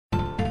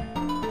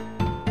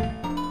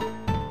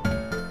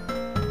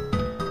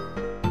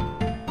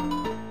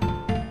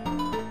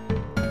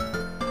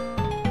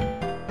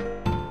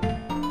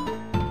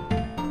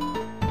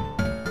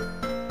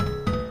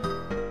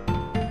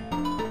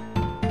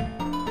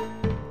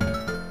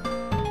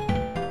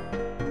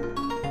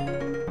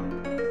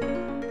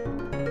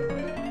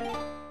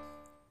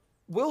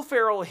Will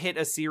Ferrell hit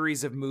a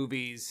series of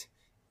movies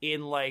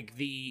in like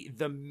the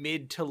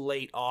mid to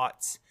late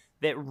aughts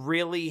that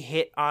really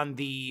hit on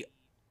the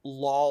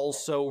lol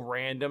so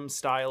random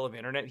style of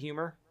internet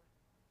humor.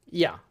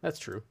 Yeah, that's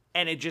true.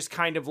 And it just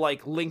kind of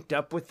like linked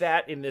up with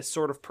that in this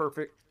sort of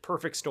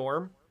perfect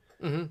storm.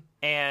 Mm-hmm.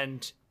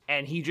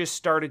 And he just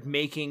started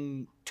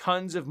making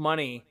tons of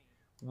money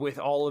with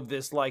all of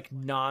this like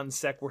non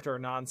sequitur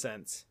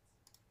nonsense.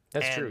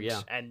 That's true,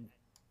 yeah.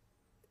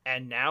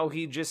 And now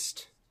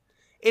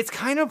it's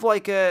kind of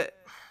like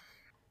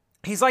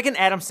he's like an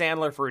Adam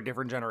Sandler for a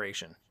different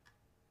generation.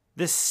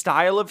 The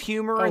style of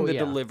humor and the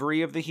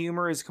delivery of the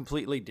humor is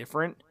completely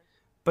different,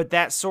 but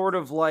that sort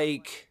of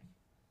like,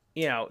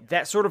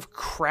 that sort of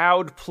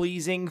crowd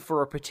pleasing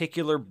for a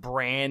particular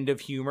brand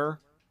of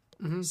humor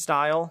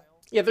style.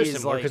 Yeah, they're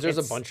similar because there's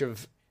a bunch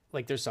of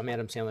like there's some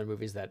Adam Sandler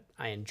movies that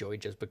I enjoy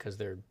just because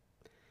they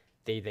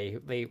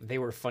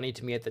were funny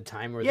to me at the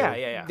time.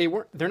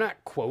 Where they're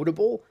not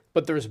quotable,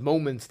 but there's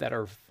moments that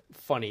are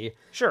funny.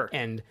 Sure.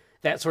 And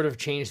that sort of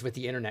changed with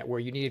the internet where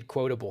you needed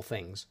quotable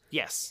things.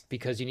 Yes.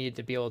 Because you needed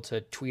to be able to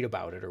tweet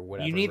about it or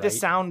whatever. You need the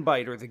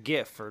soundbite or the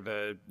GIF or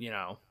the,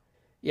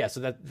 Yeah,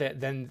 so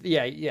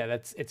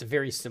it's a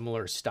very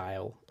similar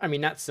style. I mean,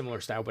 not similar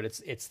style, but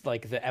it's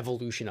like the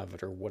evolution of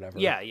it or whatever.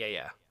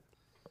 Yeah.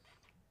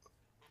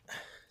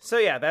 So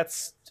yeah,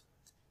 that's...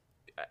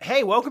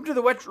 Hey, welcome to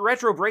the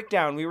Retro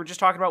Breakdown. We were just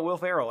talking about Will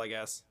Ferrell, I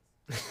guess.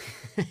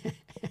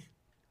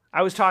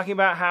 I was talking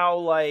about how,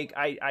 like,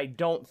 I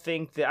don't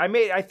think that...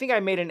 I think I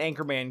made an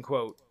Anchorman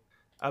quote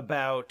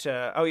about...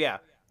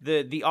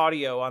 the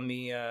audio on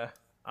the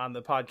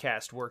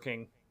podcast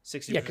working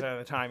 60% of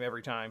the time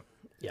every time.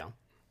 Yeah.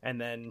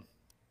 And then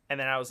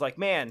I was like,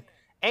 man,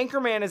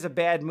 Anchorman is a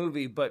bad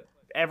movie, but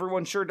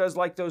everyone sure does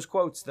like those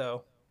quotes,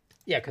 though.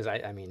 Yeah, because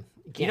I mean...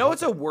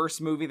 it's a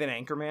worse movie than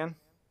Anchorman?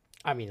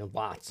 I mean,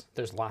 lots.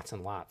 There's lots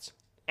and lots.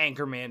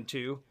 Anchorman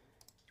 2.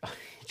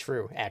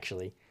 True,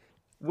 actually.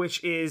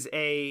 Which is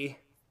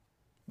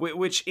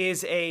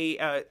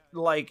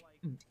like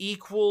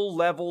equal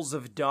levels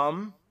of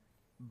dumb,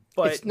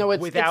 but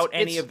without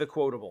any of the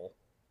quotable.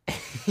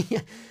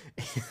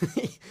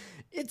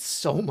 It's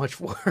so much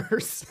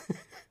worse.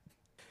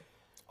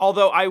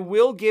 Although I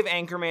will give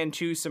Anchorman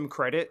 2 some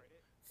credit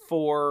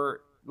for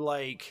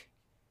like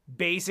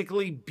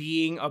basically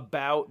being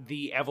about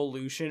the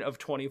evolution of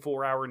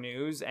 24-hour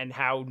news and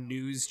how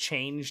news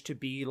changed to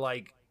be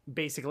like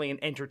basically an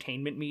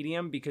entertainment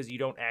medium because you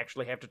don't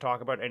actually have to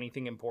talk about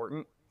anything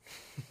important.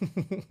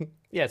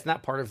 Yeah, it's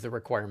not part of the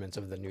requirements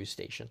of the news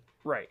station.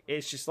 Right.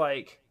 It's just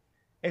like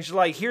this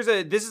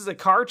is a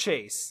car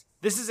chase.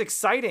 This is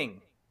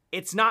exciting.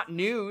 It's not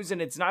news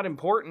and it's not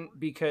important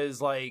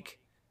because like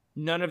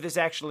none of this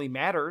actually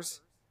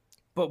matters.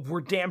 But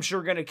we're damn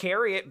sure going to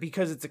carry it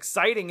because it's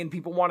exciting and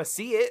people want to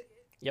see it.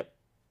 Yep.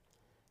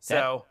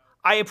 So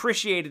I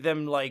appreciated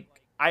them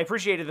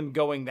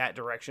going that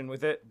direction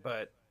with it,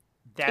 but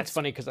that's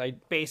funny because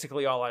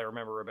basically all I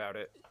remember about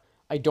it.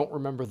 I don't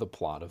remember the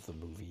plot of the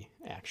movie,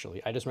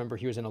 actually. I just remember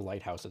he was in a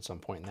lighthouse at some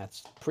point, and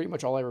that's pretty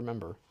much all I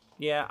remember.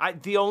 Yeah,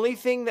 the only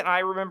thing that I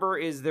remember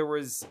is there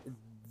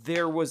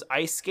was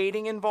ice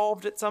skating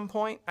involved at some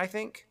point, I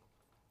think.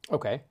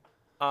 Okay.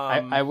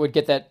 I would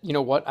get that. You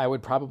know what? I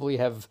would probably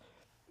have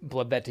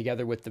bled that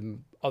together with the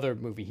other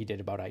movie he did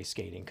about ice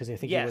skating because I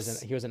think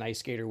he was an ice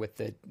skater with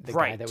the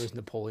guy that was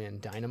Napoleon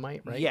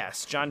Dynamite, right?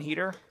 Yes, John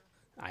Heder.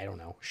 I don't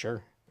know.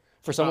 Sure.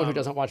 For someone who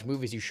doesn't watch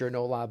movies, you sure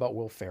know a lot about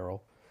Will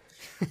Ferrell.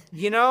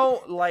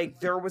 Like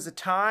there was a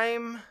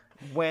time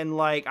when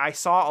like I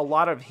saw a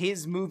lot of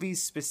his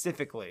movies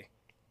specifically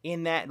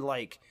in that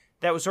like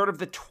that was sort of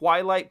the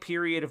twilight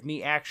period of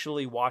me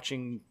actually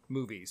watching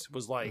movies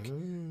was like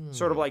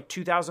sort of like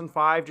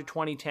 2005 to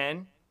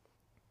 2010.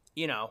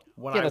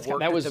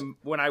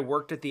 When I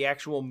worked at the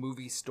actual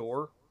movie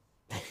store.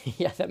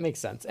 Yeah, that makes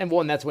sense. And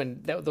well, and that's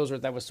when that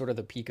was sort of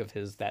the peak of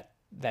his that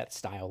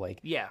style. Like,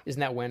 yeah, isn't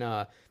that when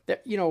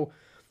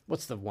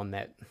what's the one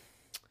that?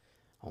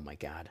 Oh my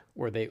God,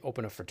 where they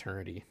open a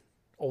fraternity,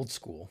 Old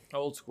School.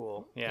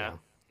 Yeah.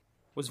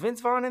 Was Vince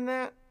Vaughn in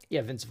that?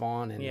 Yeah, Vince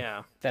Vaughn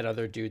and that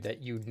other dude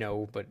that you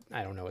know, but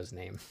I don't know his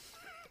name.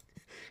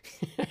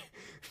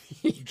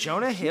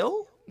 Jonah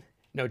Hill?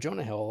 No,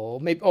 Jonah Hill.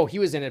 Maybe. He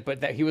was in it,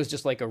 but he was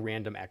just like a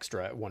random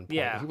extra at one point.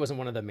 Yeah. He wasn't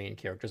one of the main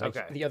characters.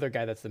 Okay. The other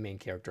guy that's the main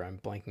character, I'm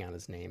blanking on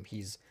his name.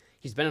 He's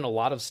been in a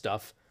lot of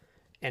stuff,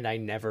 and I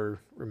never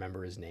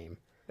remember his name.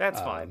 That's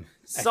fine.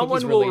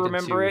 Someone will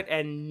remember it,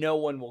 and no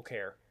one will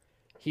care.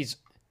 He's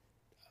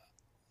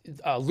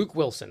Luke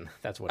Wilson.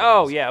 That's what.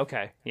 Oh, yeah.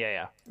 Okay.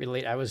 Yeah.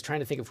 I was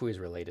trying to think of who he's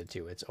related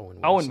to. It's Owen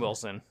Wilson. Owen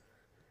Wilson.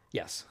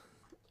 Yes,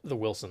 the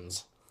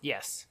Wilsons.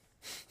 Yes.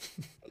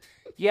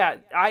 Yeah,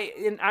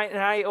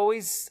 I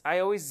always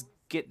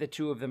get the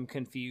two of them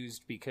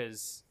confused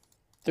because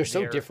they're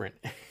so different.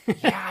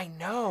 Yeah, I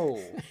know.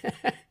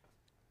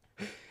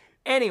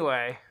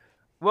 Anyway,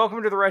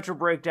 welcome to the Retro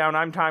Breakdown.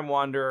 I'm Time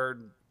Wanderer.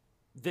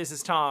 This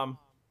is Tom.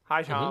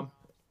 Hi, Tom.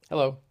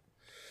 Hello.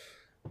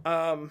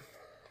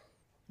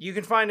 You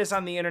can find us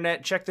on the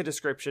internet. Check the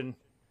description.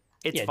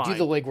 It's fine. Do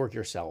the legwork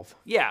yourself.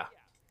 Yeah.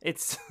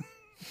 It's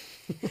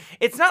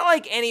it's not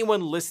like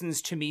anyone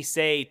listens to me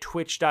say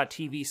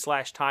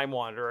twitch.tv/Time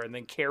Wanderer and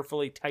then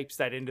carefully types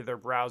that into their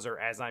browser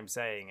as I'm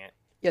saying it.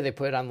 Yeah, they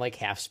put it on like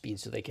half speed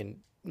so they can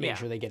make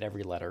sure they get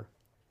every letter.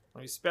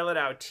 Let me spell it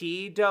out.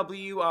 TWITCH.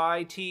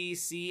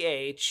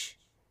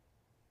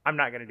 I'm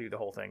not going to do the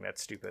whole thing.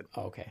 That's stupid.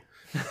 Oh, okay.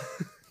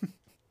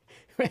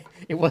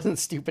 It wasn't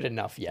stupid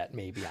enough yet,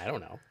 maybe. I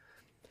don't know.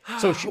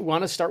 So you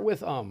want to start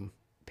with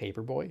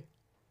Paperboy?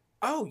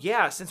 Oh,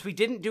 yeah. Since we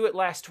didn't do it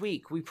last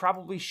week, we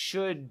probably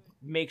should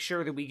make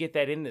sure that we get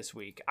that in this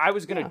week. I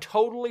was going to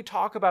totally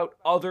talk about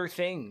other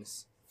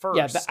things first.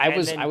 Yeah, I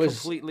was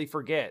completely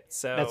forget.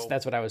 So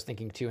that's what I was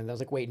thinking too. And I was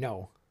like, wait,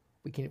 no.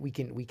 We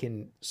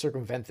can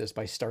circumvent this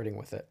by starting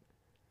with it.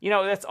 You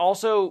know, it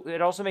also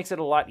makes it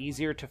a lot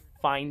easier to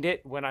find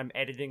it when I'm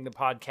editing the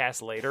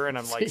podcast later and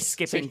I'm like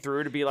skipping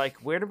through to be like,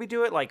 where did we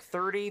do it? Like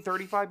 30,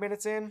 35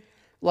 minutes in?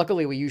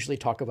 Luckily, we usually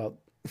talk about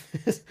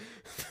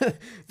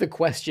the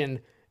question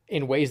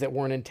in ways that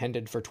weren't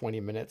intended for 20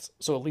 minutes.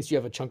 So at least you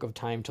have a chunk of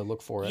time to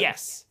look for it.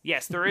 Yes.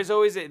 There is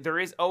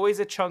always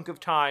a chunk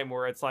of time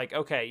where it's like,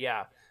 okay,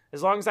 yeah,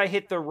 as long as I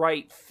hit the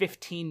right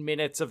 15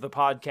 minutes of the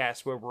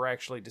podcast where we're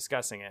actually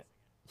discussing it,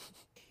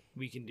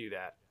 we can do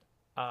that.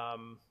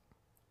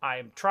 I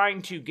am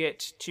trying to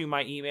get to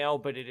my email,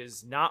 but it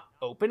is not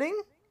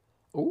opening.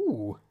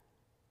 Ooh.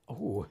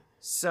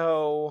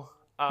 So,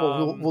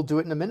 well, we'll do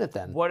it in a minute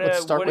then. What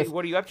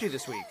are you up to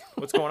this week?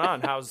 What's going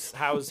on?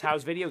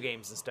 How's video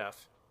games and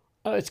stuff?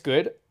 It's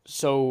good.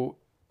 So,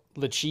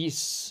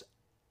 Lachise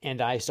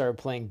and I started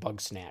playing Bug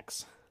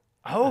Snacks.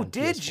 Oh,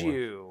 did PS4.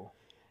 You?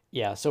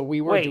 Yeah. So we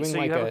were doing so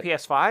like you have a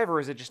PS5 or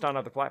is it just on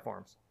other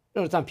platforms?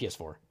 No, it's on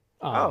PS4.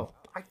 I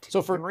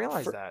didn't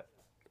realize that.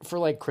 For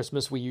like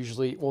Christmas, we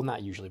usually, well,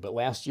 not usually, but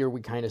last year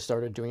we kind of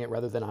started doing it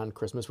rather than on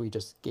Christmas. We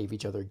just gave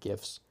each other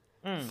gifts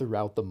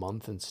throughout the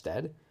month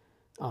instead.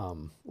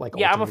 I'm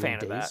a fan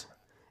of that.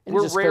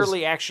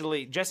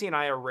 And Jesse and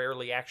I are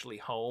rarely actually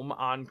home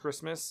on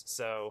Christmas,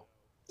 so.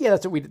 Yeah,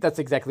 that's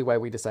exactly why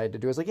we decided to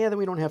do it. It's like, then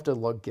we don't have to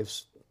lug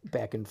gifts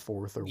back and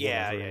forth or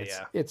whatever.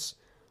 Yeah. It's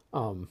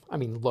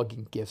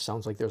lugging gifts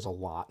sounds like there's a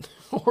lot,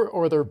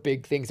 or they're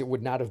big things. It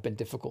would not have been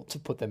difficult to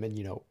put them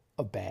in,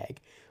 a bag,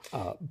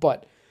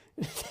 but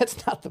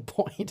that's not the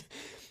point.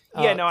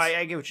 Yeah, no,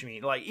 I get what you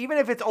mean. Like, even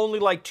if it's only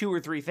like 2 or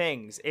 3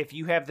 things, if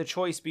you have the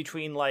choice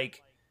between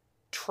like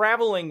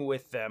traveling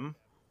with them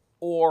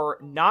or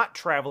not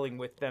traveling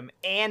with them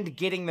and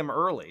getting them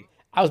early.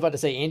 I was about to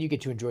say, and you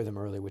get to enjoy them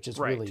early, which is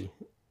really,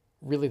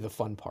 really the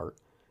fun part.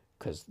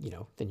 Because,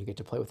 then you get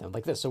to play with them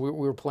like this. So we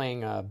were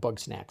playing Bug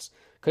Snacks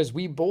because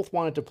we both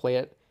wanted to play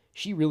it.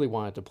 She really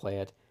wanted to play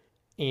it.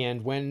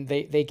 And when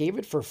they gave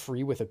it for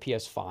free with a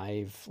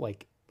PS5,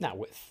 like not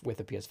with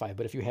a PS5,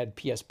 but if you had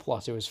PS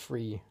Plus, it was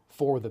free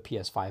for the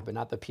PS5, but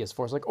not the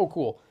PS4. It's like, oh,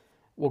 cool.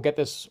 We'll get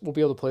this. We'll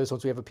be able to play this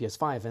once we have a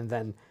PS5. And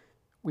then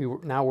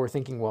we're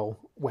thinking, well,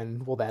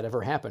 when will that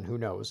ever happen? Who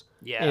knows?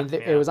 Yeah. And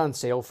it was on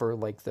sale for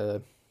like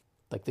the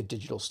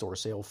digital store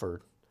sale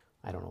for,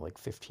 I don't know,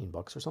 like $15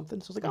 or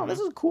something. So it's like, oh, this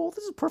is cool.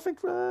 This is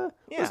perfect.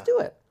 Let's do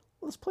it.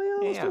 Let's play.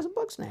 Let's do some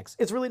Bug Snacks.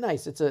 It's really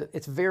nice.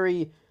 It's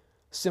very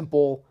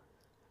simple,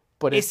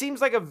 but it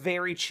seems like a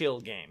very chill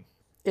game.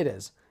 It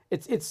is.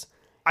 It's.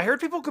 I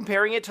heard people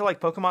comparing it to like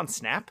Pokemon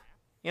Snap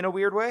in a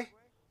weird way.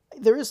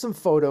 There is some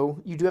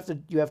photo. You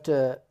have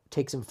to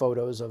take some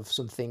photos of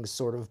some things,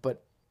 sort of,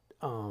 but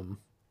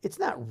it's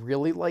not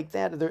really like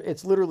that.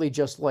 It's literally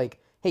just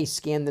like, hey,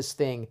 scan this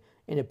thing,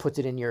 and it puts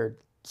it in your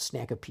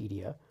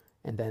Snackopedia.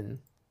 And then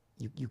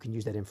you can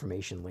use that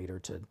information later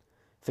to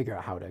figure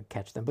out how to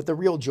catch them. But the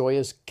real joy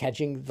is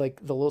catching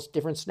like the little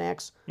different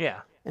snacks.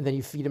 Yeah. And then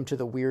you feed them to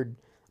the weird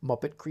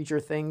Muppet creature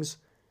things.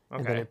 Okay.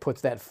 And then it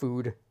puts that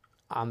food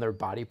on their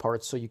body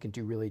parts so you can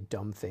do really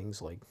dumb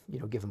things like,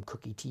 give them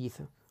cookie teeth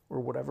or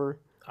whatever.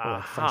 Or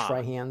like French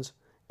fry hands.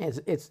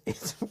 And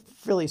it's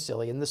really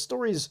silly. And the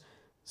story's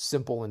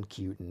simple and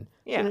cute and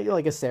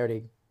like a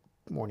Saturday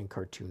morning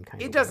cartoon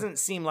kind of. It doesn't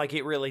seem like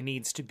it really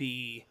needs to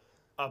be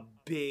a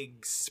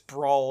big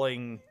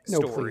sprawling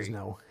story. No, please,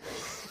 no.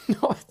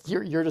 No,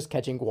 you're just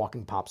catching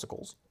walking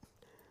popsicles.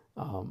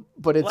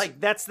 But it's like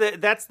that's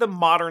the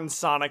modern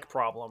Sonic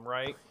problem,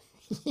 right?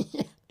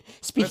 Yeah.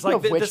 Speaking like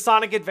of which, the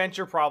Sonic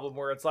Adventure problem,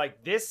 where it's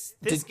like this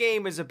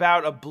game is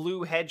about a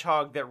blue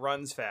hedgehog that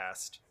runs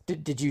fast.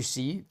 Did you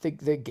see the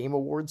Game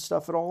Awards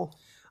stuff at all?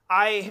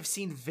 I have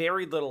seen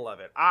very little of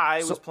it.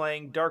 I was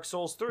playing Dark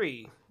Souls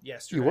 3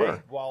 yesterday. You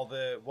were? while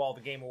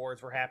the Game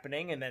Awards were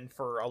happening, and then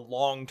for a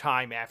long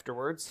time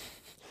afterwards.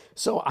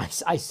 So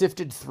I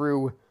sifted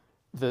through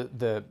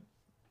the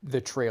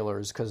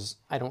trailers because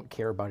I don't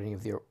care about any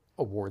of the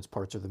awards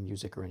parts or the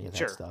music or any of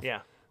that stuff.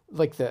 Yeah.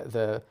 Like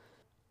the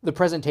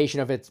presentation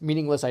of it's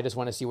meaningless. I just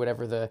want to see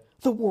whatever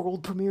the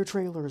world premiere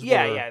trailers were.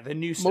 Yeah, the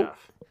new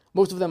stuff.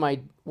 Most of them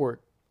were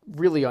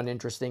really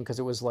uninteresting because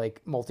it was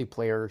like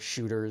multiplayer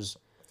shooters.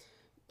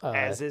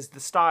 As is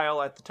the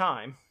style at the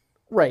time.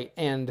 Right,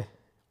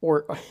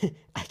 or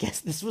I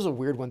guess this was a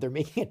weird one. They're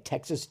making a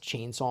Texas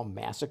Chainsaw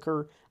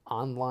Massacre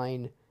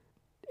online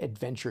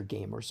adventure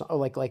game or something,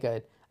 like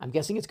a I'm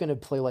guessing it's going to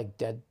play like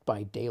Dead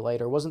by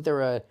Daylight, or wasn't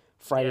there a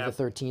Friday the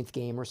 13th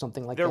game or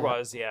something like that? There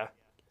was, yeah.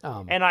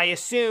 And I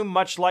assume,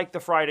 much like the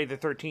Friday the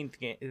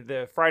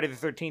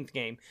 13th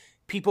game,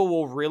 people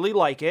will really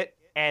like it,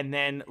 and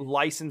then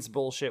license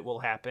bullshit will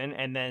happen,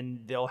 and then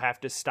they'll have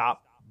to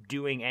stop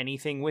doing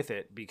anything with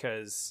it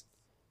because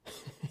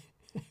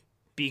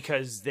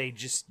they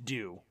just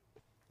do.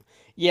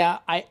 Yeah,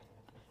 I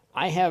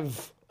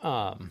have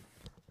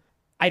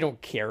I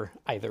don't care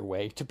either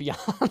way, to be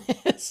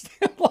honest.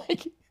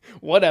 Like,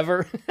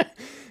 whatever.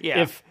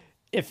 Yeah.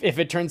 If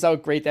it turns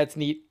out great, that's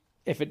neat.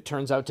 If it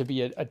turns out to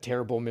be a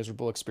terrible,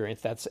 miserable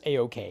experience, that's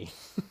a-okay.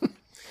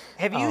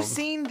 Have you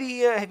seen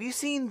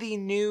the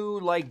new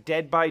like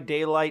Dead by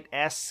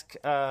Daylight-esque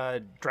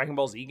Dragon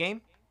Ball Z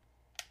game?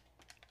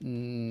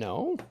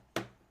 No.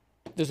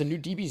 There's a new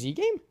DBZ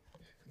game?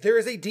 There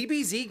is a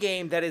DBZ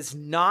game that is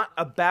not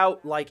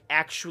about like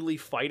actually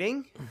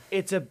fighting.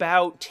 It's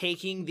about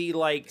taking the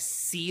like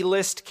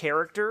C-list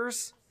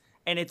characters,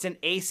 and it's an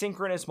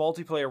asynchronous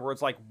multiplayer where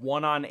it's like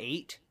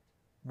 1-on-8,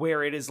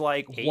 where it is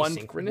like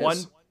asynchronous? one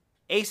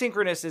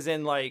asynchronous is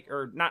in like,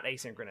 or not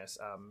asynchronous,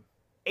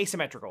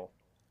 asymmetrical.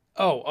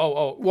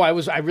 Oh.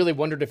 Well, I really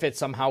wondered if it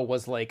somehow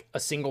was like a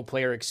single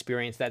player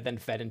experience that then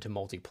fed into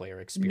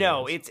multiplayer experience.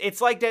 No, it's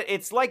like that.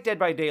 It's like Dead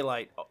by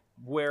Daylight,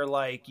 where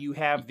like you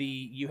have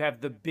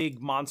the big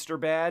monster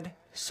bad.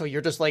 So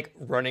you're just like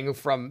running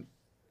from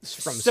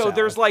So Cell.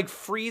 there's like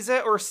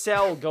Frieza or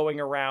Cell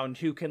going around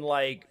who can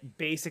like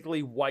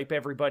basically wipe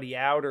everybody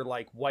out, or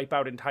like wipe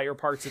out entire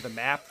parts of the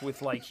map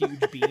with like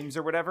huge beams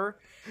or whatever.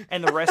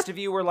 And the rest of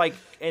you are like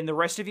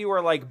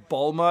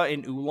Bulma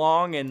and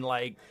Oolong and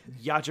like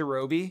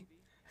Yajirobe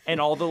and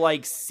all the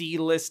like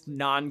C-list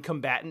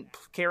non-combatant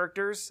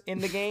characters in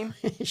the game.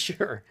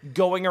 Sure.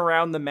 Going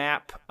around the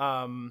map,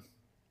 trying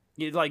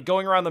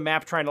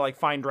to like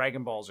find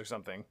Dragon Balls or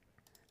something.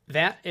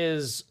 That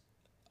is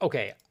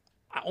okay.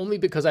 Only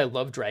because I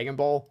love Dragon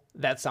Ball,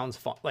 that sounds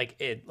fun. Like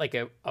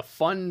a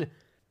fun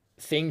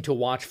thing to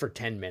watch for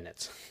 10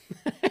 minutes.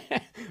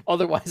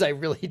 Otherwise,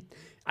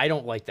 I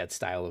don't like that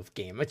style of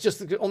game. It's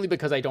just only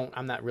because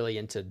I'm not really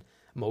into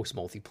most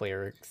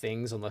multiplayer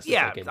things unless it's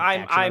like an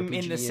action I'm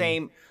RPG in the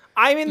same.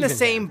 I'm in the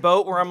same then.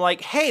 boat where I'm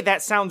like, hey,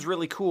 that sounds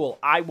really cool.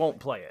 I won't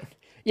play it.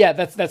 Yeah,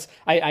 that's.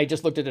 I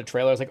just looked at a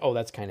trailer. I was like, oh,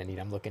 that's kind of neat.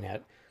 I'm looking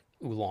at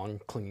Oolong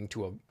clinging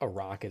to a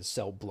rock as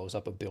Cell blows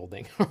up a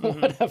building or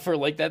whatever.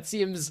 Like, that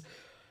seems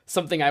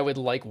something I would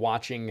like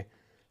watching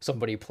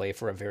somebody play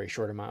for a very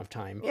short amount of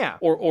time. Yeah.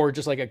 Or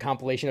just like a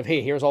compilation of,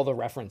 hey, here's all the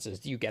references.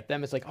 Do you get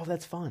them? It's like, oh,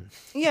 that's fun.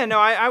 Yeah, no,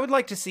 I would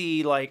like to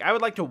see, like, I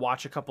would like to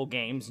watch a couple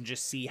games and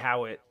just see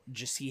how it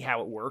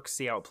works,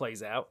 see how it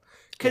plays out.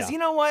 Because You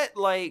know what?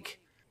 Like,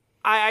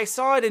 I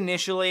saw it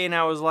initially and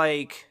I was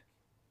like,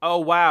 oh,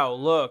 wow,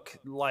 look,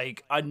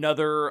 like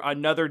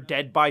another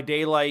Dead by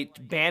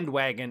Daylight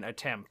bandwagon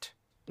attempt.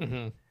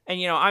 Mm-hmm.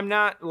 And, I'm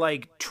not,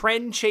 like,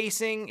 trend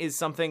chasing is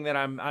something that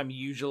I'm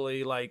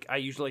usually, like, I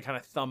usually kind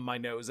of thumb my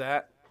nose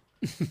at.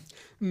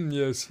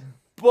 Yes.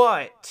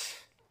 But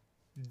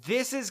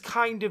this is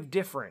kind of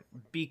different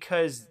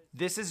because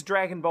this is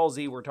Dragon Ball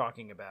Z we're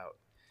talking about.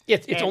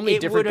 It's only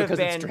different because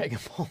it's Dragon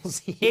Ball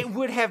Z. It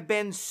would have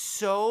been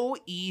so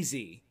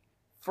easy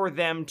for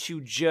them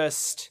to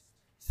just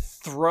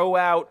throw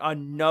out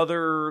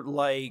another,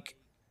 like,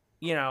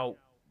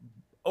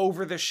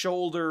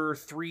 over-the-shoulder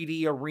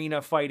 3D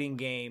arena fighting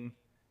game,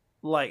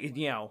 like,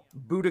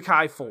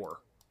 Budokai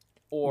 4.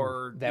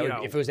 Or,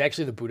 if it was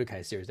actually the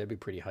Budokai series, that'd be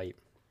pretty hype.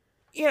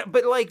 Yeah,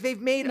 but, like,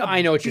 they've made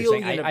I know what you're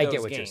saying. I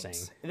get what games. you're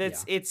saying.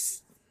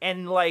 It's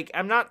and, like,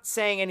 I'm not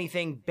saying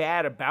anything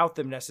bad about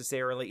them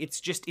necessarily. It's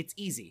just, it's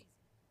easy.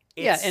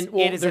 It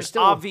is an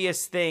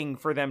obvious thing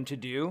for them to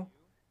do,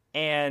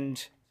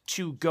 and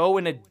to go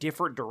in a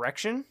different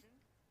direction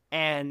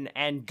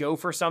and go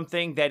for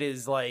something that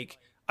is, like,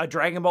 a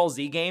Dragon Ball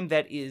Z game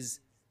that is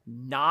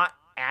not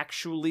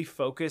actually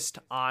focused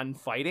on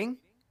fighting,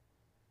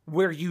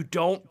 where you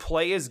don't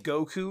play as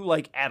Goku,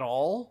 like, at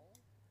all.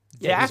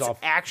 Yeah, that's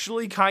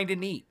actually kind of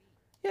neat.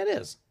 Yeah, it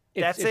is.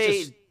 That's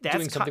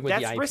doing something with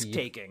the IP. Risk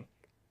taking.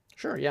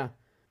 Sure, yeah.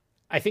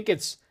 I think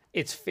it's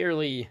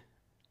fairly.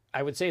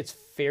 I would say it's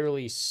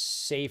fairly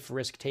safe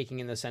risk taking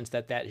in the sense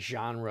that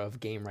genre of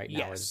game right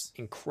now is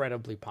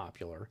incredibly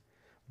popular,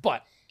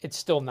 but it's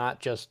still not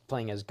just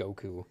playing as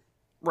Goku,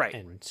 right,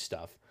 and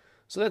stuff.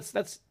 So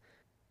that's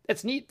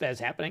neat. That's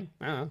happening.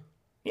 I don't know.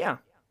 Yeah.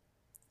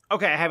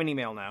 Okay, I have an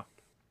email now.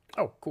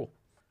 Oh, cool.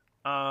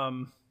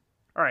 All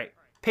right.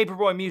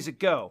 Paperboy Music,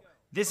 go.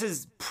 This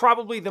is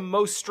probably the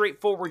most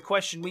straightforward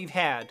question we've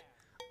had.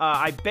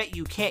 I bet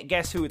you can't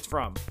guess who it's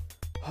from.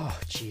 Oh,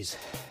 jeez.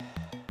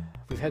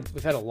 We've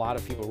had a lot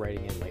of people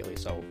writing in lately,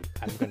 so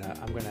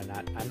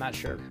I'm not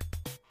sure.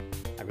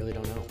 I really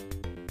don't know.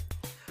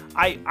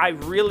 I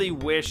really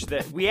wish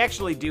that we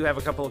actually do have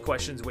a couple of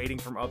questions waiting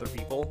from other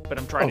people, but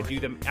I'm trying to do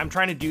them. I'm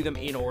trying to do them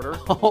in order.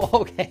 Oh,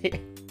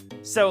 okay.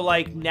 So,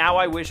 like, now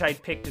I wish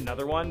I'd picked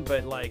another one,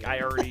 but, like,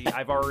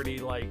 I've already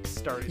like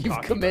started You've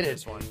talking committed. about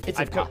this one. It's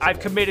I've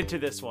committed to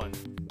this one.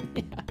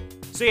 Yeah.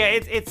 So yeah,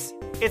 it's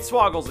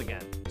Swoggles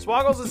again.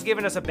 Swoggles has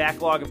given us a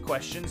backlog of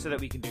questions so that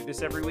we can do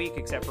this every week,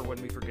 except for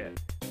when we forget.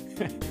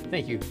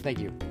 Thank you.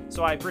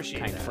 So I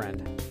appreciate kind that.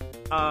 Friend.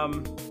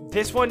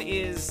 This one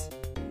is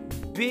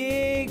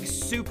big,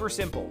 super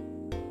simple.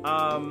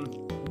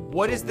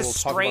 What is the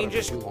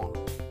strangest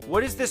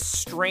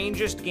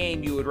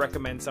game you would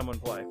recommend someone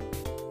play?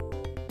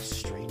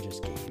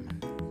 Strangest game.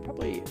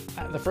 Probably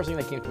the first thing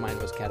that came to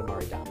mind was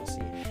Katamari Damacy.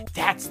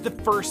 That's the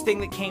first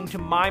thing that came to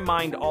my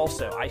mind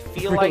also. I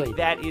feel like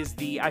that is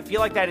the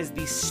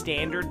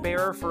standard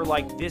bearer for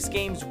like, this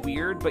game's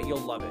weird, but you'll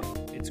love it.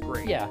 It's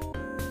great. Yeah.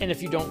 And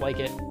if you don't like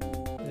it,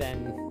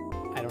 then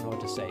I don't know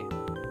what to say.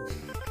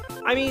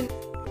 I mean,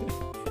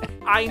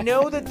 I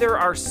know that there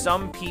are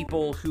some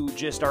people who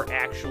just are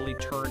actually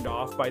turned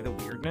off by the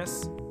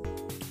weirdness.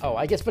 Oh,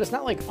 I guess, but it's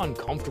not like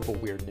uncomfortable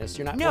weirdness.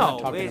 We're not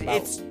talking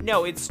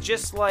about... it's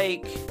just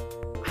like,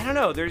 I don't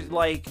know. There's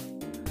like,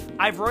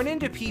 I've run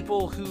into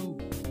people who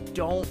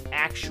don't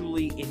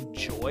actually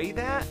enjoy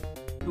that,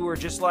 who are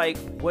just like,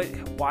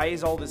 why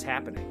is all this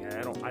happening?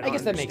 I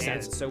guess that makes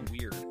sense. It's so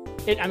weird.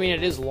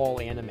 It is lol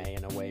anime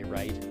in a way,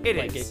 right? It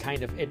like is. It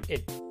kind of,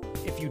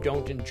 if you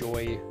don't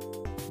enjoy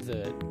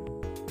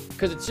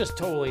because it's just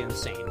totally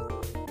insane.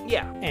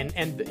 Yeah. And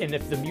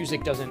if the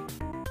music doesn't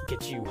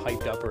get you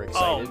hyped up or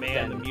excited, oh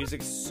man, the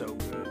music's so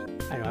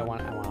good. I know I want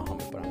to hum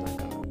it, but I'm not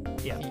gonna.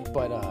 Yeah.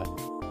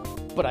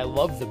 But I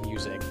love the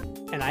music,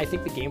 and I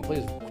think the gameplay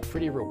is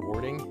pretty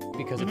rewarding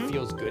because it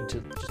feels good to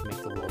just make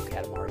the little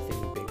Katamari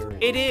thing bigger.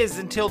 It is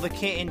until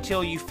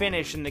you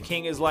finish and the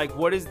king is like,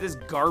 "What is this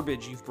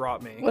garbage you've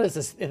brought me? What is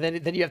this?" And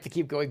then you have to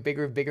keep going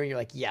bigger and bigger, and you're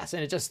like, "Yes!"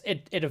 And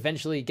it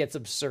eventually gets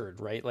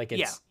absurd, right? Like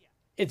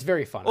it's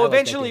very fun. Well,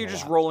 eventually you're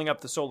just rolling up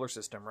the solar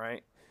system,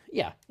 right?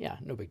 Yeah,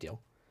 no big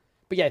deal.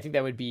 But yeah, I think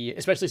that would be,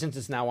 especially since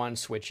it's now on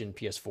Switch and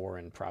PS4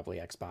 and probably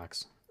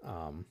Xbox.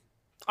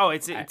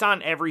 It's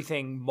on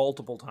everything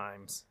multiple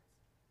times.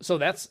 So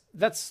that's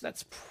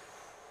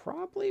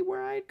probably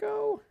where I'd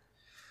go.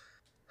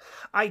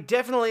 I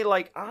definitely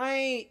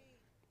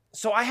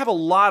so I have a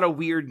lot of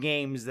weird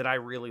games that I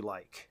really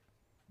like.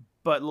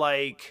 But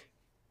like,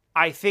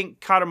 I think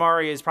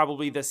Katamari is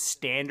probably the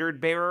standard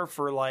bearer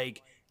for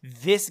like,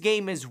 this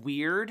game is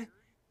weird,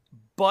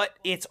 but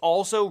it's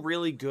also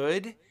really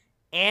good,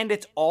 and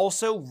it's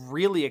also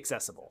really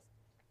accessible.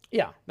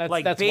 Yeah, that's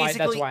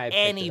why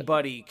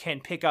anybody can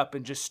pick up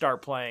and just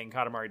start playing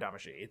Katamari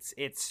Damacy.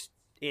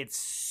 It's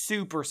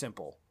super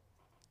simple.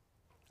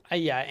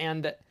 Yeah,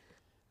 and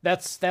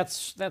that's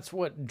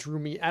what drew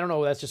me. I don't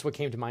know. That's just what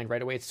came to mind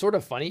right away. It's sort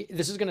of funny.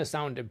 This is going to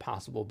sound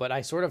impossible, but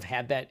I sort of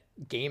had that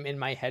game in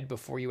my head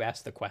before you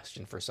asked the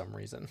question for some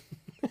reason.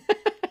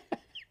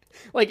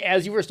 Like,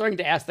 as you were starting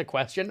to ask the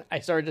question, I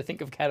started to think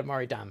of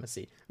Katamari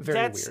Damacy. Very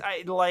weird.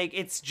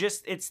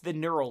 It's the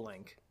neural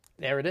link.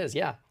 There it is.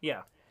 Yeah.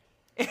 Yeah.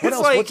 What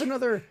else? What's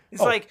another?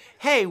 It's like,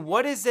 hey,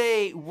 what is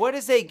a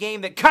game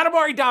that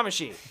Katamari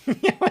Damacy?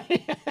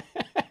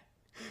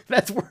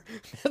 That's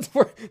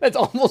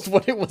almost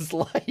what it was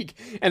like.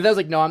 And I was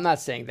like, no, I'm not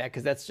saying that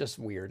because that's just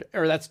weird.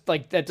 Or that's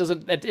like,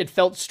 it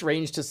felt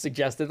strange to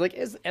suggest that, like,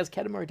 is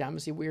Katamari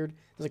Damacy weird?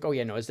 It's like, oh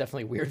yeah, no, it's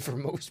definitely weird for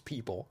most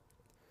people.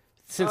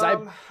 Since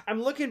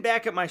I'm looking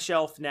back at my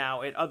shelf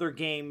now at other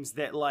games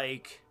that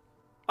I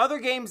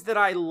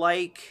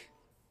like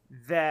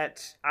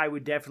that I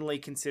would definitely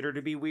consider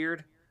to be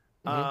weird.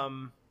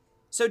 Mm-hmm.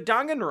 So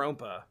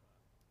Danganronpa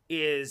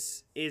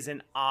is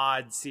an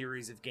odd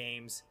series of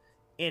games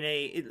in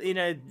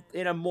a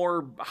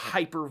more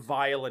hyper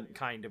violent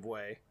kind of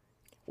way.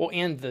 Well,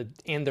 and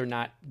they're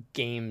not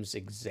games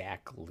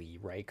exactly,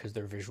 right? Because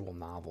they're visual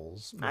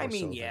novels. But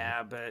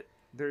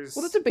there's...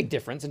 Well, that's a big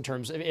difference in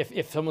terms of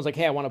if someone's like,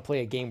 hey, I want to play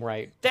a game where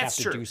I have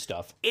to do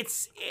stuff.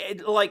 It's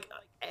like,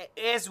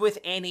 as with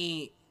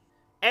any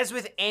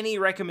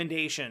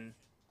recommendation,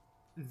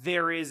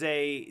 there's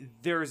a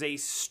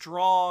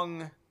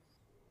strong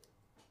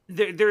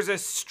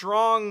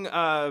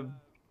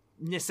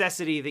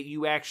necessity that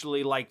you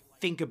actually like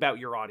think about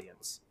your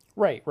audience.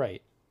 Right.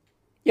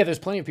 Yeah, there's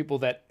plenty of people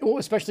that,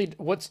 especially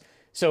of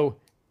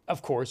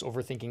course,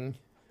 overthinking,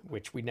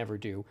 which we never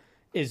do,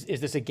 is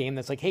this a game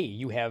that's like, hey,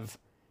 you have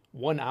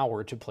 1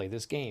 hour to play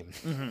this game.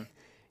 Mm-hmm.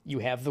 You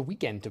have the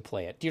weekend to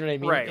play it. Do you know what I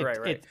mean?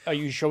 Right. Are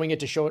you showing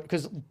it to show it?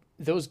 Because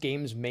those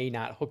games may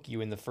not hook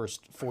you in the first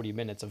 40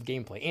 minutes of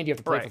gameplay, and you have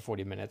to play for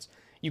 40 minutes.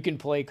 You can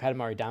play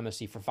Katamari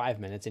Damacy for 5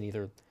 minutes, and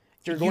either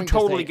you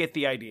totally get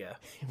the idea,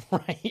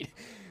 right?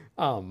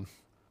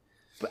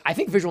 But I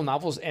think visual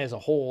novels as a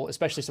whole,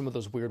 especially some of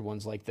those weird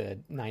ones like the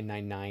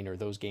 999 or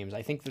those games,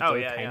 I think that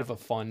they're kind of a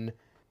fun.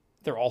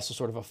 They're also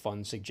sort of a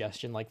fun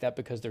suggestion like that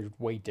because they're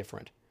way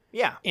different.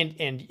 Yeah,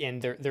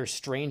 and they're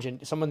strange,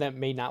 and someone that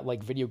may not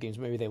like video games,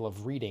 maybe they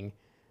love reading,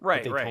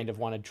 right? But they kind of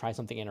want to try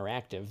something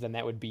interactive. Then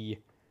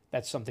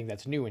that's something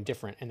that's new and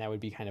different, and that would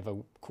be kind of a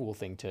cool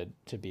thing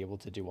to be able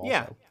to do.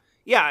 Also,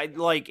 yeah.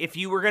 Like if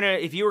you were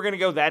gonna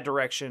go that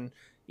direction,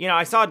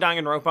 I saw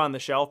Danganronpa on the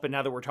shelf, but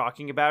now that we're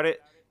talking about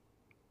it,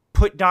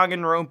 put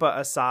Danganronpa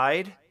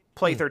aside,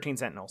 play 13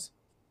 Sentinels.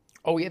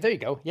 Oh yeah, there you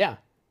go. Yeah,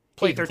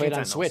 play 13 Sentinels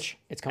on Switch.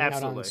 It's coming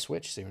out on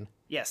Switch soon.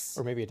 Yes,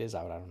 or maybe it is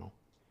out. I don't know.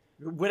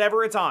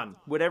 Whatever it's on,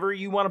 whatever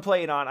you want to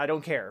play it on, I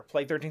don't care.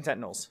 Play 13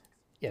 Sentinels.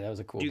 Yeah, that was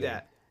a cool game. Do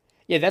that.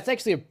 Yeah, that's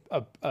actually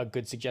a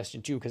good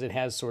suggestion too, because it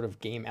has sort of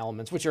game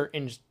elements, which are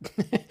it's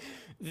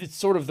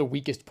sort of the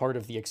weakest part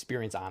of the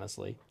experience,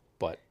 honestly.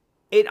 But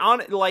it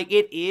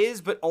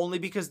is, but only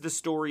because the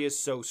story is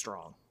so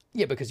strong.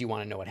 Yeah, because you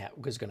want to know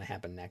what's going to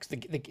happen next.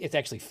 It's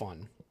actually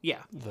fun.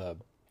 Yeah, the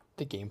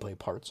gameplay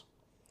parts.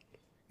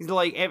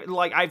 Like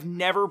I've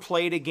never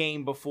played a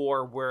game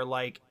before where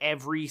like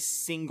every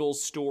single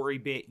story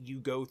bit you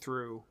go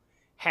through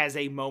has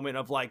a moment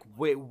of like,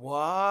 wait,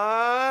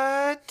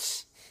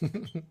 what?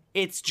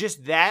 It's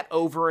just that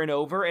over and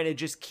over, and it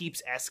just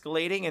keeps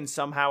escalating, and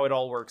somehow it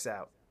all works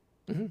out.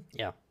 Mm-hmm.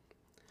 Yeah.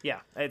 Yeah,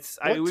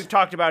 I mean, we've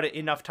talked about it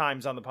enough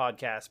times on the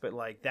podcast, but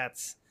like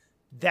that's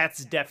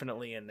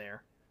definitely in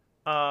there.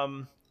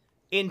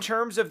 In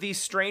terms of the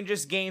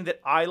strangest game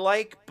that I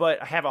like,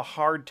 but I have a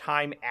hard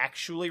time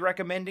actually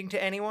recommending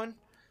to anyone,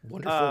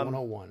 Wonderful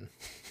 101.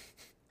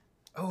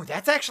 Oh,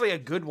 that's actually a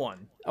good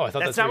one. Oh, I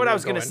thought that's not what I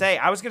was going to say.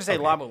 I was going to say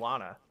okay. La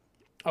Mulana.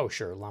 Oh,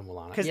 sure, La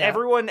Mulana. Because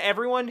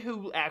everyone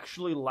who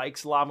actually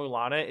likes La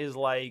Mulana is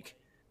like,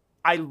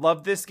 I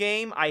love this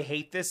game. I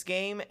hate this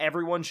game.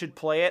 Everyone should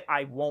play it.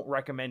 I won't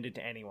recommend it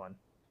to anyone.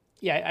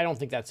 Yeah, I don't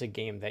think that's a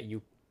game that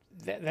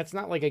that's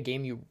not like a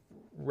game you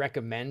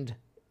recommend,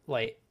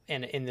 like,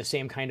 and in the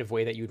same kind of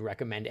way that you'd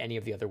recommend any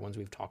of the other ones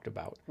we've talked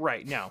about.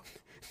 Right, no.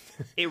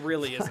 It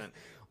really isn't.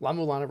 La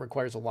Mulana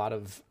requires a lot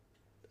of,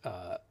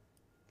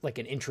 like,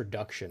 an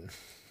introduction.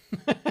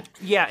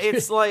 Yeah,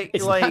 it's like...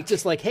 It's not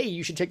just like, hey,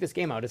 you should check this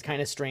game out. It's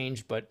kind of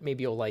strange, but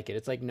maybe you'll like it.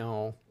 It's like,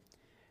 no.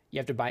 You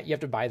have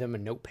to buy them a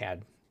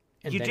notepad.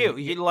 And you do.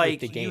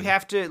 You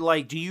have to,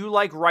 like, do you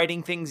like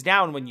writing things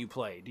down when you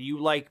play? Do you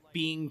like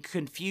being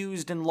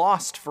confused and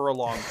lost for a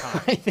long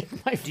time? I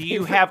think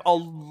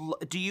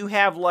do you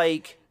have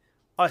like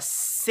a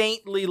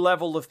saintly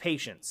level of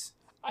patience?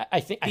 I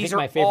think these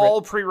my are favorite...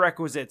 all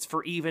prerequisites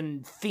for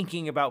even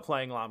thinking about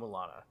playing La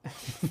Mulana.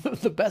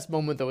 The best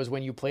moment though is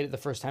when you played it the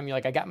first time. You're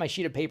like, I got my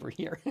sheet of paper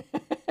here.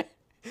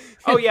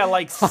 Oh yeah,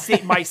 like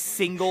my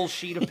single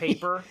sheet of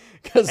paper.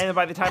 And then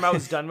by the time I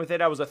was done with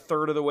it, I was a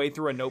third of the way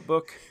through a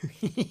notebook.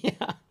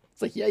 Yeah,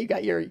 it's like, yeah, you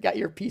got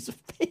your piece of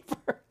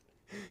paper.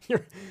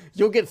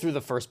 You'll get through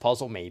the first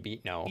puzzle,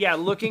 maybe. No. Yeah,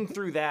 looking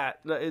through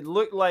that, it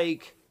looked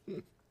like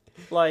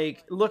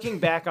looking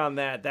back on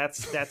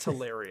that's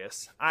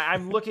hilarious. I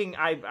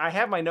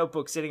have my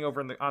notebook sitting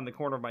over on the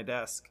corner of my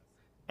desk,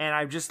 and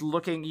I'm just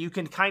looking. You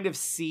can kind of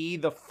see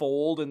the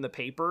fold in the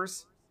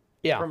papers.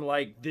 Yeah. From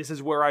like, this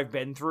is where I've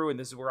been through and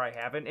this is where I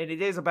haven't. And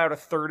it is about a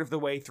third of the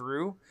way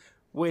through,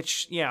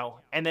 which, you know,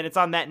 and then it's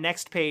on that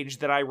next page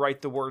that I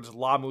write the words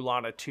La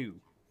Mulana 2.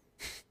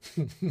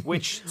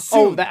 Which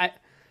soon,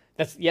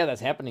 that's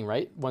happening,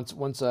 right? Once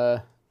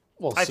I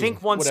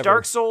think once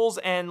Dark Souls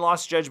and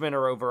Lost Judgment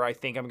are over, I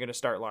think I'm going to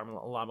start La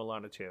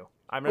Mulana 2.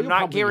 I'm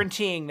not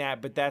guaranteeing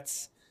that, but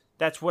that's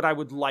what I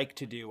would like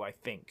to do, I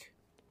think.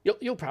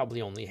 You'll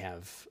probably only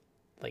have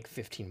like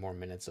 15 more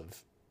minutes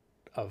of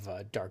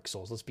Dark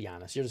Souls. Let's be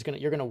honest.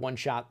 You're gonna one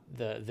shot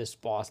this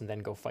boss and then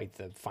go fight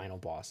the final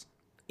boss.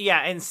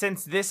 Yeah, and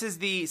since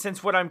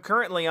what I'm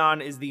currently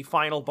on is the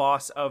final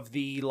boss of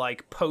the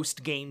like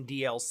post game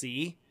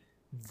DLC,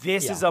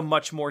 this is a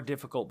much more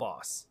difficult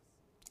boss.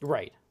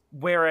 Right.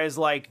 Whereas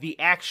like the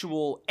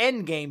actual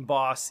end game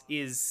boss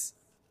is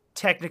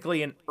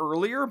technically an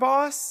earlier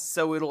boss,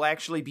 so it'll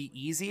actually be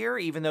easier,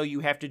 even though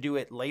you have to do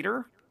it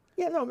later.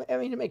 Yeah, no, I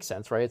mean it makes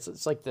sense, right?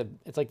 It's like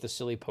the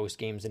silly post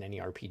games in any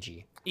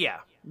RPG. Yeah,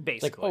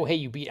 basically. Like, oh hey,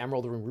 you beat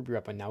Emerald and Ruby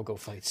up, and now go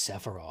fight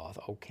Sephiroth.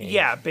 Okay.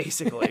 Yeah,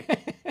 basically.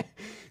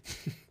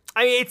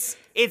 I mean,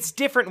 it's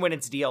different when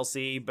it's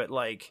DLC, but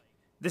like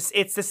this,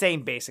 it's the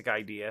same basic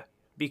idea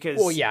because.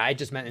 Well, yeah, I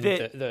just meant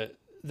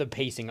the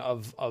pacing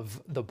of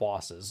the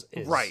bosses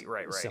is right.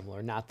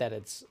 similar. Not that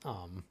it's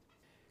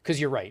because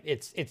you're right.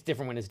 It's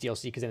different when it's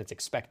DLC because then it's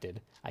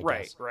expected. I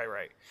guess.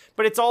 Right.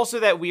 But it's also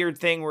that weird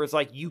thing where it's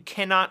like you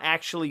cannot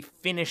actually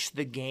finish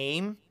the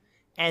game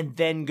and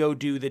then go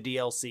do the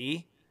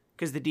DLC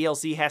because the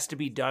DLC has to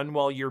be done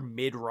while you're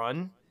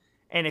mid-run.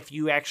 And if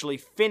you actually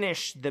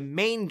finish the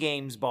main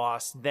game's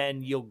boss,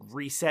 then you'll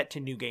reset to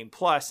New Game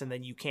Plus, and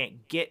then you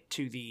can't get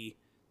to the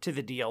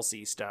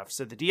DLC stuff.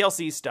 So the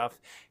DLC stuff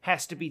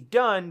has to be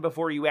done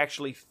before you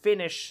actually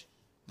finish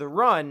the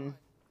run.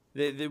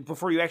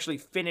 Before you actually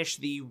finish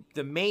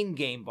the main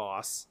game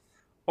boss,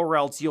 or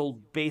else you'll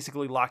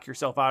basically lock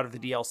yourself out of the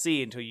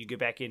DLC until you get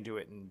back into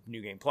it in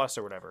New Game Plus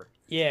or whatever.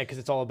 Yeah, because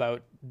it's all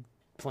about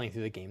playing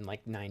through the game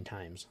like 9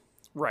 times.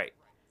 Right.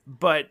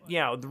 But, you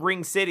know, the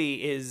Ring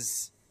City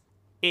is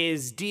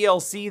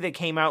DLC that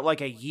came out like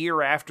a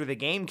year after the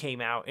game came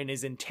out and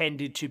is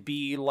intended to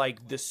be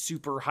like the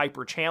super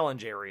hyper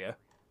challenge area.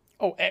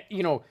 Oh,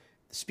 you know,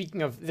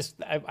 speaking of this,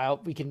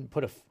 we can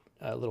put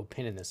a little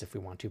pin in this if we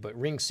want to, but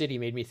Ring City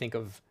made me think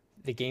of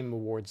the Game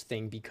Awards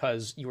thing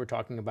because you were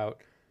talking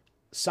about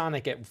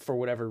Sonic for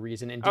whatever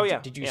reason. And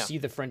did you see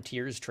the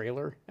Frontiers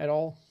trailer at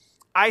all?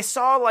 I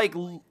saw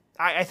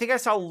I think I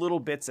saw little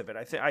bits of it.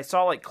 I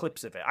saw like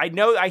clips of it.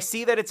 I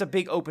see that it's a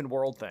big open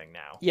world thing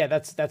now. Yeah,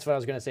 that's what I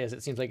was gonna say. Is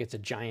it seems like it's a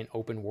giant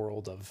open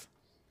world of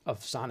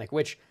Sonic,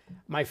 which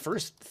my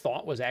first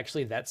thought was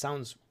actually that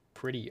sounds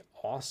pretty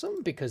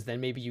awesome, because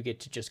then maybe you get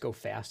to just go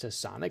fast as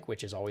Sonic,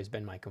 which has always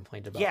been my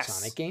complaint about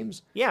Sonic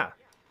games. Yeah.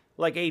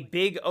 Like a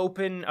big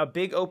open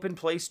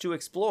place to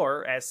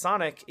explore as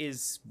Sonic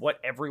is what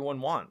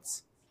everyone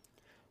wants.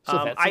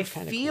 So I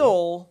feel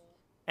cool.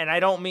 And I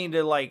don't mean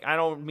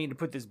to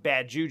put this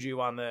bad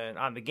juju on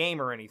the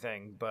game or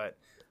anything, but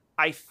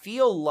I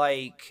feel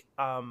like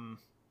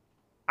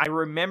I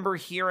remember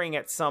hearing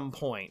at some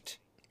point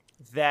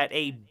that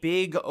a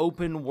big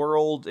open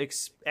world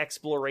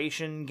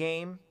exploration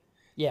game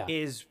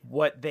is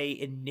what they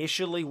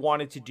initially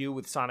wanted to do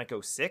with Sonic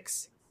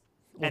 06.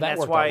 Well, and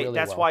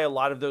that's why a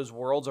lot of those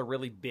worlds are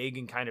really big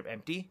and kind of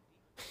empty.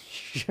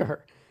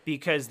 Sure.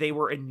 Because they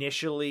were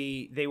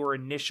initially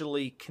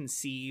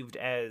conceived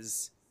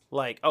as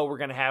like, oh, we're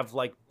going to have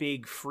like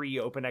big free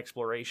open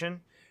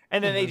exploration.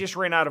 And then they just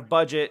ran out of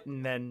budget,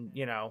 and then,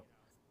 you know,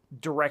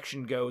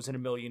 direction goes in a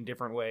million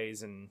different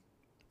ways, and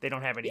they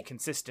don't have any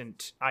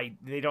consistent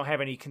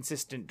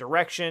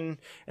direction,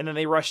 and then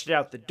they rushed it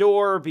out the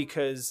door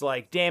because,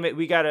 like, damn it,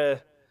 we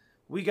gotta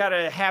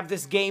have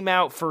this game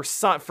out for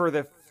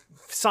the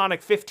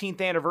Sonic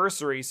 15th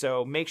anniversary,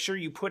 so make sure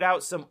you put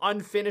out some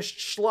unfinished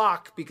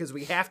schlock because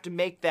we have to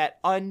make that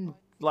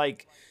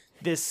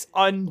this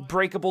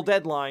unbreakable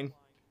deadline.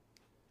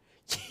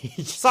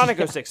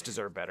 Sonic 06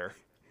 deserved better.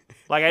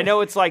 Like, I know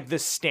it's like the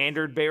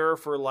standard bearer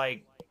for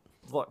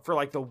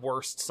the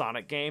worst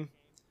Sonic game,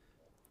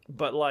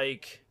 but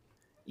like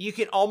you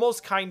can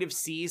almost kind of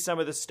see some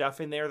of the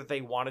stuff in there that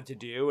they wanted to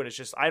do, and it's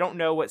just, I don't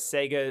know what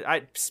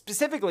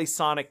specifically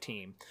Sonic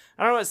Team.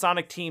 I don't know what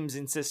Sonic Team's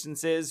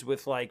insistence is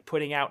with like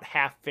putting out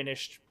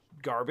half-finished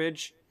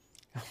garbage.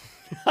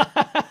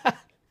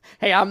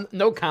 Hey, I'm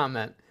no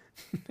comment.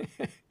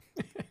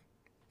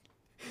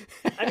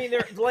 I mean,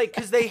 they're like,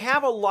 because they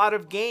have a lot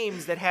of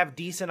games that have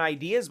decent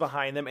ideas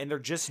behind them, and they're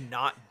just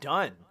not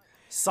done.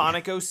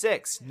 Sonic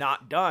 06,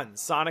 not done.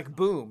 Sonic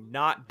Boom,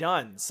 not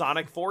done.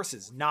 Sonic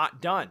Forces,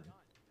 not done.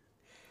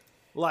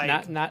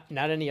 Like, not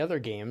any other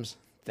games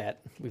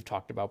that we've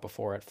talked about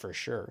before, for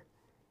sure.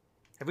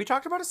 Have we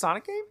talked about a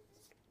Sonic game?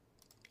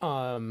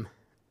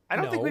 I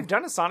don't think we've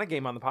done a Sonic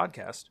game on the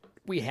podcast.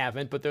 We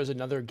haven't, but there's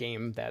another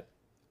game that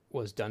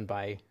was done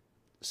by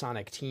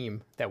Sonic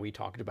Team that we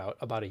talked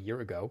about a year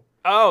ago.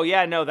 Oh,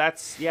 yeah, no,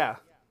 that's,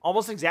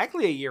 almost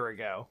exactly a year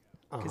ago.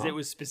 Because it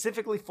was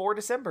specifically for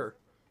December.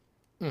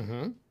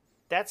 Mm-hmm.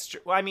 That's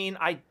true. I mean,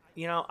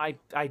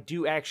 I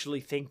do actually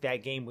think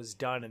that game was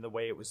done in the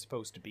way it was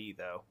supposed to be,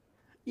 though.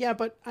 Yeah,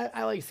 but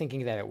I like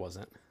thinking that it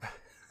wasn't.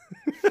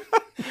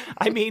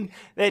 I mean,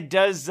 that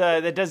does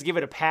give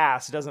it a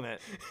pass, doesn't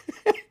it?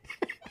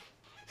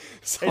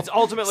 It's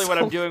ultimately what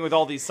I'm doing with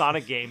all these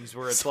Sonic games,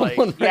 where it's like,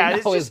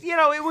 it's just,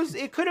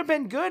 it could have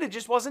been good, it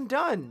just wasn't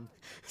done.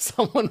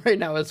 Someone right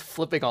now is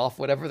flipping off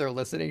whatever they're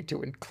listening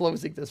to and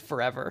closing this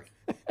forever.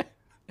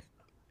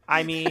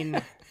 I mean,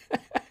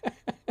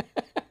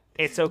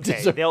 it's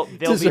okay. They'll be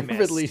missed.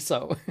 Deservedly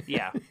so.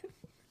 Yeah.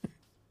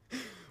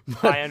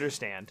 I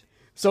understand.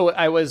 So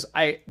I was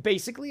kind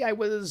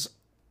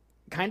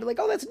of like,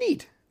 oh, that's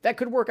neat. That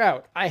could work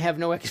out. I have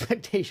no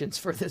expectations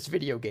for this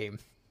video game.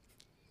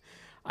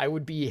 I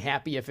would be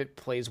happy if it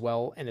plays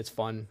well and it's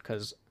fun,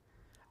 because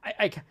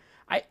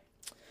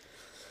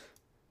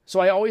so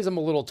I always am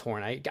a little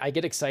torn. I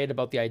get excited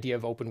about the idea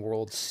of open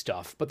world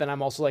stuff, but then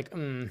I'm also like,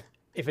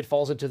 if it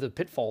falls into the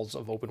pitfalls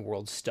of open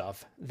world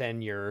stuff,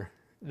 then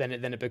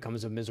it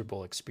becomes a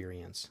miserable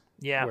experience.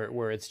 Yeah.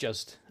 Where it's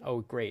just,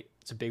 oh great,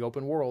 it's a big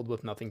open world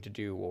with nothing to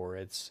do, or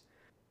it's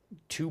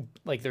too,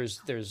 like,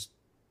 there's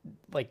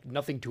like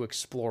nothing to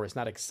explore. It's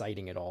not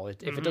exciting at all.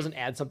 If it doesn't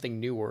add something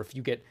new, or if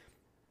you get,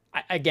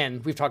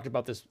 again, we've talked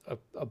about this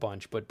a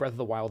bunch, but Breath of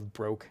the Wild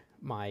broke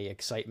my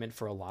excitement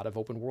for a lot of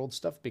open world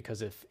stuff,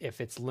 because if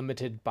it's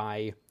limited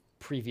by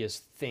previous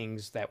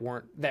things that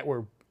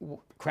were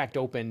cracked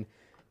open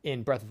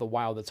in Breath of the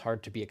Wild, it's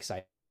hard to be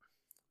excited.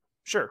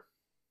 Sure.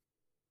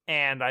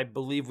 And I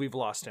believe we've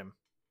lost him.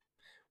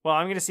 Well,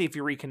 I'm going to see if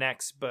he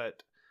reconnects,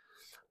 but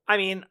I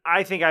mean,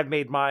 I think I've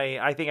made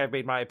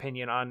my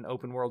opinion on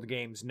open world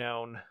games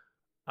known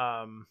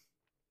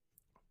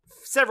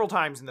several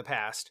times in the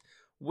past,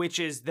 which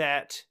is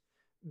that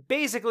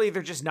basically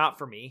they're just not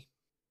for me.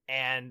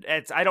 And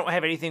I don't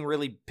have anything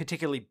really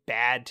particularly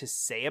bad to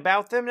say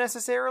about them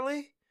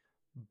necessarily,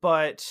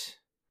 but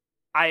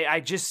I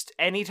just,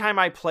 anytime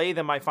I play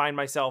them, I find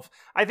myself,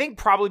 I think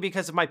probably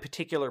because of my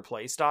particular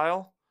play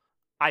style,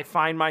 I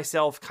find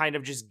myself kind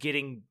of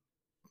getting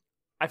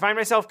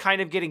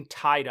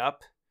tied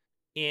up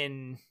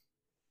in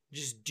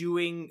just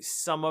doing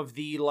some of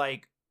the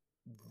like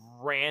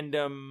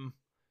random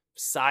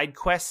side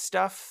quest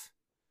stuff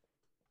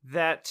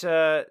that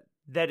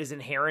is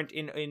inherent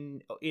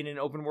in an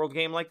open world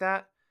game like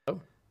that.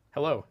 Oh,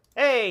 hello.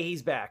 Hey,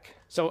 he's back.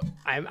 So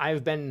I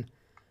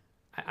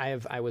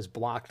was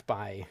blocked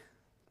by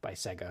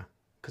Sega,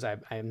 because I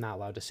am not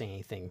allowed to say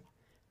anything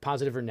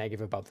positive or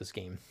negative about this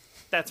game.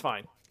 That's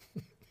fine.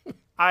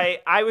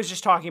 I was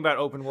just talking about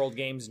open world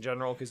games in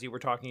general because you were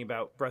talking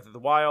about Breath of the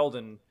Wild,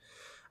 and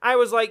I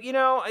was like,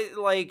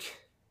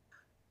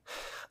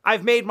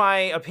 I've made my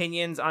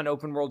opinions on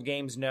open world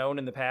games known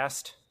in the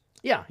past.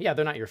 Yeah,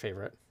 they're not your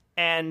favorite.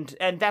 And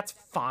that's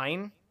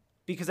fine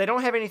because I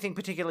don't have anything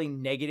particularly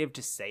negative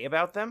to say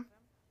about them.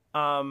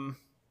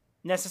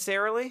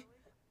 Necessarily.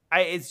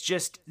 It's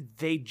just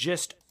they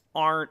just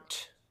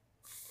aren't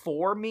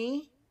for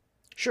me.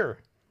 Sure.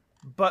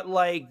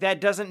 But that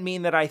doesn't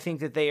mean that I think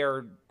that they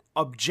are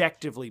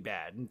objectively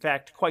bad. In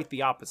fact, quite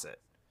the opposite.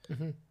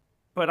 Mm-hmm.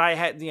 But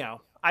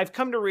I've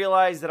come to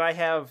realize that I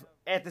have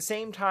at the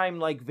same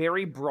time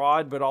very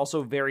broad but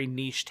also very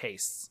niche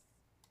tastes.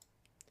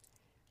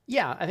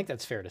 Yeah, I think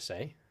that's fair to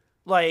say.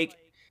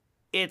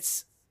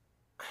 It's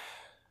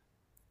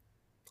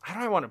how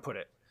do I want to put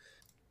it?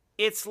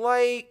 It's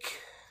like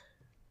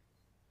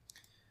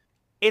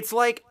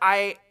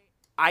I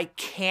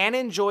can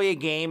enjoy a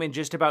game in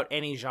just about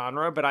any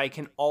genre, but I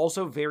can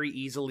also very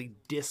easily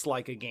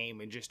dislike a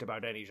game in just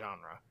about any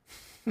genre.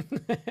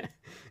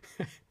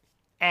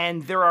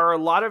 And there are a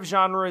lot of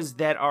genres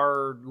that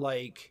are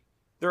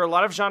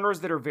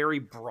very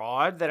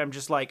broad that I'm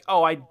just like,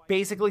 oh, I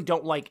basically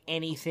don't like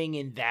anything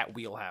in that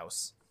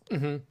wheelhouse.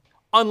 Mm-hmm.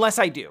 Unless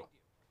I do.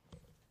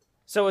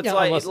 So it's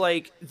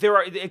there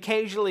are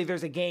occasionally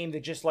there's a game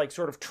that just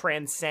sort of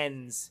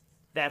transcends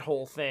that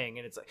whole thing,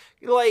 and it's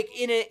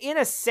in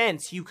a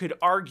sense you could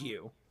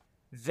argue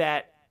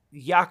that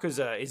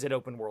Yakuza is an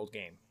open world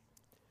game.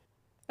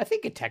 I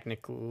think it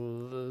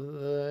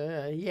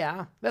technically,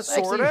 yeah, that's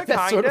sort of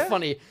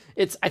funny.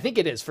 I think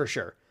it is for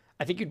sure.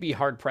 I think you'd be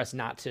hard pressed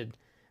not to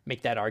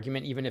make that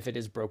argument, even if it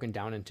is broken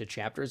down into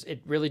chapters.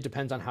 It really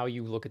depends on how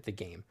you look at the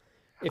game.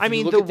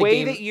 The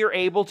way that you're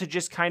able to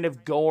just kind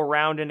of go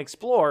around and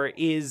explore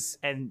is,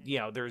 and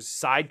there's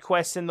side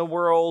quests in the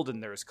world,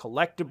 and there's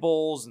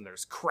collectibles, and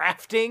there's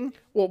crafting.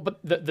 Well, but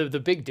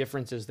the big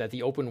difference is that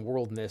the open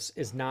worldness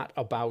is not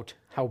about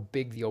how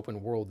big the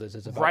open world is.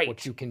 It's about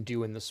what you can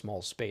do in the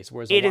small space.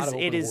 Whereas a lot of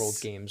open world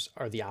games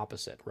are the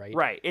opposite, right?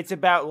 Right. It's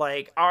about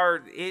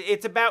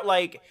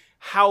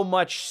how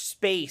much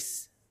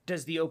space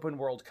does the open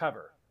world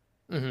cover.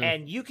 Mm-hmm.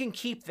 And you can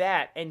keep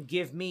that and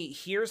give me,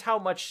 here's how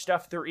much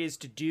stuff there is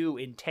to do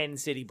in 10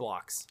 city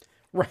blocks.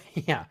 Right,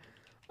 yeah.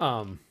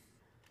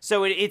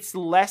 So it's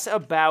less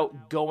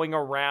about going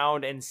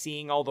around and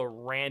seeing all the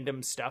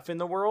random stuff in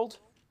the world.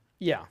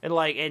 Yeah.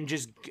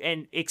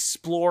 And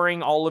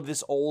exploring all of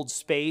this old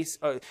space,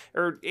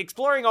 or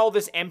exploring all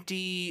this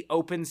empty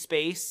open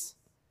space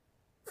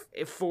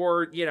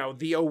for,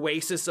 the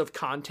oasis of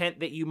content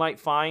that you might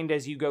find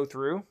as you go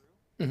through.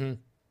 Mm-hmm.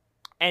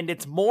 And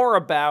it's more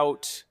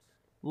about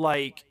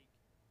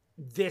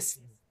this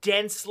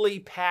densely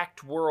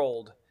packed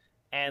world,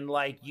 and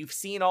you've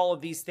seen all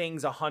of these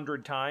things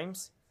 100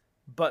 times,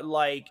 but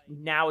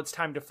now it's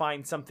time to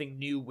find something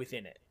new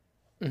within it.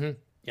 Mm-hmm.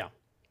 Yeah.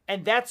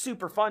 And that's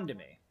super fun to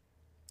me.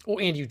 Well,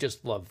 and you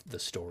just love the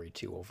story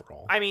too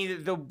overall. I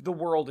mean, the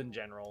world in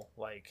general,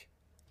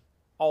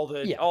 all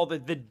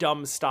the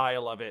dumb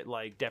style of it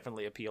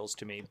definitely appeals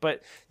to me.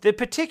 But the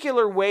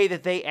particular way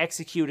that they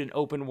execute an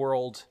open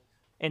world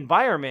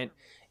environment,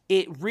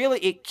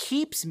 it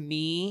keeps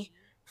me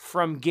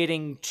from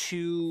getting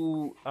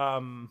too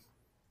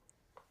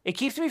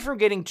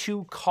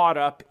caught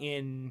up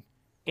in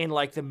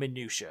the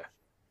minutia.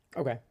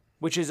 Okay.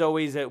 Which is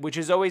always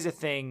a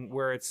thing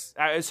where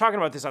I was talking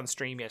about this on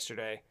stream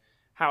yesterday,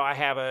 how I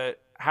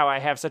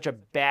have such a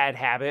bad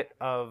habit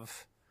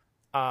of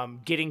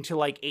getting to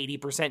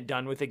 80%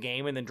 done with a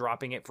game and then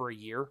dropping it for a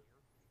year.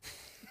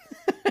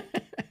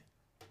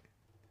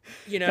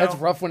 That's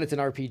rough when it's an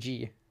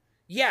RPG.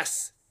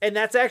 Yes. And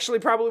that's actually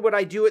probably what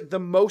I do it the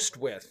most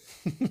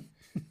with.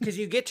 Because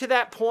you get to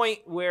that point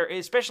where,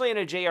 especially in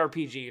a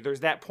JRPG,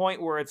 there's that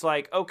point where it's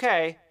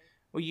okay,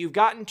 well, you've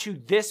gotten to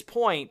this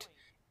point.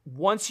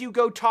 Once you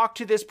go talk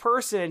to this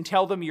person and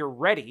tell them you're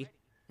ready,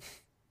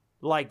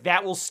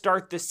 that will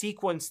start the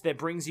sequence that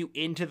brings you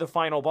into the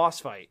final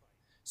boss fight.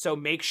 So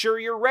make sure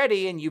you're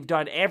ready and you've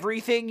done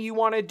everything you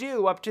want to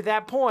do up to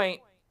that point.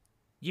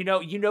 You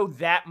know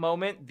that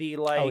moment,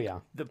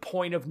 the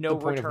point of no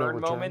return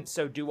moment,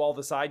 so do all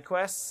the side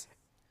quests?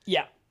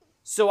 Yeah.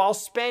 So I'll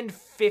spend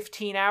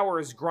 15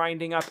 hours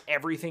grinding up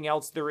everything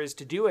else there is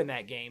to do in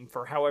that game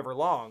for however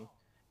long,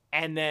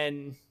 and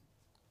then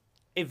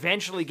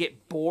eventually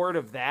get bored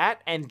of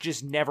that and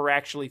just never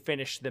actually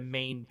finish the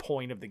main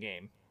point of the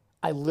game.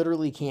 I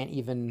literally can't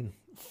even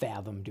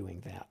fathom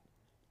doing that,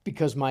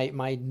 because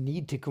my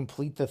need to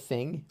complete the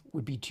thing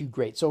would be too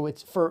great. So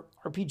it's, for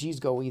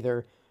RPGs, go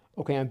either,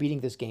 okay, I'm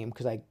beating this game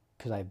because I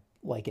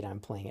like it, I'm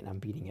playing it, and I'm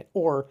beating it.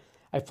 Or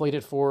I've played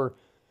it for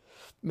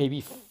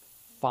maybe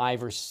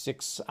 5 or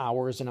 6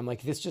 hours, and I'm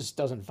like, this just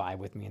doesn't vibe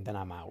with me, and then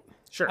I'm out.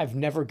 Sure. I've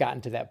never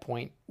gotten to that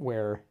point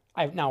where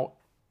I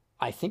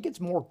think it's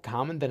more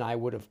common than I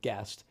would have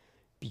guessed,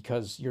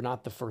 because you're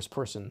not the first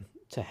person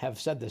to have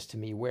said this to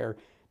me, where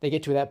they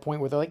get to that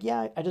point where they're like,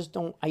 yeah, I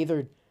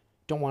either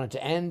don't want it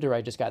to end, or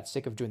I just got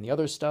sick of doing the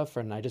other stuff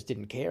and I just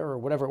didn't care, or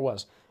whatever it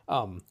was.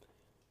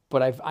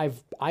 But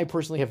I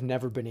personally have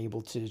never been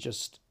able to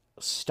just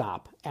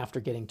stop after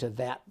getting to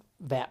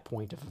that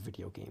point of a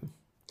video game.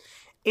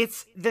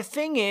 It's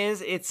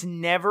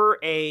never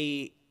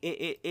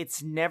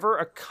it's never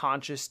a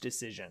conscious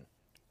decision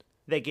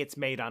that gets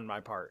made on my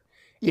part.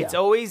 Yeah. It's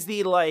always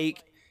the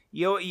like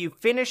you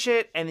finish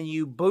it and then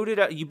you boot it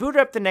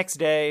up the next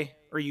day,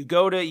 or you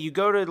go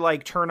to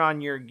like turn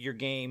on your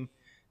game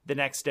the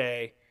next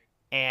day,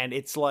 and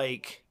it's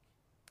like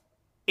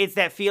it's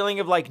that feeling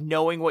of like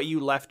knowing what you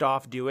left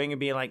off doing and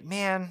being like,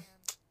 man,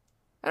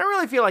 I don't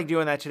really feel like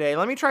doing that today.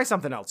 Let me try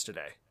something else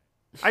today.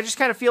 I just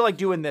kind of feel like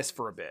doing this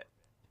for a bit.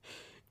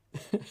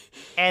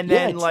 And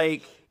then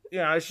like,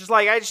 it's just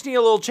like, I just need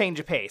a little change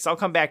of pace. I'll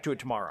come back to it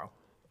tomorrow.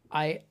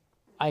 I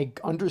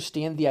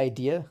understand the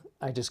idea.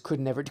 I just could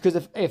never, because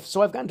if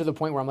I've gotten to the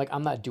point where I'm like,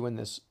 I'm not doing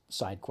this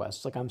side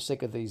quest. Like, I'm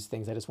sick of these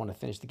things. I just want to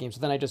finish the game. So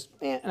then I just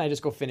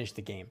go finish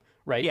the game.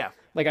 Right. Yeah.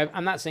 Like,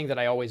 I'm not saying that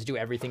I always do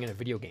everything in a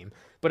video game,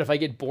 but if I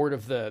get bored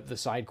of the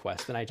side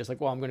quest, then I just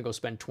like, well, I'm going to go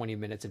spend 20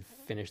 minutes and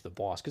finish the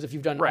boss. Cause if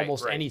you've done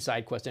almost any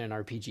side quest in an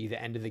RPG,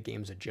 the end of the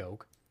game's a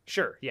joke.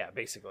 Sure. Yeah.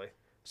 Basically.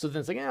 So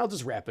then it's like, I'll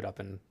just wrap it up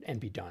and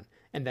be done.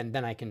 And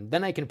then I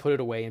can put it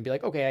away and be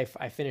like, okay,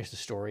 I finished the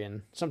story.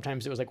 And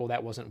sometimes it was like, well,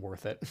 that wasn't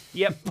worth it.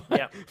 Yep.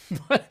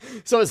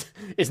 So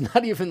it's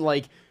not even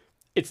like,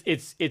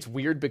 it's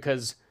weird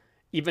because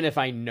even if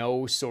I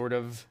know sort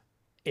of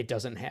it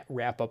doesn't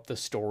wrap up the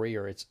story,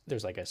 or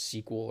there's like a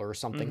sequel or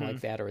something like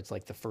that, or it's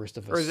like the first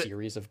of a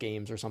series of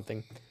games or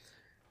something,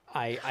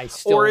 I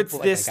still, or it's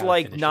this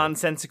like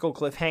nonsensical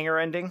cliffhanger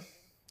ending.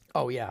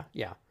 Oh yeah.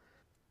 Yeah.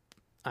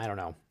 I don't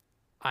know.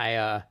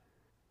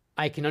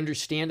 I can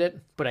understand it,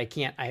 but I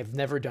can't. I have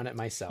never done it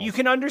myself. You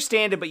can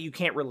understand it, but you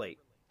can't relate.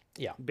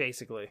 Yeah,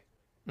 basically.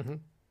 Mm-hmm.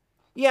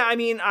 Yeah, I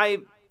mean, I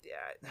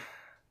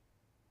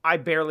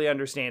barely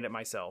understand it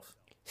myself.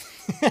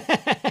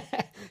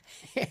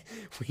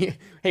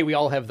 we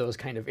all have those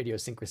kind of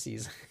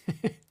idiosyncrasies.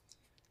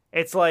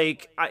 It's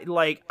like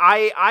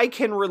I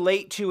can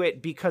relate to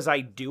it because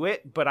I do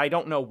it, but I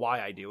don't know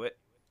why I do it.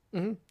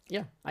 Mm-hmm.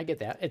 Yeah, I get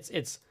that.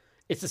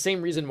 It's the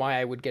same reason why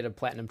I would get a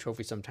platinum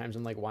trophy sometimes.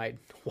 I'm like, why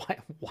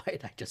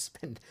did I just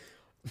spend?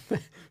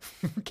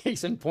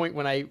 Case in point,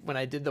 when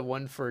I did the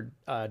one for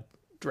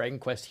Dragon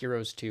Quest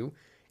Heroes 2,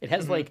 it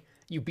has like,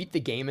 you beat the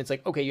game. It's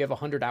like, okay, you have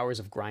 100 hours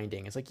of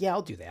grinding. It's like, yeah,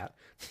 I'll do that.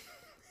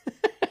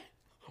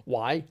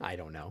 Why? I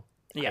don't know.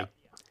 Yeah,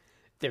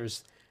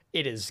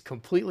 it is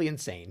completely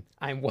insane.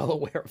 I'm well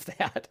aware of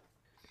that.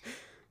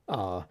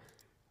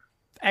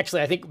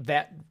 Actually, I think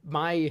that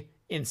my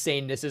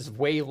insaneness is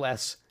way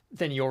less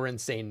than your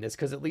insaneness,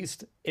 because at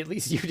least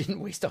you didn't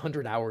waste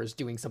 100 hours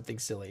doing something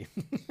silly.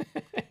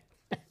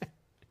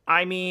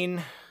 I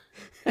mean,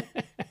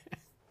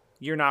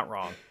 you're not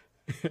wrong.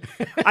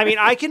 I mean,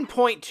 I can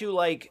point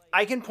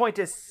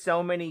to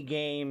so many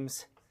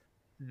games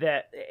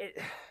that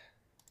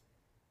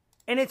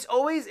and it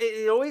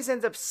always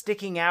ends up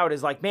sticking out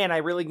as like, man, I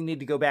really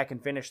need to go back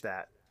and finish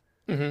that.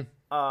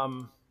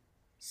 Mm-hmm.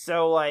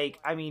 So like,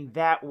 I mean,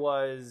 that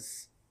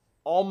was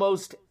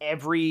almost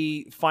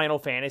every Final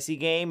Fantasy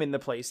game in the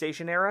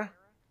PlayStation era.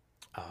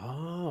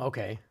 Oh,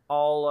 okay.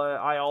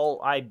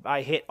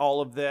 I hit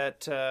all of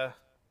that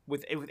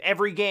with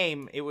every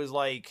game. It was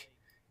like,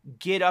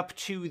 get up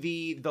to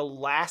the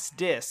last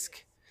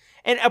disc,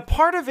 and a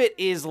part of it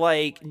is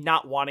like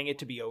not wanting it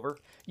to be over.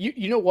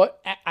 You know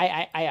what?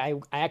 I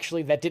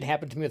actually, that did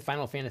happen to me with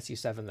Final Fantasy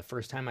VII. The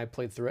first time I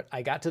played through it,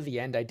 I got to the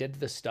end, I did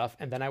this stuff,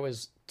 and then I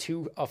was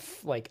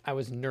I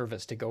was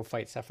nervous to go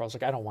fight Sephiroth. I was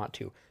like, I don't want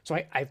to. So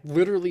I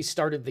literally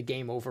started the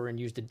game over and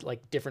used a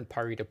like different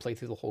party to play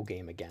through the whole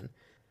game again.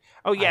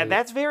 Oh yeah,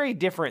 that's very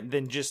different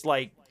than just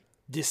like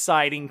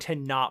deciding to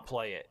not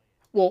play it.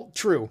 Well,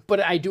 true, but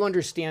I do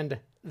understand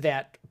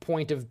that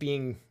point of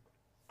being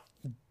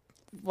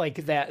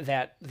like that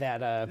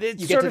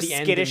it's you get to the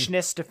end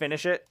skittishness to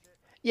finish it.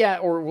 Yeah,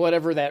 or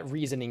whatever that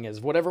reasoning is,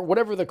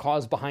 whatever the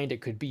cause behind it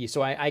could be.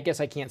 So I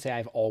guess I can't say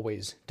I've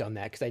always done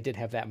that, because I did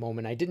have that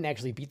moment. I didn't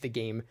actually beat the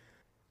game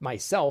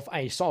myself.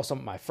 I saw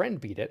my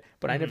friend beat it,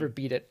 but I never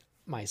beat it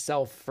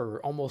myself for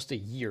almost a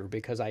year,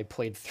 because I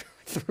played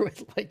through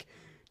it like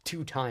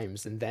 2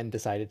 times and then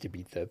decided to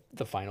beat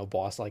the final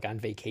boss like on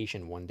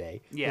vacation one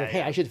day. Yeah, like,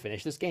 hey, I should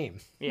finish this game.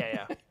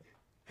 Yeah.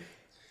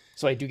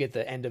 So I do get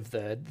the end of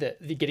the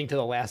getting to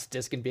the last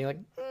disc and being like,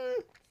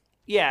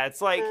 yeah,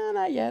 it's like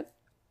not yet.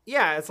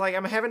 Yeah, it's like,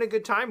 I'm having a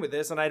good time with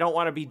this and I don't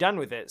want to be done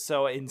with it.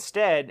 So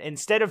instead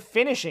of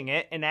finishing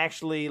it and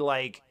actually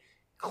like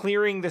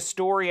clearing the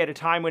story at a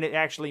time when it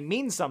actually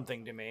means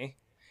something to me,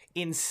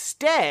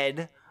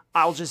 instead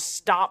I'll just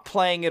stop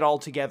playing it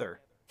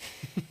altogether.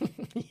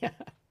 Yeah.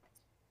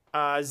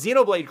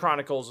 Xenoblade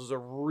Chronicles was a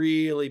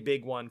really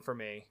big one for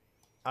me.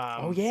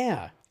 Oh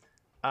yeah.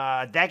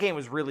 That game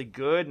was really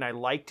good and I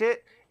liked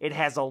it. It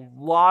has a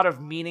lot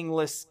of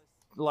meaningless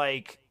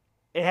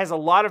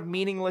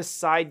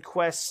side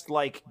quest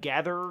like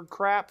gather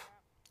crap.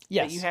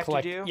 that you have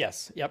to do.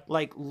 Yes, yep.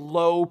 Like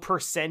low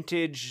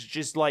percentage,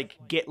 just like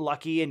get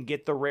lucky and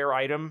get the rare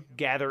item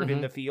gathered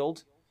in the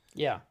field.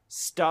 Yeah.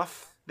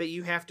 Stuff that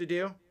you have to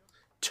do.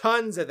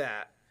 Tons of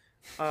that.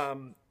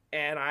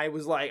 And I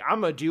was like,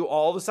 I'm going to do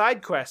all the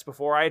side quests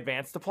before I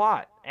advance the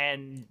plot.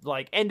 And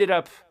like ended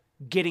up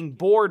getting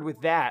bored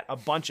with that a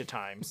bunch of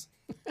times.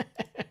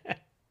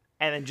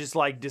 And then just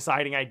like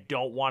deciding I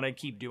don't want to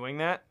keep doing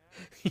that.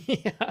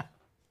 Yeah.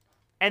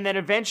 And then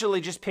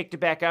eventually just picked it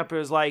back up. It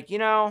was like, you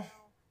know,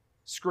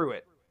 screw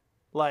it.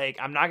 Like,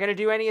 I'm not going to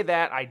do any of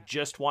that. I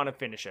just want to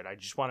finish it. I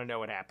just want to know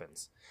what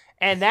happens.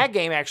 And that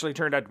game actually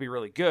turned out to be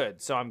really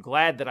good. So I'm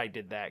glad that I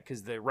did that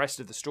because the rest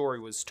of the story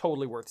was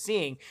totally worth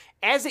seeing,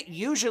 as it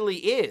usually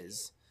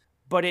is.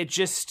 But it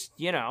just,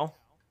 you know.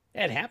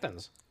 It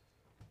happens.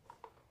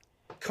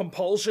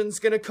 Compulsion's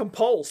going to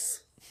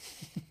compulse.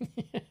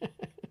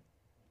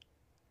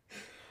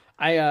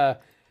 I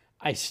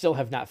still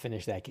have not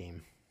finished that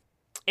game.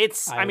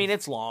 It's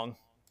long,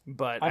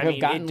 but I have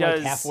gotten like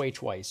halfway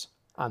twice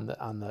on the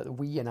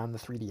Wii and on the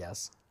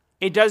 3DS.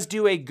 It does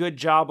do a good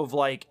job of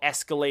like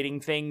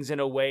escalating things in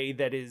a way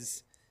that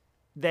is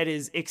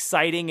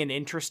exciting and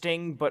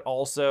interesting, but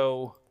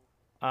also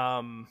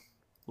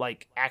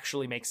like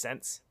actually makes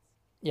sense.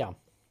 Yeah.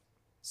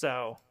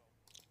 So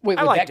wait,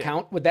 would that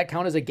count? Would that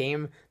count as a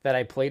game that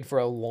I played for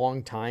a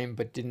long time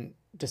but didn't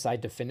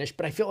decide to finish?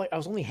 But I feel like I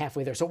was only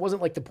halfway there, so it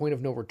wasn't like the point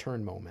of no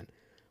return moment.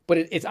 But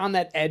it's on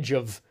that edge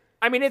of.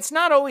 I mean, it's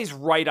not always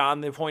right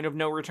on the point of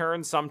no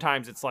return.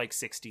 Sometimes it's like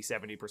 60,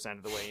 70%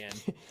 of the way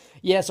in.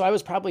 Yeah, so I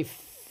was probably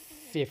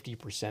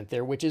 50%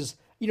 there, which is,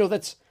 you know,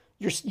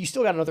 you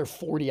still got another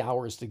 40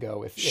 hours to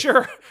go.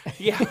 Sure.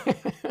 Yeah.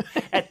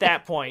 At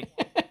that point.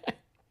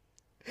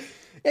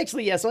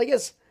 Actually, yeah, so I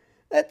guess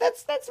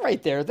that's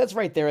right there. That's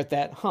right there at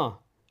that,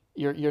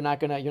 You're not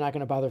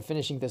gonna bother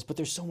finishing this, but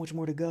there's so much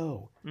more to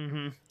go.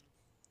 Mm-hmm. I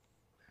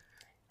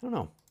don't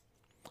know.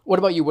 What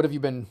about you? What have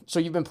you been? So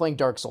you've been playing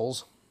Dark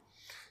Souls.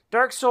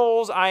 Dark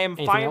Souls. I am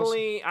Anything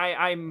finally.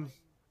 Else?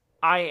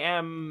 I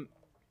am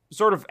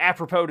sort of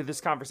apropos to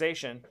this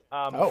conversation.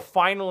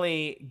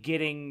 Finally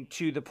getting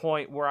to the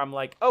point where I'm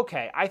like,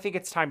 okay, I think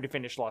it's time to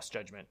finish Lost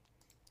Judgment.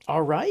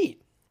 All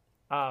right.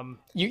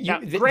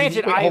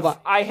 Granted,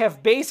 I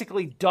have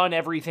basically done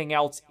everything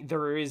else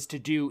there is to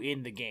do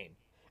in the game.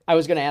 I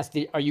was going to ask,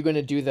 are you going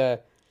to do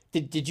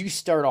did you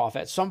start off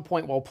at some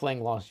point while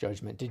playing Lost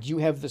Judgment? Did you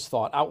have this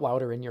thought out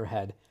loud or in your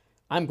head?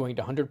 I'm going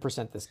to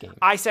 100% this game.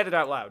 I said it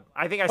out loud.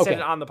 I think I said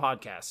it on the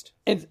podcast.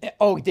 And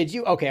did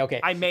you? Okay.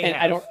 I may have.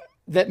 I don't.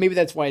 Maybe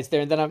that's why it's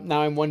there. And then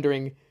I'm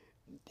wondering,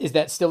 is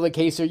that still the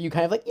case? Or are you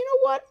kind of like, you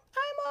know what?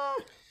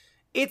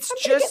 I'm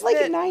just like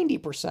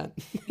 90%.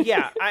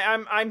 Yeah,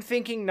 I'm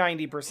thinking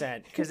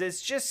 90% because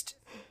it's just.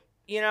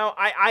 You know,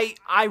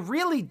 I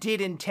really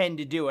did intend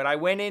to do it. I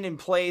went in and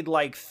played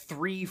like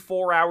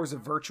 3-4 hours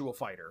of Virtua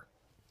Fighter.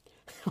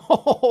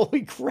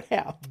 Holy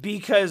crap.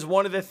 Because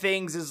one of the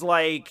things is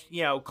like,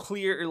 you know,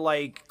 clear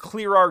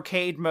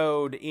arcade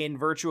mode in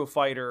Virtua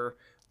Fighter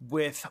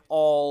with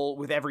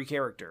every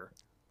character.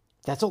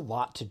 That's a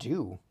lot to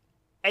do.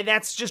 And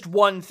that's just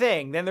one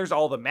thing. Then there's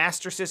all the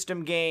Master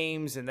System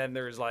games, and then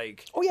there's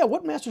like... Oh yeah,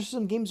 what Master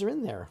System games are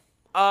in there?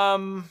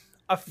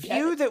 A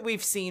few that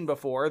we've seen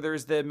before.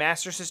 There's the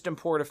Master System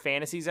port of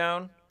Fantasy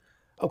Zone.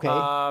 Okay.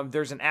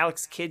 There's an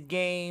Alex Kidd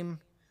game.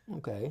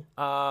 Okay.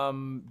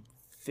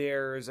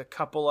 There's a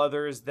couple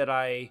others that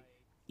I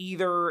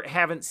either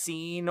haven't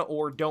seen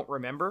or don't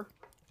remember.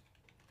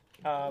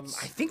 I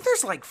think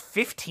there's like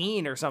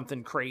 15 or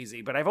something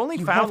crazy, but I've only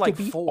found like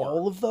 4.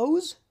 All of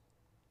those?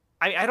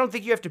 I don't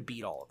think you have to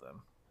beat all of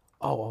them.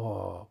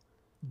 Oh.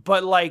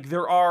 But like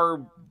there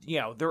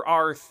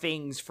are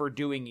things for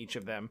doing each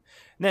of them.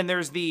 And then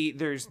there's the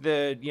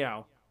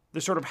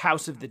the sort of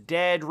House of the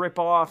Dead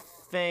ripoff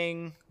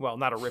thing. Well,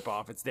 not a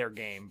ripoff, it's their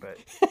game, but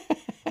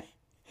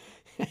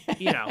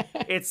you know,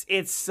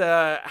 it's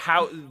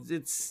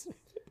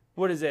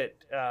what is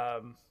it?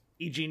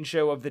 Eugene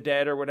Show of the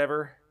Dead or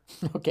whatever.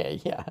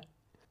 Okay, yeah.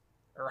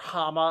 Or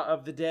Hama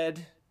of the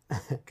Dead,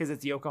 because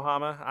it's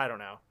Yokohama. I don't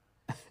know.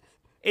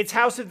 It's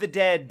House of the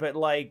Dead, but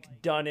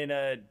like done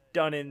in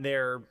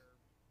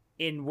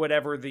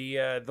whatever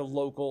the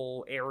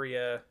local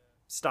area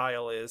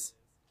style is.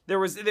 There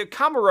was the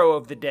Kamuro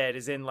of the Dead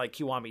is in like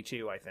Kiwami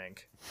 2, I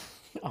think,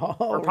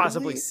 or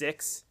possibly really?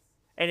 6,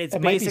 and it's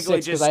it basically might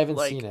be 6, just I haven't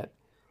like seen it.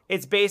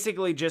 It's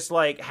basically just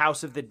like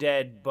House of the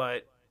Dead,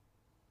 but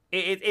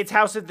it's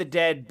House of the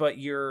Dead, but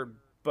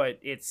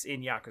it's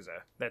in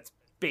Yakuza. That's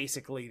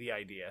basically the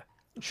idea.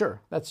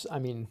 Sure, that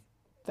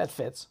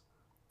fits.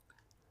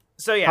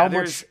 So yeah,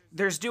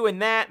 there's doing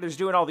that. There's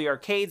doing all the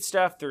arcade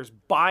stuff. There's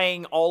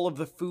buying all of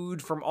the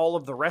food from all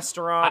of the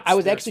restaurants. I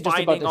was actually just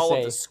about to all say,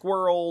 of the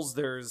squirrels.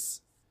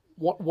 There's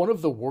one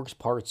of the worst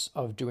parts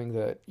of doing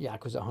the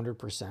Yakuza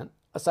 100%,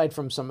 aside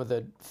from some of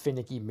the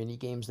finicky mini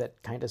games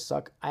that kind of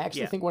suck. I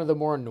actually think one of the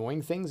more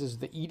annoying things is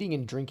the eating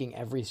and drinking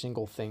every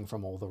single thing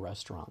from all the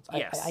restaurants.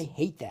 Yes. I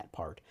hate that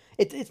part.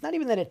 It's not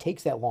even that it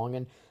takes that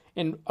long,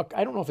 and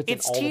I don't know if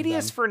it's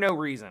tedious for no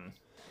reason.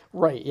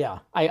 Right? Yeah,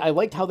 I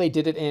liked how they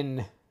did it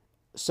in.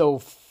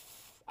 So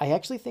I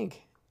actually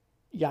think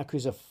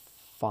Yakuza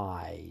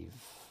 5,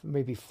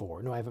 maybe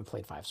 4. No, I haven't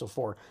played 5, so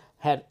 4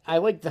 had. I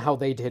liked how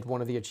they did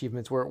one of the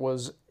achievements where it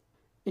was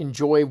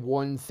enjoy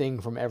one thing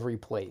from every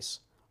place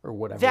or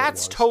whatever.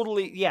 That's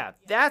totally, yeah.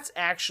 That's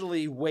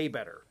actually way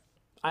better.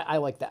 I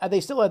like that.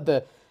 They still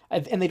had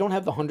and they don't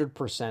have the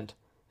 100%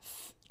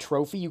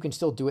 trophy. You can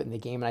still do it in the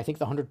game, and I think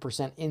the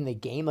 100% in the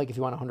game, like if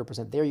you want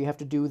 100% there, you have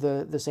to do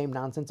the same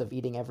nonsense of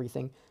eating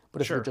everything.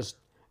 But if you're just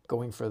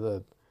going for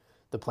the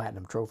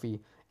platinum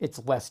trophy,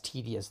 it's less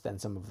tedious than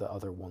some of the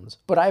other ones.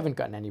 But I haven't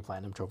gotten any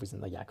platinum trophies in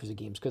the Yakuza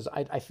games because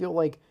I feel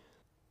like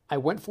I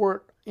went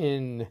for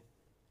it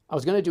I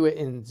was going to do it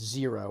in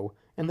 0,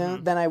 and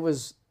then I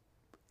was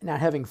not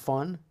having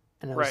fun,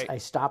 and I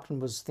stopped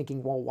and was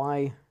thinking, well,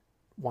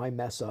 why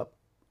mess up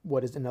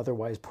what is an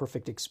otherwise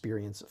perfect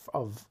experience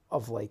of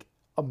like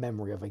a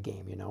memory of a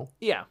game, you know?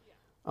 Yeah.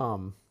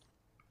 And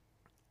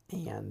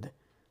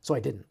so I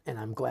didn't, and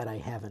I'm glad I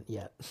haven't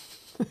yet.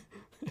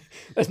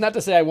 That's not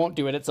to say I won't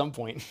do it at some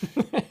point.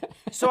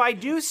 So I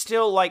do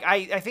still like,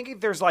 I think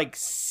there's like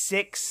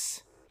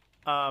 6,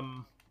 I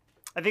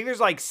think there's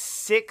like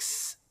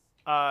 6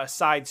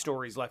 side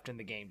stories left in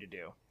the game to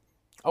do.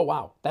 Oh,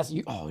 wow.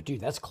 Oh,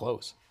 dude, that's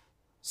close.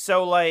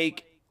 So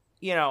like,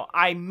 you know,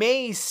 I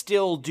may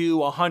still do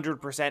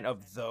 100%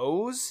 of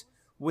those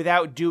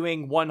without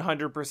doing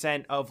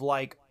 100% of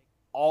like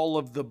all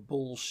of the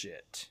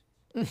bullshit.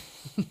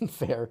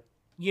 Fair.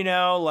 You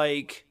know,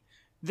 like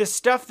the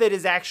stuff that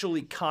is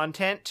actually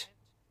content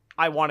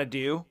I want to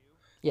do.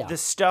 Yeah. The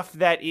stuff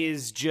that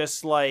is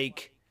just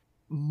like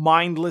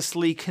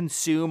mindlessly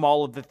consume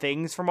all of the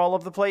things from all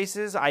of the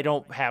places, I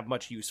don't have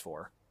much use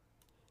for.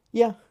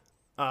 Yeah.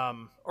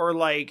 Or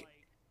like,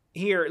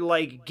 here,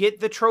 like,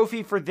 get the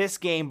trophy for this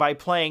game by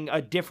playing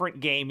a different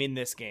game in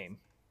this game.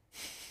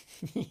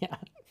 Yeah.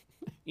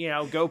 You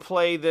know, go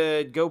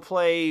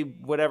play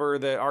whatever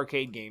the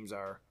arcade games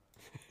are.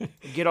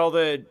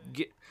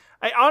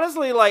 I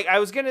honestly, like, I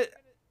was gonna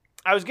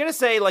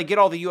say, like, get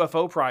all the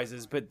UFO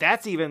prizes, but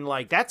that's even,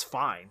 like, that's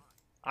fine.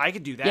 I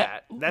could do that. Yeah,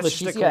 that's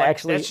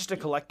just a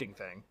collecting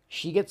thing.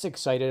 She gets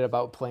excited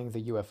about playing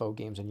the UFO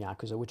games in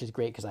Yakuza, which is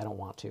great because I don't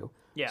want to.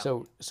 Yeah.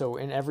 So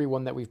in every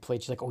one that we've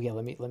played, she's like, "Oh yeah,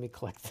 let me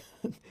collect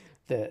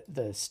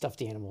the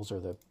stuffed animals or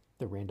the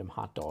random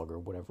hot dog or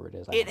whatever it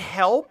is." It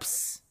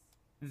helps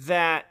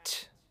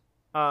that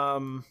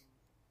the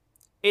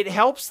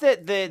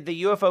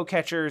UFO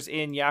catchers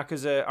in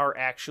Yakuza are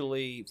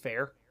actually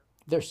fair.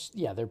 They're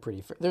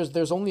pretty fair.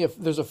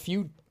 There's a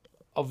few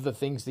of the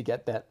things to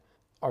get that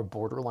are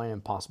borderline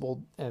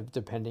impossible,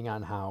 depending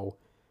on how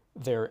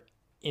they're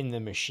in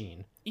the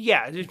machine.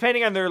 Yeah,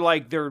 depending on their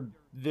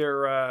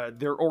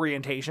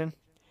orientation.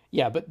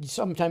 Yeah, but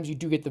sometimes you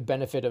do get the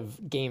benefit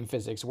of game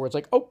physics, where it's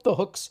like, oh, the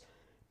hook's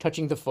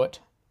touching the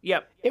foot.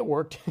 Yep, it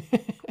worked.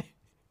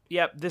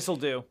 Yep, this'll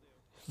do.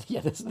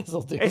 Yeah,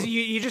 this'll do. As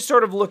you just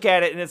sort of look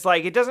at it, and it's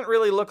like, it doesn't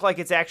really look like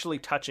it's actually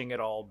touching at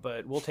all,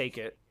 but we'll take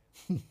it.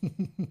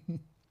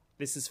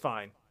 This is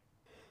fine.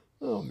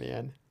 Oh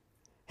man.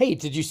 Hey,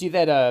 did you see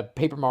that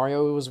Paper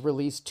Mario was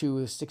released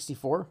to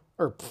 64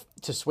 or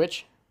to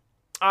Switch?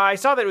 I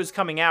saw that it was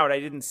coming out.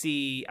 I didn't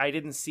see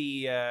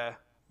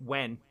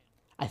when.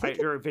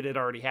 Or if it had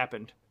already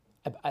happened.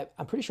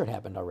 I'm pretty sure it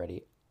happened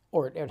already,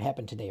 or it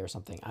happened today or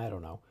something. I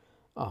don't know.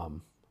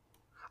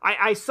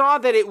 I saw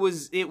that it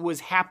was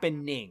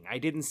happening. I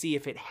didn't see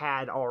if it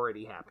had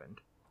already happened.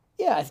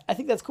 Yeah, I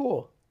think that's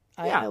cool.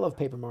 I love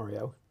Paper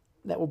Mario.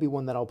 That will be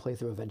one that I'll play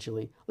through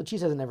eventually.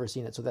 Latrice hasn't never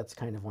seen it, so that's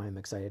kind of why I'm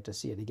excited to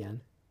see it again.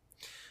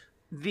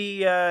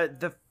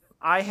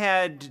 I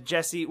had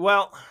Jesse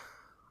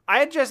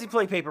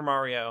play Paper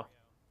Mario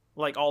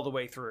like all the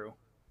way through.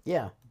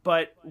 Yeah.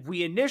 But I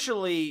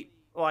initially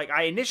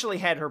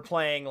had her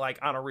playing like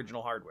on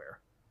original hardware.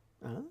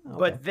 Okay.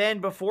 But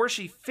then before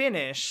she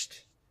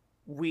finished,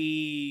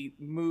 we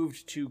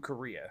moved to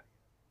Korea.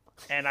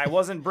 And I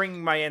wasn't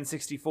bringing my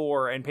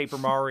N64 and Paper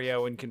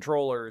Mario and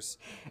controllers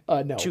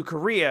to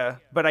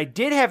Korea, but I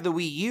did have the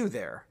Wii U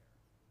there.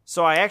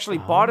 So I actually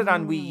bought it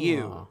on Wii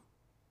U.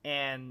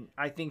 And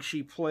I think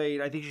she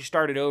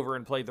started over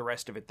and played the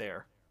rest of it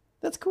there.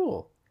 That's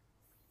cool.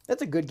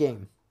 That's a good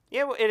game.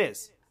 Yeah, well, it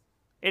is.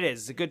 It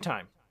is. It's a good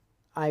time.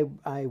 I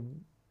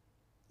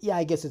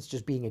guess it's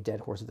just being a dead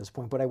horse at this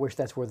point, but I wish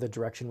that's where the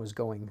direction was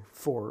going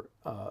for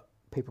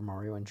Paper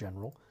Mario in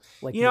general.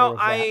 Like, you know,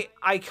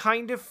 I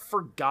kind of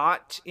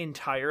forgot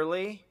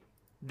entirely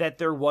that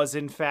there was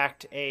in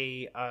fact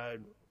a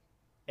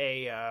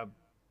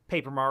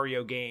Paper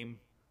Mario game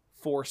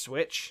for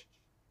Switch.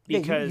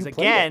 Because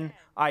again,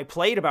 I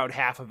played about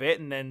half of it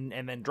and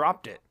then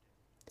dropped it.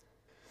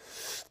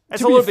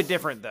 That's a little bit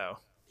different though.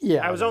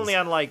 Yeah, I was only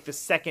on like the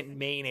second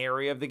main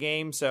area of the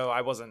game, so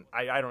I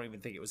don't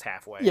even think it was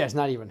halfway. Yeah, it's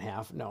not even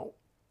half. No.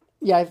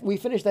 Yeah, we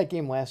finished that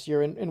game last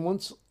year, and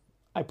once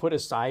I put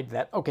aside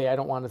that, okay, I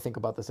don't want to think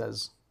about this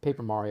as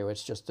Paper Mario.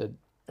 It's just a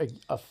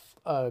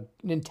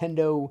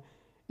Nintendo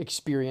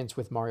experience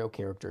with Mario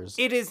characters.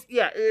 It is.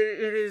 Yeah,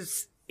 it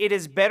is. It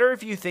is better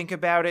if you think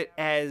about it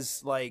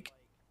as like,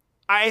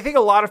 I think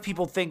a lot of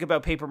people think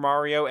about Paper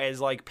Mario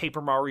as like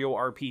Paper Mario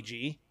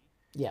RPG.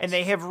 Yes. And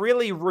they have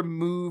really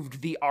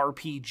removed the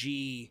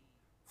RPG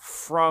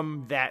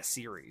from that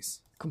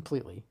series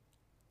completely.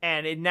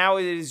 And now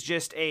it is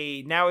just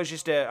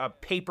a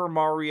Paper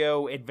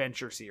Mario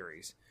adventure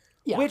series,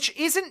 which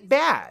isn't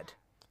bad.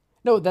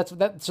 No, that's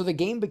that. So the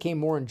game became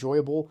more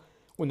enjoyable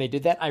when they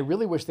did that. I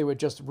really wish they would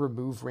just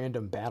remove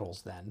random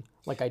battles then.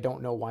 Like, I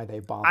don't know why they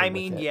bothered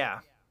with it. Yeah.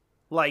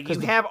 Like, you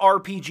have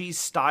RPG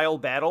style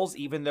battles,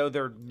 even though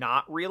they're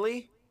not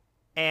really.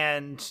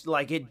 And,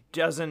 like, it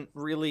doesn't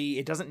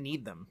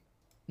need them.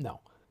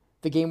 No.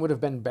 The game would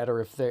have been better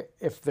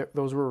if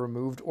those were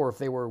removed, or if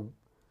they were...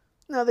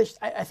 No,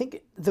 I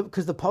think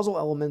because the puzzle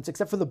elements,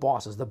 except for the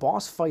bosses, the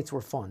boss fights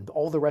were fun.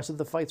 All the rest of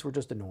the fights were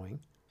just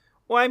annoying.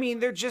 Well, I mean,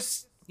 they're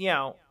just,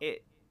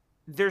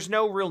 there's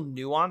no real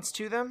nuance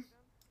to them.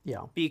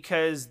 Yeah.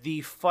 Because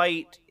the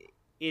fight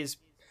is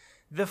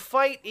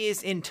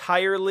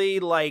entirely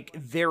like,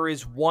 there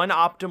is one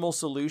optimal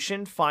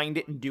solution, find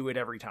it and do it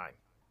every time.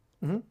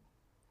 Mm-hmm.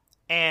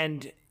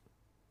 And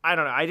I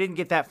don't know, I didn't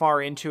get that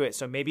far into it,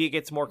 so maybe it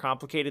gets more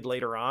complicated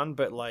later on,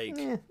 but like...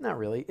 not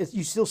really.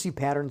 You still see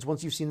patterns.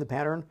 Once you've seen the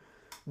pattern,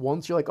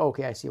 once you're like, oh,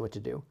 okay, I see what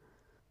to do.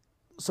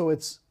 So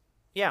it's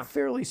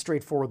fairly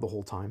straightforward the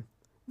whole time.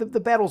 The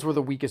battles were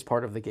the weakest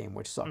part of the game,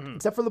 which sucked. Mm-hmm.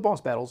 Except for the boss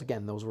battles.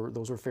 Again, those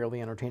were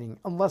fairly entertaining,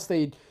 unless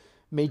they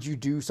made you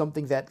do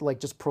something that like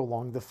just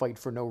prolonged the fight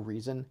for no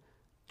reason.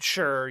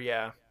 Sure,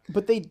 yeah.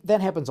 But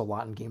that happens a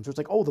lot in games where it's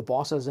like, oh, the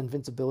boss has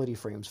invincibility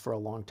frames for a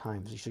long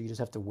time, so you just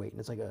have to wait, and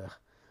it's like, ugh.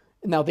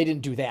 Now, they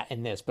didn't do that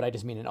in this, but I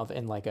just mean in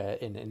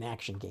an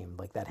action game,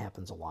 like that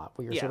happens a lot,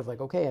 where you're sort of like,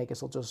 okay, I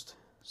guess I'll just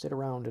sit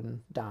around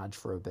and dodge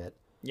for a bit.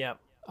 Yeah.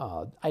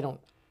 I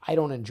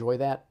don't enjoy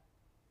that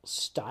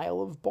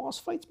style of boss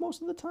fights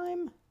most of the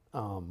time.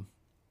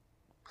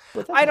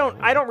 But I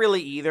don't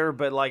really either,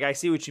 but like I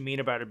see what you mean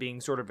about it being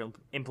sort of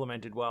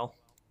implemented well.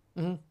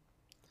 Mm-hmm.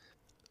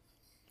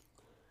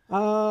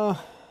 I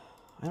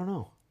don't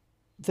know.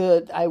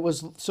 The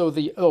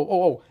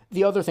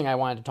other thing I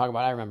wanted to talk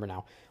about, I remember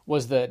now,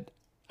 was that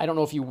I don't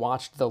know if you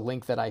watched the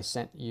link that I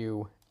sent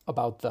you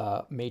about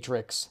the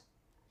Matrix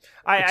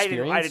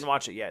experience. I didn't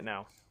watch it yet,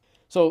 no.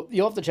 So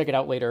you'll have to check it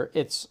out later.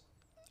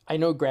 I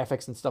know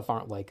graphics and stuff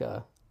aren't like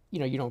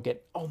you don't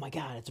get, oh my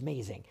god, it's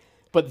amazing.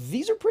 But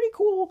these are pretty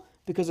cool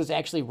because it's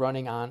actually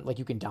running on, like,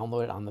 you can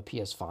download it on the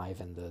PS5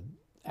 and the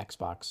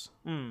Xbox.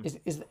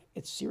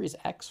 It's Series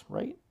X,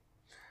 right?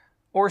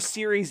 Or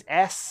Series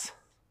S.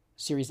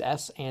 Series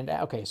S and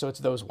okay, so it's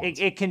those ones.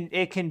 It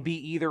can be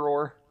either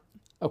or.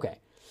 Okay.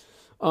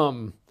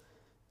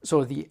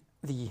 So the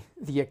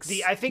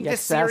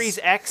Series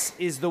X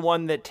is the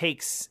one that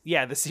takes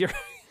the series.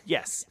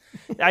 Yes,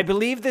 I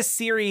believe the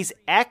Series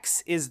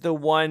X is the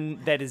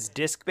one that is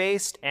disc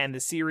based, and the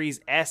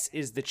Series S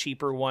is the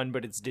cheaper one,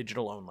 but it's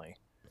digital only.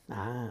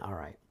 All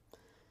right.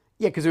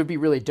 Yeah, because it would be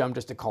really dumb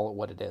just to call it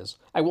what it is.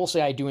 I will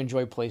say I do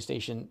enjoy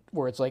PlayStation,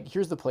 where it's like,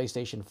 here's the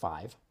PlayStation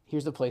 5,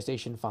 here's the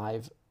PlayStation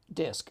 5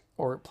 disc,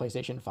 or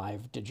PlayStation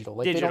 5 digital.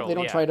 Like, they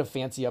don't try to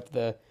fancy up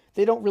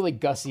they don't really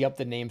gussy up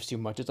the names too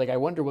much. It's like, I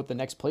wonder what the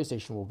next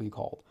PlayStation will be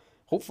called.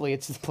 Hopefully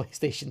it's the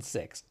PlayStation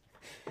 6.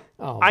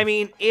 I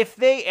mean, if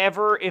they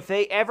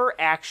ever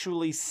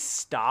actually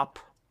stop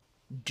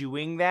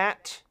doing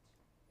that,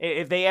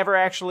 if they ever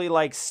actually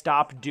like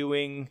stop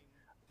doing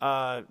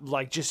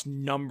like just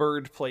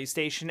numbered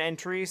PlayStation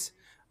entries,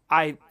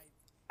 I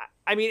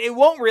mean, it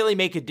won't really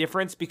make a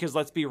difference because,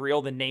 let's be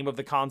real, the name of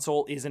the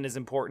console isn't as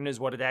important as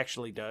what it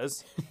actually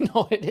does.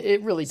 No,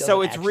 it really doesn't.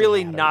 So it's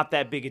really not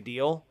that big a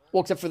deal.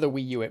 Well, except for the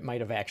Wii U, it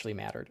might have actually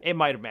mattered. It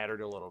might have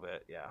mattered a little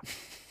bit, yeah.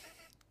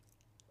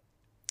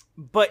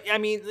 But I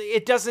mean,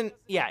 it doesn't.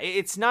 Yeah,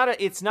 it's not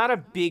a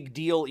big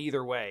deal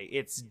either way.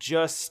 It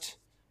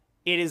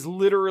is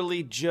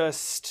literally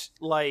just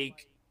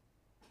like,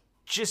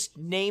 just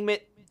name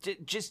it.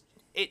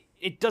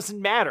 It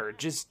doesn't matter.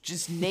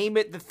 Just name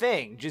it the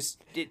thing.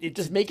 Just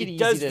make it easy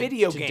does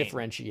video game.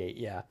 Differentiate.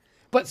 Yeah,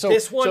 but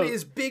this one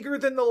is bigger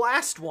than the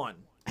last one.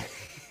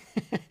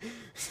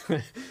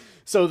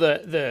 So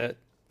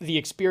the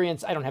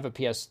experience. I don't have a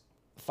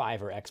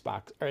PS5 or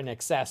Xbox or an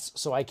XS,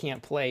 so I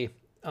can't play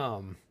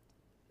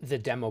the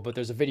demo. But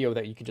there's a video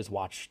that you can just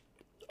watch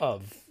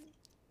of,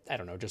 I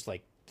don't know, just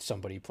like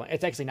somebody playing.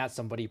 It's actually not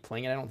somebody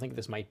playing it. I don't think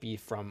this might be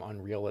from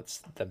Unreal. It's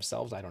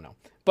themselves. I don't know,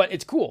 but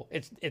it's cool.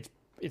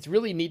 It's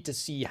really neat to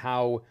see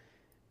how,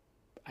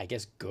 I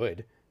guess,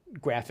 good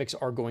graphics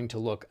are going to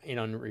look in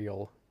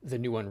Unreal, the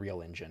new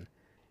Unreal Engine,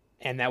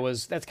 and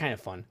that's kind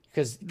of fun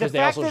because the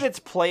fact that it's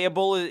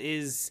playable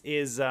is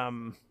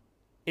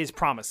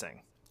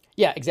promising.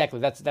 Yeah, exactly.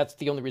 That's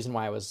the only reason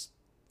why I was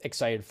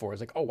excited for. Is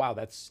like, oh wow,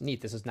 that's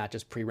neat. This is not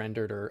just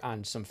pre-rendered or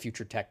on some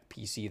future tech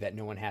PC that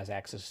no one has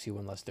access to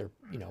unless they're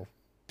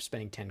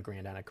spending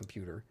 $10,000 on a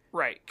computer.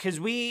 Right, because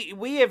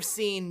we have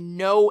seen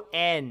no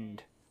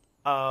end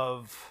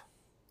of.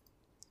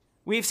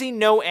 We've seen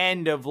no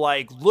end of,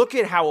 like, look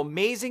at how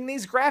amazing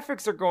these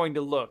graphics are going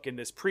to look in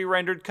this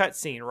pre-rendered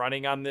cutscene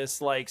running on this,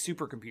 like,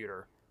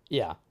 supercomputer.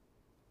 Yeah.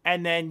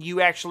 And then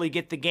you actually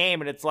get the game,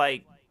 and it's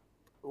like,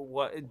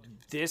 what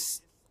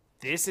this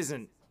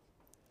isn't.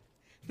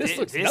 This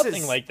looks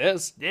nothing like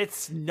this.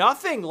 It's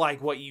nothing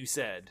like what you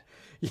said.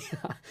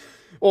 Yeah.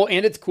 Well,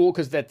 and it's cool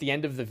because at the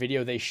end of the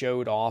video they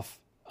showed off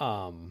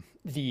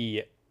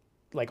the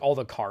like all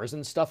the cars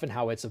and stuff and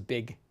how it's a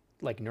big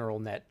like neural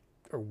net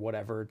or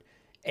whatever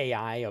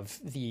AI of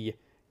the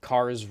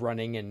cars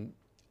running, and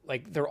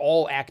like they're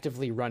all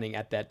actively running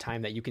at that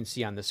time that you can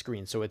see on the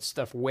screen. So it's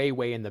stuff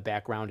way in the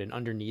background and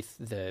underneath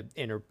the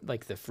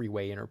like the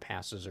freeway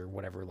interpasses or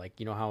whatever. Like,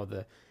 you know how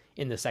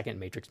in the second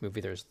Matrix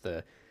movie there's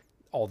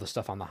all the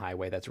stuff on the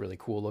highway that's really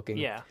cool looking.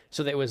 Yeah.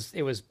 So that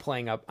it was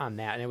playing up on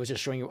that, and it was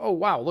just showing you, oh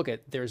wow, look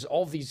there's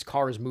all these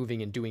cars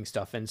moving and doing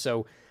stuff. And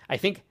so I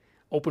think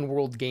open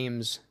world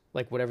games,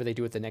 like whatever they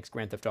do with the next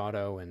Grand Theft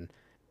Auto and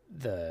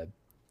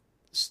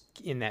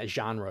in that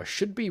genre,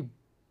 should be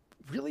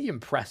really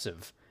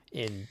impressive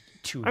in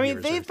 2 years. I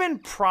mean, they've been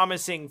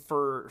promising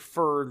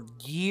for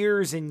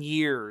years and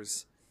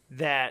years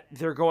that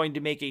they're going to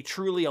make a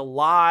truly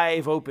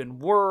alive open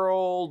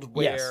world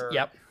where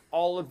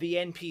all of the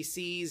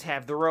NPCs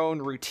have their own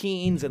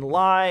routines and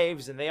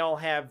lives, and they all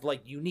have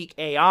like unique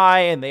AI,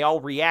 and they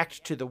all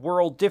react to the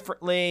world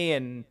differently,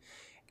 and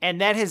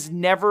that has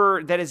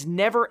never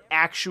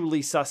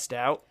actually sussed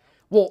out.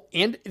 Well,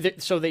 and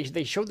so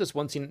they showed this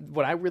one scene.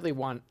 What I really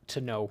want to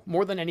know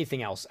more than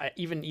anything else,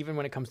 even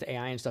when it comes to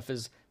AI and stuff,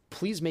 is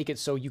please make it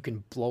so you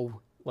can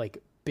blow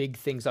like big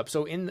things up.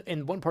 So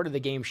in one part of the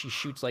game, she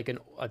shoots like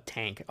a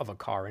tank of a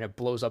car, and it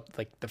blows up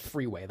like the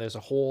freeway. There's a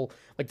whole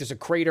there's a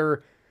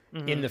crater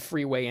in the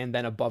freeway, and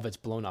then above it's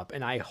blown up.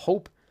 And I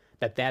hope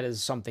that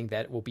is something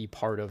that will be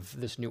part of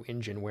this new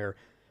engine where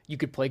you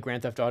could play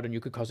Grand Theft Auto and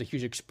you could cause a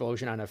huge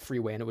explosion on a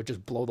freeway and it would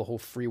just blow the whole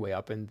freeway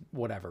up and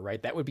whatever,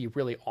 right? That would be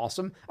really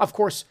awesome. Of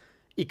course,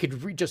 it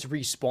could just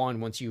respawn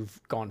once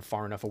you've gone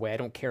far enough away. I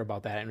don't care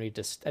about that. I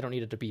don't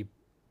need it to be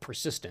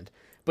persistent.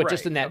 But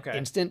just in that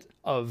instant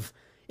of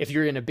if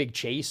you're in a big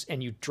chase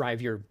and you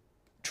drive your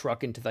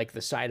truck into like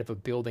the side of a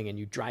building and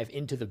you drive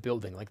into the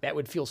building, like that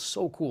would feel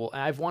so cool.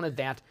 And I've wanted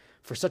that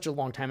for such a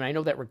long time. And I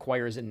know that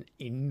requires an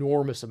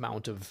enormous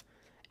amount of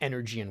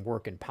energy and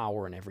work and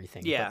power and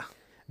everything. Yeah. But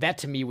that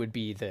to me would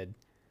be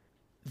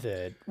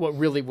what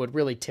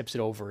really tips it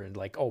over, and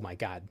like, oh my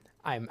God,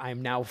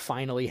 I'm now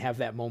finally have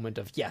that moment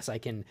of yes, I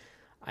can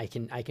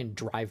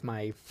drive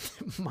my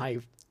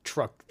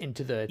truck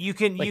into the you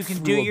can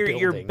do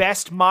your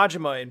best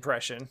Majima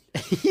impression.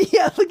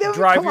 Yeah, like that.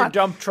 Drive your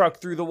dump truck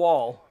through the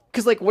wall.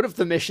 Because like, what if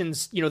the mission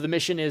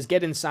is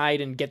get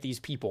inside and get these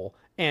people,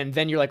 and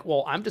then you're like,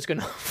 well, I'm just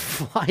gonna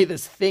fly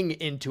this thing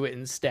into it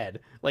instead.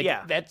 Like,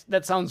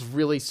 that sounds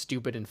really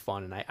stupid and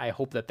fun, and I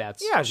hope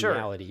that's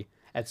reality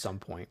at some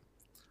point.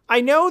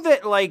 I know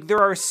that like there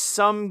are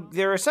some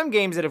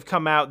games that have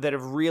come out that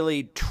have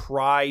really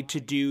tried to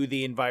do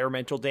the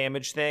environmental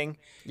damage thing.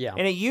 Yeah,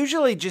 and it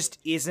usually just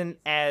isn't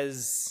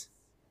as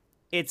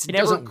it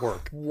never doesn't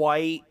work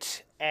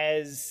quite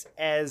as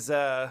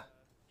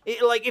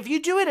like if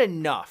you do it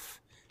enough,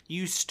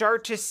 you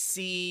start to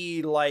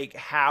see like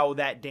how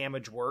that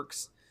damage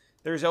works.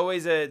 There's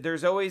always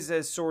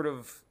a sort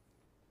of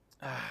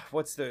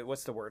what's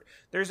the word?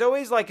 There's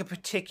always like a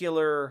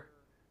particular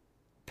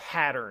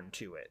pattern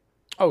to it.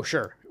 Oh,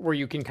 sure. Where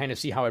you can kind of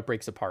see how it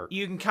breaks apart.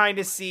 You can kind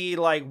of see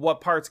like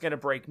what part's going to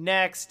break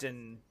next,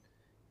 and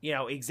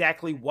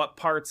exactly what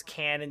parts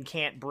can and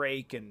can't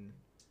break, and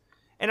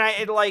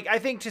I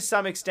think to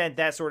some extent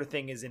that sort of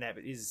thing is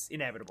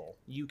inevitable.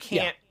 You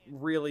can't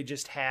really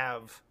just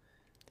have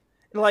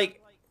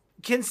like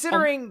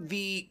considering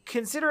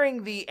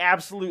the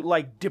absolute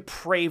like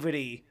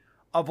depravity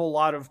of a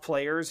lot of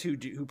players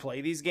who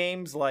play these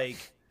games,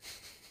 like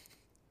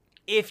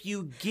if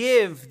you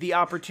give the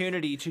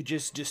opportunity to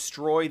just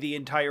destroy the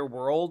entire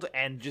world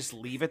and just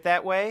leave it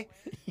that way,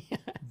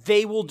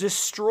 they will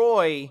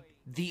destroy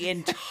the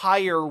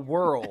entire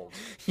world.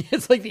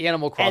 It's like the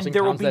Animal Crossing, and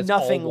there will be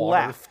nothing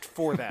left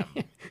for them.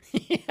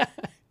 Yeah.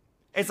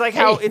 It's like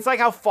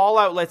how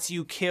Fallout lets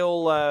you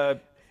kill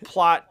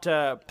plot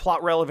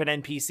relevant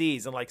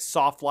NPCs and like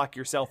soft lock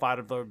yourself out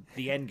of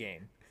the end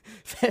game.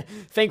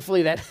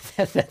 Thankfully,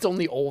 that's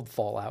only old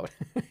Fallout.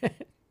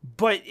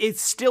 But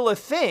it's still a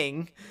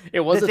thing. It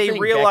was that they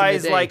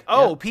realize, like,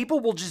 people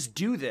will just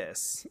do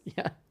this.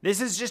 Yeah,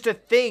 this is just a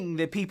thing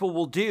that people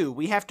will do.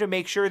 We have to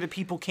make sure that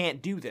people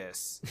can't do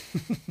this.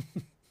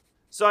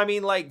 So I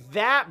mean, like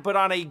that, but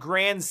on a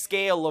grand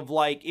scale of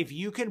like, if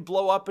you can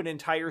blow up an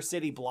entire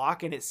city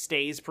block and it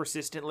stays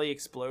persistently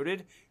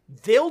exploded,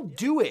 they'll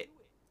do it.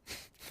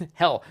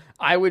 Hell,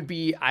 I would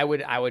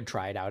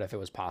try it out if it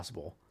was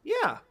possible.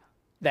 Yeah.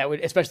 That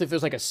would, especially if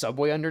there's like a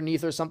subway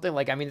underneath or something.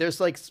 Like, I mean, there's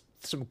like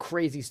some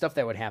crazy stuff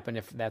that would happen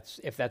if that's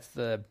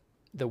the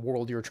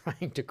world you're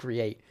trying to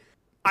create.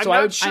 I'm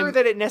not sure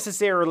that it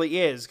necessarily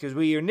is, because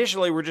we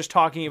initially were just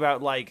talking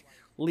about like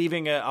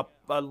leaving a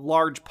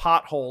large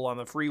pothole on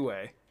the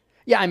freeway.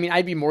 Yeah, I mean,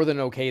 I'd be more than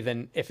okay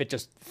than if it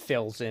just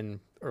fills in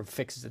or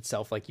fixes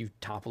itself, like you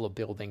topple a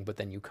building, but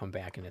then you come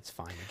back and it's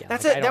fine again.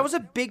 That was a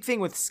big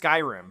thing with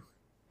Skyrim,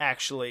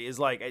 actually, is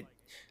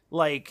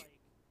like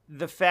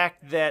the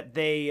fact that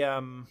they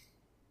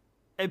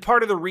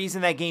part of the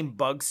reason that game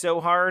bugs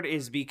so hard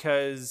is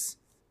because,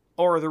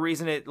 or the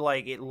reason it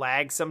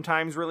lags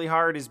sometimes really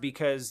hard is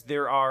because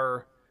there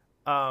are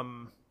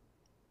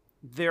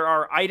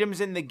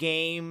items in the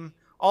game.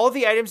 All of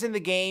the items in the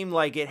game,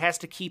 like, it has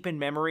to keep in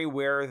memory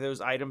where those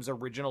items'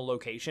 original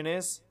location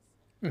is.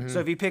 Mm-hmm. So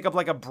if you pick up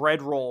like a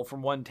bread roll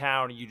from one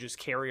town and you just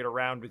carry it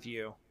around with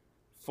you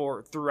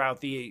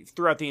throughout the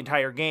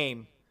entire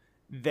game,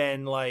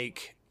 then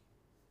like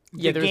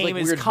the game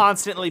is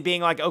constantly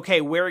being like,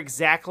 okay, where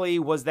exactly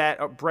was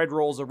that bread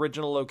roll's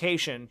original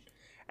location?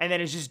 And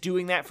then it's just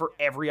doing that for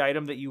every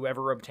item that you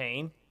ever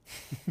obtain.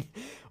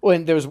 Well,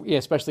 and there's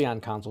especially on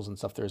consoles and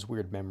stuff, there's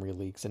weird memory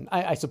leaks, and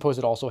I suppose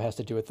it also has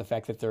to do with the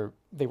fact that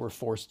they were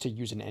forced to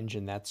use an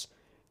engine that's,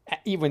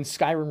 when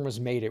Skyrim was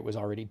made, it was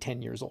already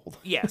 10 years old.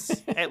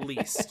 Yes, at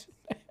least.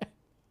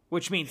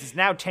 Which means it's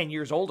now 10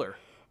 years older.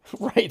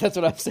 Right, that's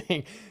what I'm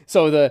saying.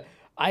 So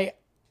I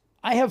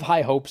have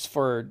high hopes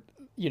for,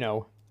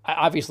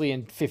 obviously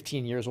in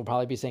 15 years we'll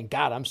probably be saying,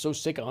 God, I'm so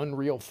sick of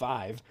Unreal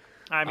 5.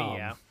 I mean,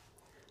 yeah.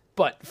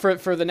 But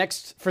for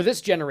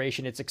this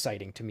generation, it's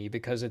exciting to me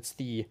because it's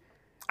the...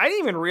 I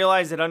didn't even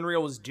realize that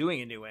Unreal was doing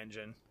a new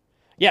engine.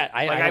 Yeah,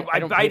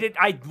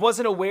 I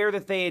wasn't aware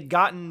that they had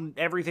gotten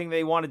everything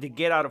they wanted to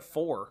get out of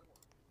 4.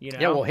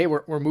 Yeah, well, hey,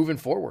 we're moving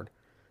forward.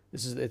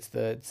 It's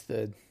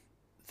the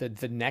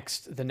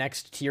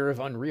next tier of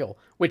Unreal,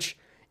 which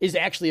is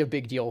actually a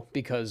big deal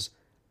because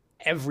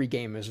every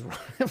game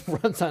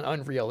runs on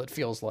Unreal. It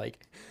feels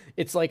like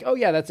it's like, oh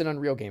yeah, that's an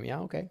Unreal game.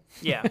 Yeah, okay.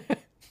 Yeah.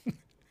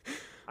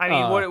 I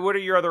mean, what are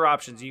your other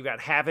options? You've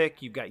got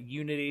Havoc, you've got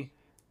Unity.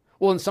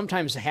 Well, and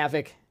sometimes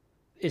Havoc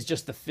is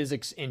just the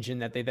physics engine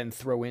that they then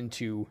throw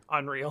into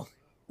Unreal.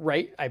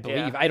 Right? I believe.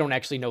 Yeah. I don't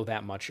actually know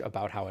that much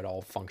about how it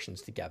all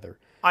functions together.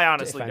 I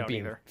honestly don't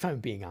either. If I'm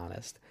being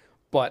honest.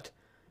 But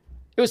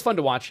it was fun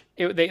to watch.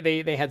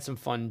 They had some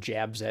fun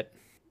jabs at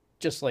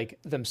just like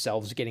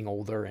themselves getting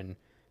older and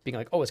being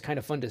like, oh, it's kind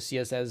of fun to see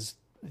us as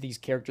these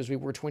characters we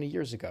were 20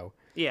 years ago.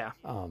 Yeah.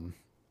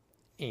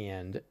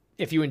 And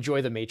if you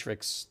enjoy The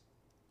Matrix...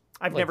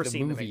 I've never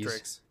seen The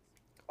Matrix.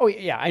 Oh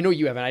yeah, I know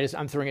you haven't.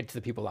 I'm throwing it to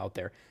the people out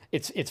there.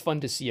 It's fun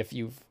to see if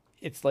you've.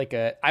 It's like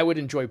I would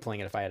enjoy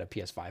playing it if I had a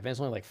PS5, and it's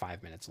only like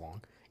 5 minutes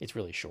long. It's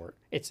really short.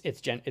 It's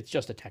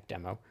just a tech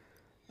demo.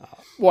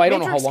 Well, I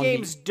don't know how long.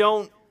 Matrix games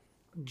don't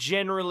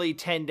generally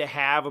tend to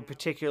have a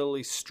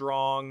particularly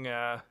strong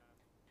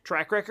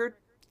track record.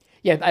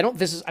 Yeah, I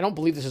don't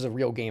believe this is a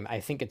real game. I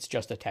think it's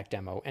just a tech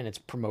demo, and it's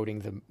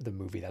promoting the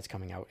movie that's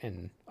coming out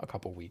in a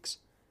couple weeks.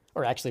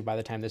 Or actually, by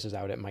the time this is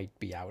out, it might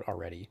be out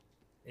already.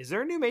 Is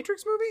there a new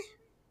Matrix movie?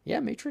 Yeah,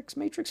 Matrix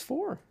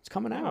 4. It's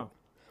coming out.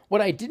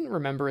 What I didn't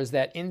remember is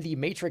that in the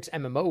Matrix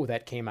MMO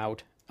that came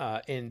out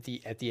at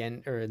the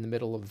end or in the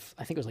middle of,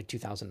 I think it was like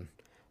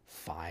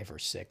 2005 or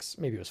 6,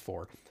 maybe it was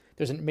 4.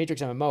 There's a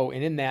Matrix MMO,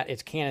 and in that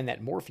it's canon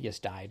that Morpheus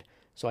died.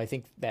 So I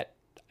think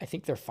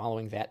they're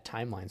following that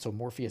timeline. So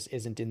Morpheus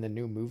isn't in the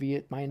new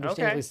movie. My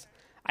understanding. Okay. At least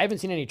I haven't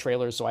seen any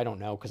trailers, so I don't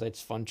know because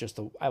it's fun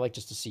I like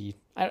to see.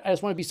 I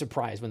just want to be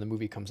surprised when the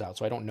movie comes out,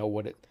 so I don't know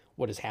what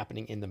is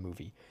happening in the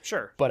movie.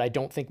 Sure. But I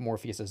don't think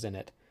Morpheus is in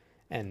it,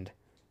 and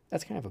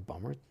that's kind of a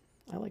bummer.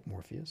 I like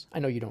Morpheus. I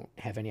know you don't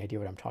have any idea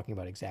what I'm talking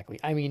about exactly.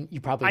 I mean, you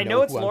probably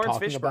know who I'm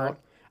talking about.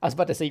 I was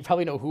about to say you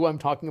probably know who I'm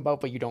talking about,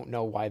 but you don't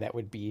know why that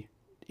would be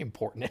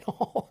important at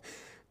all.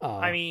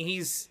 I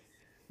mean,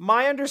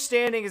 my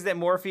understanding is that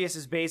Morpheus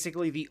is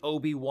basically the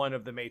Obi-Wan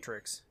of the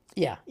Matrix.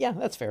 Yeah,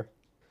 that's fair.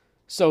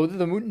 So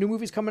the new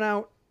movie's coming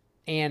out,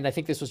 and I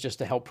think this was just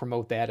to help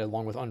promote that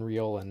along with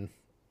Unreal and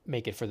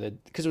make it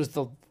because it was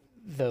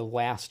the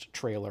last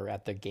trailer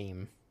at the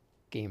Game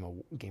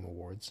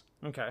Awards.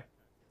 Okay.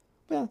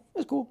 Yeah, it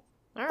was cool.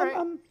 All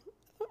right.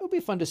 It'll be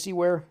fun to see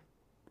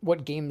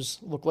what games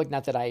look like.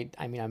 Not that I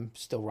mean, I'm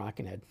still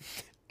rocking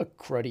a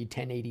cruddy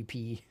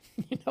 1080p,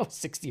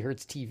 60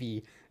 hertz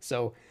TV.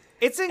 So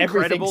it's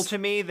incredible to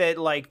me that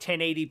like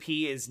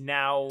 1080p is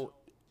now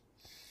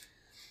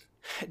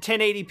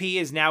 1080p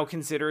is now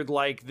considered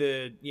like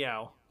the,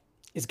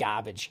 it's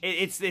garbage.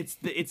 It's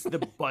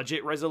the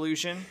budget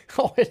resolution.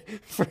 Oh,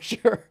 for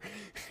sure.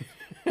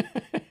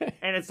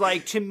 And it's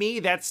like, to me,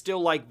 that's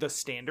still like the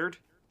standard.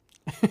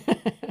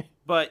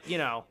 But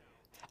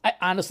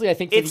I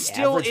think it's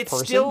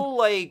still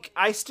like,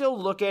 I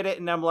still look at it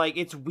and I'm like,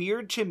 it's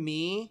weird to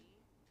me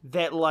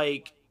that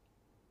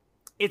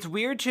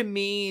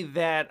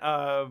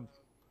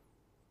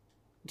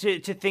to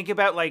think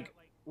about like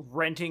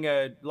renting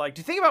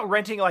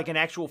like an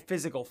actual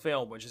physical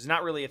film, which is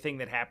not really a thing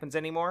that happens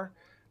anymore.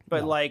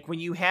 But like when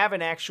you have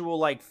an actual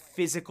like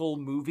physical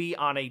movie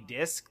on a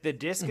disc, the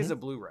disc is a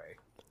Blu-ray.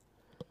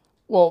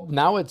 Well,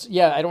 now it's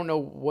I don't know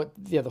what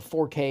the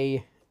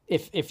 4K.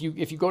 If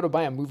you go to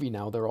buy a movie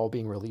now, they're all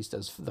being released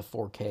as the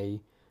 4K.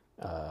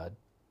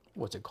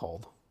 What's it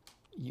called?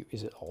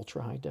 Is it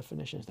ultra high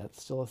definition? Is that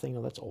still a thing?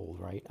 No, that's old,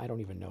 right? I don't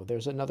even know.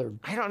 There's another.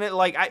 I don't know.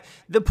 Like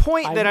the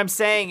point that I'm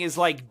saying is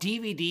like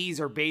DVDs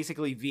are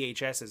basically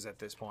VHSs at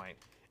this point.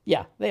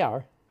 Yeah, they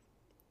are.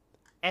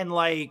 And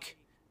like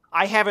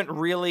I haven't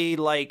really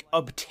like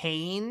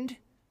obtained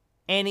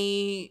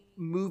any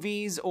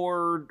movies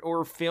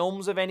or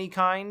films of any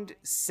kind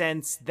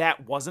since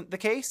that wasn't the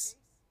case.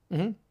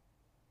 Mm-hmm.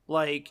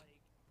 Like,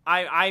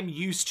 I'm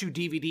used to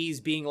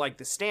DVDs being like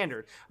the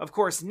standard. Of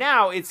course,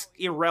 now it's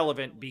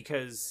irrelevant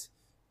because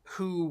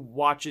who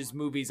watches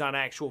movies on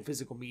actual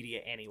physical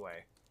media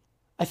anyway?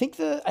 I think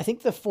the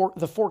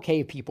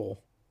 4K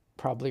people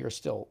probably are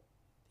still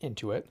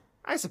into it.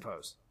 I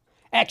suppose.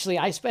 Actually,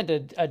 I spent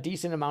a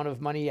decent amount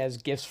of money as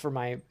gifts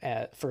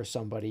for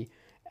somebody,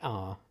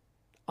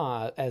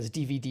 as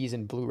DVDs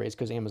and Blu-rays,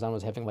 because Amazon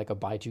was having like a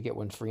buy two get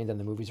one free, and then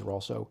the movies were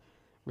also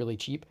really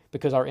cheap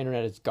because our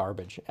internet is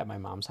garbage at my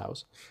mom's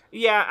house.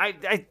 Yeah,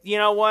 I you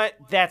know what?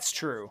 That's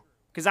true.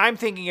 Because I'm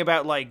thinking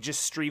about like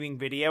just streaming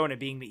video and it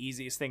being the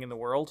easiest thing in the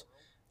world.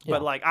 Yeah.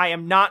 But like, I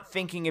am not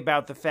thinking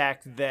about the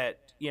fact that,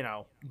 you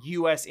know,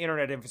 U.S.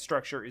 internet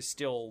infrastructure is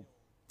still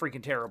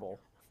freaking terrible.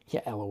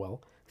 Yeah,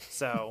 LOL.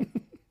 So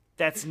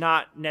that's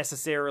not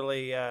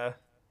necessarily.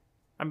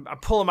 I'm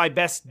pulling my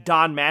best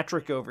Don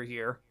Matrick over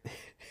here.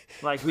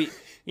 Like we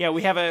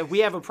have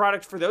a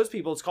product for those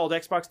people. It's called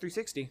Xbox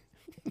 360.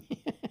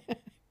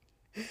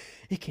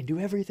 It can do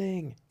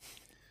everything.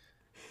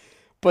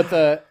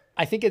 But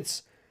I think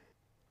it's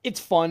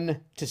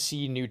fun to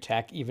see new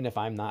tech, even if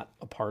I'm not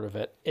a part of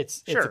it.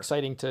 It's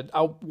exciting to.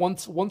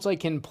 Once I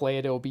can play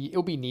it, it'll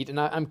be neat, and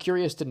I'm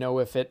curious to know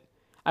if it.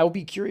 I will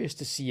be curious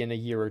to see in a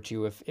year or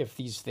two if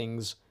these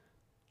things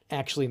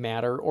actually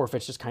matter, or if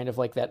it's just kind of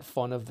like that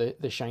fun of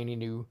the shiny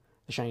new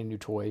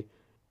toy.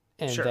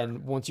 And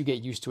then once you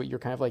get used to it, you're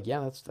kind of like, yeah,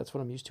 that's what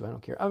I'm used to. I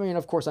don't care. I mean,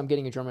 of course, I'm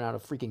getting enjoyment out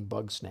of freaking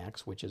Bug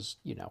Snacks, which is,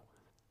 you know,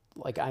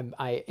 like I mean,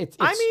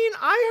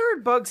 I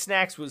heard Bug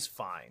Snacks was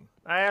fine.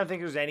 I don't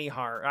think there's any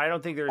harm. I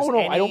don't think there's. Oh no,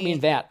 I don't mean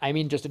that. I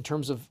mean just in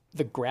terms of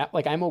the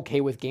like I'm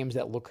okay with games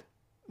that look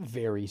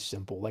very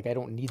simple. Like I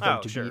don't need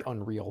them to be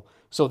unreal.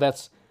 So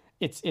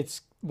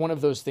it's one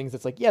of those things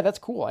that's like, yeah, that's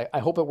cool. I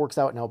hope it works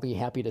out, and I'll be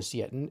happy to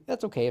see it. And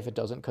that's okay if it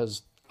doesn't,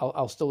 because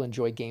I'll still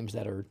enjoy games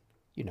that are,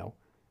 you know,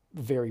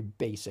 very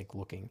basic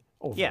looking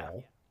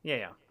overall.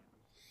 Yeah.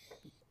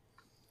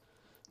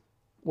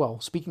 Well,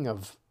 speaking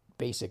of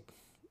basic.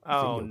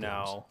 Oh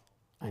no!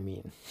 Games, I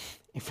mean,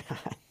 if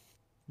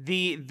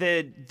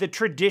the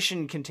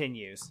tradition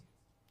continues.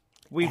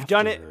 We've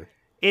done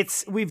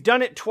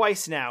it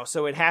twice now,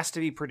 so it has to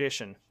be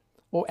tradition.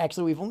 Well,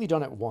 actually, we've only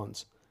done it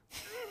once.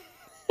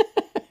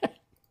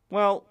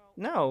 Well,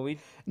 no,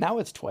 now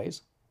it's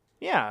twice.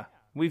 Yeah,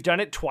 we've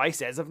done it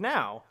twice as of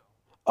now.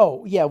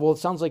 Oh, yeah, well, it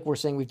sounds like we're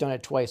saying we've done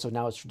it twice, so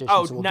now it's tradition.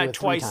 Oh, so we'll not do it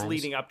twice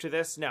leading up to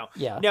this? No.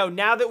 Yeah. No,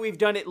 now that we've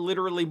done it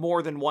literally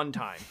more than one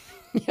time.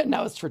 Yeah,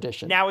 now it's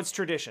tradition. Now it's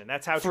tradition.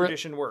 That's how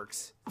tradition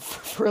works.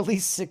 For at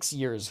least 6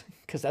 years,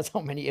 because that's how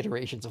many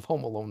iterations of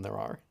Home Alone there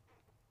are.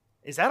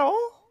 Is that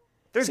all?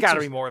 There's got to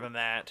be more than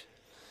that.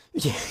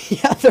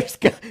 Yeah, there's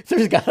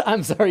got.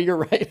 I'm sorry, you're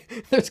right.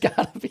 There's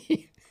got to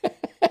be.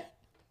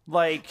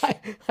 Like,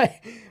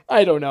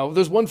 I don't know.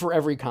 There's one for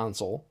every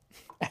console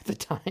at the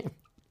time.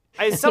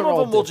 Some of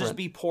them will just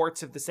be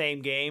ports of the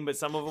same game, but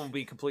some of them will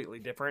be completely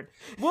different.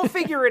 We'll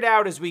figure it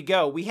out as we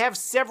go. We have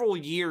several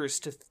years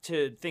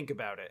to think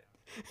about it.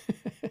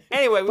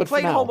 Anyway, we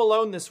played Home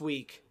Alone this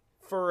week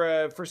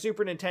for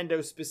Super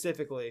Nintendo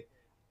specifically.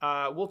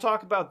 We'll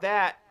talk about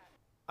that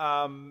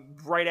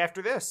right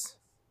after this.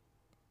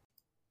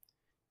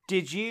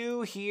 Did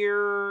you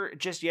hear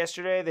just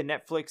yesterday that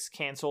Netflix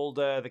canceled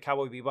the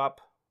Cowboy Bebop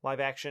live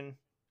action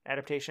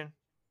adaptation?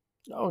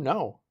 Oh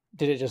no.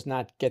 Did it just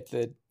not get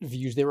the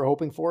views they were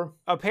hoping for?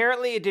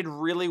 Apparently it did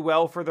really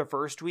well for the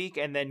first week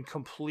and then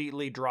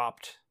completely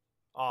dropped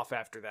off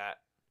after that.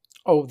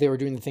 Oh, they were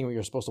doing the thing where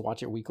you're supposed to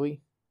watch it weekly?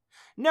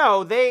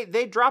 No, they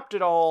dropped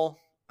it all.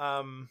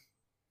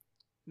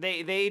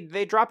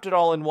 They dropped it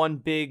all in one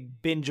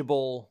big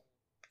bingeable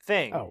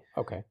thing. Oh,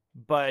 okay.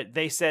 But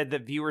they said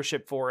that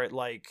viewership for it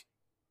like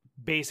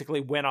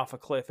basically went off a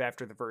cliff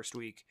after the first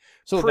week.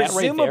 So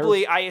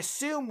presumably, I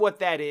assume what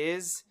that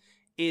is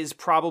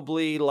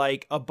probably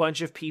like a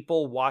bunch of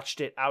people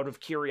watched it out of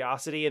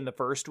curiosity in the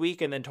first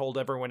week and then told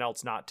everyone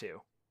else not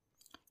to.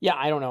 Yeah,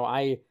 I don't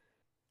know.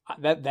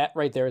 That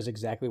right there is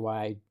exactly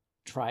why I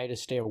try to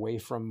stay away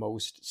from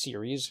most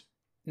series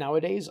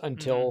nowadays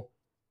until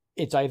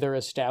it's either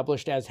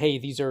established as, hey,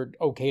 these are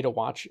okay to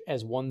watch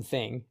as one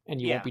thing and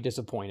you won't be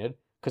disappointed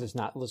because it's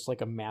not just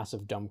like a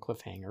massive dumb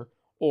cliffhanger,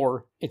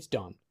 or it's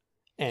done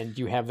and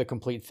you have the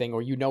complete thing,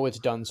 or you know it's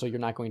done, so you're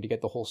not going to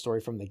get the whole story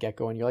from the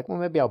get-go, and you're like, well,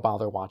 maybe I'll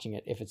bother watching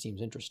it if it seems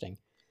interesting.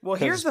 Well,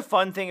 here's the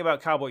fun thing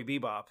about Cowboy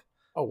Bebop.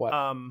 Oh,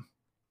 what?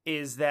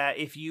 Is that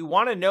if you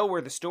want to know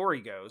where the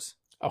story goes,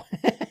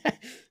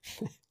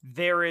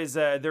 there's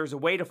a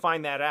way to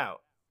find that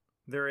out.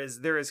 There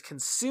is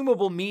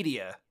consumable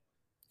media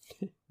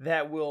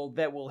that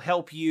will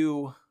help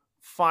you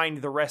find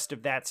the rest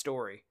of that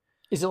story.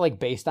 Is it like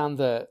based on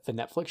the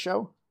Netflix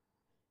show?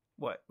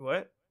 What?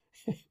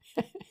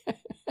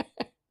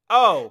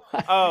 Oh,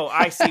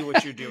 I see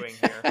what you're doing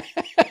here.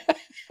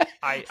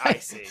 I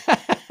see.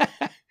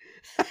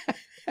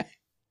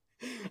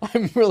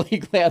 I'm really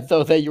glad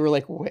though that you were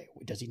like, wait,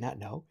 does he not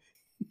know?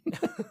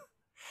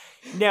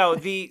 No,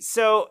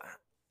 so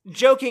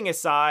joking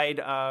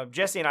aside,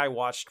 Jesse and I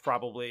watched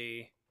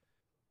probably,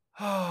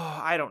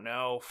 I don't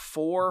know,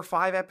 4 or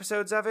 5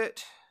 episodes of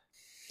it.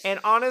 And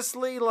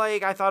honestly,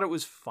 like, I thought it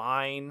was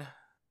fine.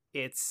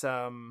 It's,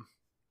 I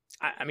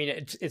mean,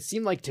 it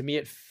seemed like to me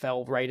it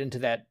fell right into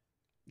that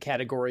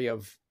category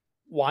of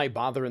why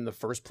bother in the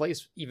first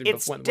place? Even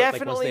it's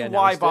definitely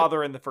why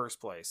bother in the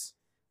first place.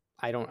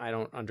 I don't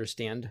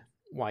understand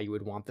why you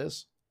would want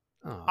this.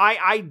 Oh.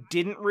 I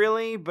didn't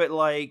really, but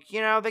like, you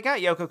know, they got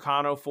Yoko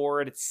Kanno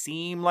for it. It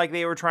seemed like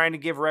they were trying to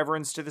give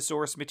reverence to the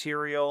source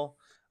material.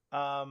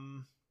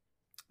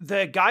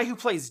 The guy who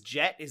plays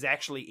Jet is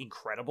actually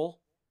incredible.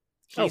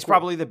 He's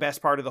probably the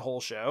best part of the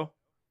whole show.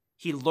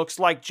 He looks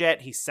like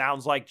Jet. He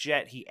sounds like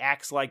Jet. He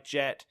acts like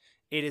Jet.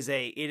 It is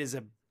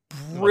a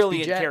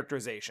brilliant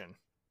characterization.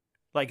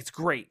 Like, it's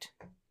great.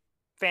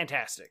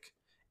 Fantastic.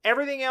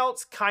 Everything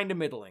else, kind of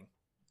middling.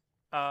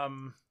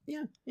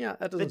 Yeah,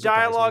 that doesn't. The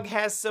dialogue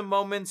has some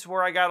moments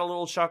where I got a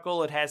little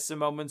chuckle. It has some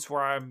moments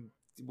where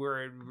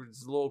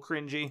it's a little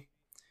cringy.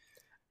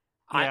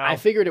 I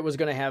figured it was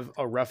going to have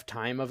a rough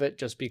time of it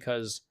just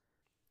because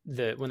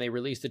when they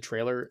released the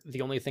trailer,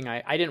 the only thing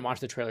I didn't watch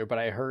the trailer, but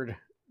I heard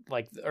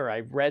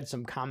I read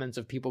some comments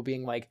of people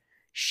being like,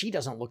 she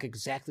doesn't look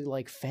exactly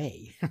like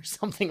Faye or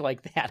something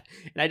like that.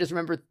 And I just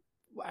remember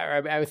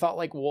I thought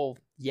like, well,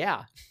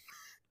 yeah,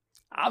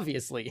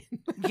 obviously.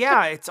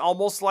 Yeah, it's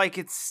almost like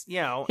it's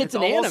almost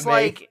anime.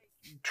 Like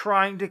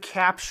trying to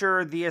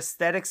capture the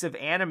aesthetics of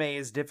anime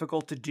is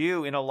difficult to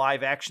do in a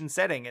live action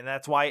setting, and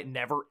that's why it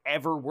never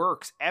ever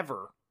works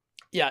ever.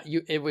 Yeah,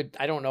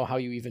 I don't know how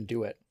you even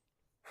do it,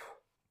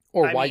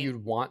 or why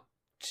you'd want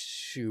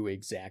to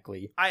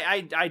exactly.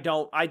 I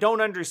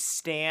don't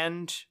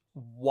understand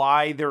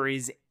why there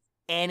is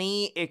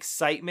any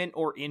excitement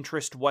or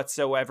interest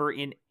whatsoever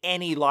in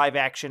any live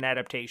action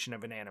adaptation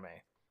of an anime.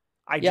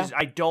 I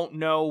don't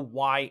know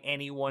why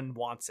anyone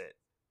wants it.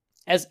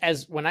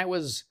 As when I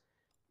was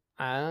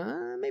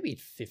maybe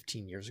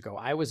 15 years ago,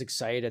 I was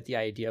excited at the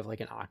idea of like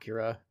an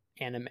Akira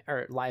anime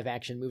or live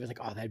action movie. Like,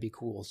 oh, that'd be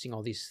cool, seeing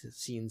all these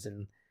scenes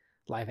in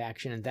live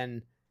action. And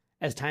then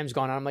as time's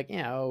gone on, I'm like,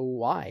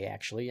 why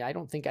actually? I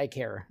don't think I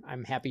care.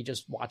 I'm happy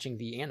just watching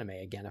the anime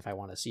again if I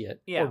want to see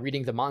it. Or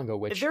reading the manga,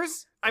 which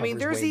there's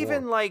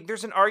even more. Like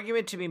there's an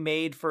argument to be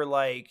made for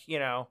like,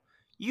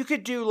 you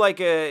could do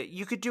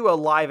a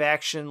live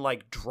action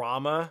like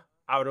drama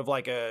out of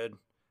like a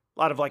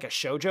lot of like a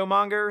shoujo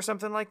manga or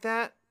something like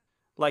that.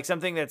 Like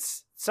something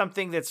that's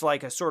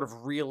like a sort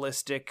of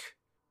realistic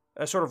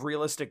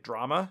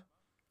drama.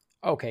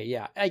 Okay,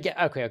 yeah. I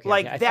get okay.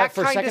 Like yeah. that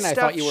for kind a second, of stuff,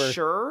 I thought you were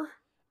sure.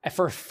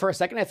 For a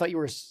second, I thought you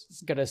were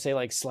gonna say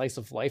like slice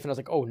of life, and I was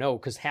like, oh no,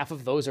 because half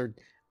of those are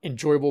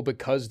enjoyable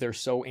because they're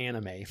so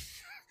anime.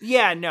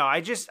 Yeah, no,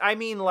 I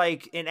mean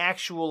like an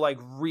actual like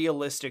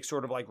realistic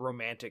sort of like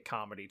romantic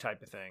comedy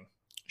type of thing.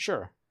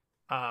 Sure.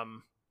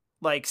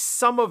 Like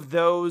some of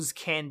those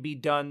can be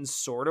done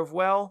sort of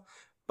well,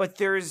 but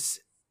there's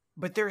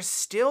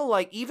still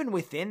like even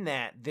within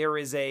that there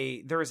is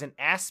an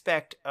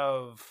aspect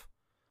of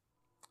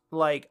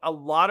like a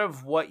lot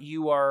of what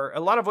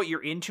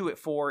you're into it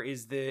for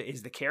is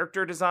the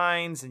character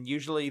designs, and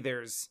usually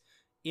there's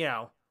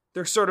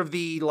sort of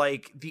the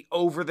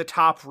over the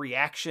top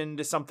reaction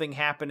to something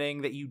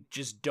happening that you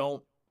just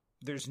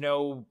there's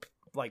no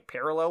like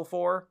parallel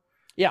for.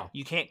 Yeah.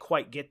 You can't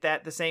quite get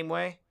that the same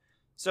way.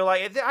 So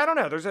like, I don't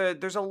know,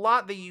 there's a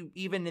lot that you,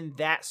 even in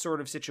that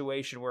sort of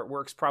situation where it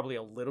works probably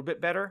a little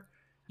bit better,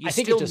 I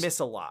think still miss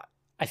a lot.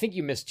 I think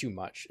you miss too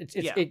much.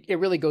 It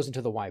really goes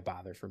into the why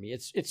bother for me.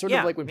 It's sort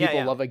of like when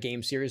people love a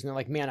game series and they're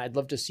like, man, I'd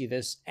love to see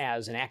this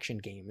as an action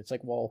game. It's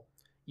like, well,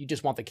 you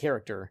just want the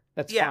character.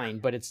 That's fine,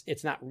 but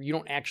it's not. You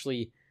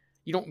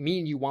don't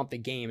mean you want the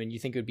game and you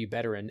think it would be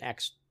better in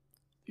X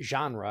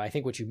genre. I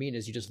think what you mean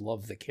is you just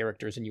love the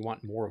characters and you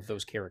want more of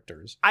those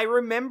characters. I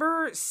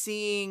remember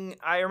seeing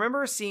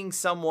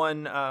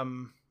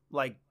someone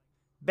like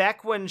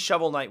back when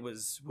Shovel Knight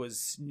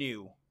was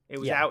new. It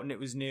was out and it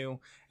was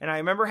new. And I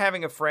remember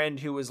having a friend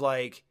who was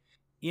like,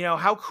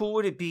 how cool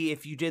would it be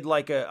if you did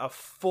like a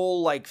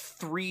full like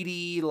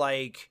 3D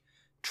like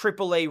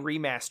AAA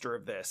remaster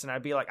of this? And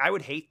I'd be like, I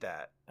would hate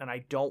that. And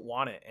I don't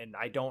want it. And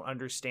I don't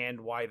understand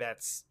why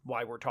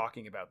we're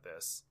talking about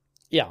this.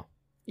 Yeah.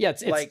 Yeah.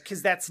 It's like,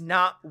 because that's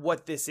not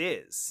what this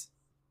is.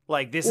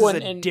 Like, this is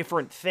a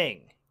different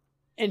thing.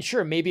 And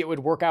sure, maybe it would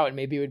work out and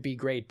maybe it would be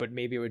great, but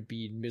maybe it would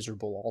be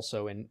miserable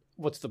also. And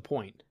what's the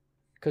point?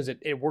 Because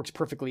it works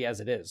perfectly as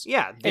it is.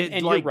 Yeah,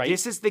 and like, you're right.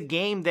 This is the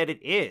game that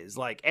it is.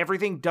 Like,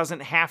 everything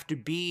doesn't have to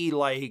be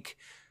like,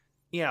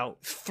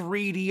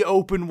 3D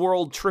open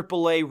world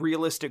AAA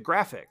realistic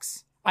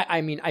graphics.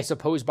 I mean, I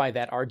suppose by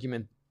that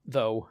argument,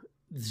 though,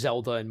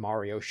 Zelda and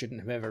Mario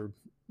shouldn't have ever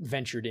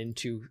ventured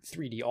into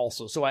 3D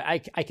also. So I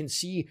can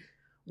see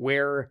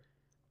where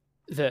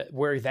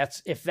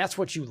if that's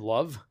what you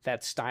love,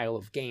 that style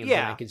of game,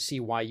 then I can see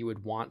why you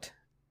would want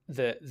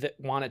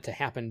want it to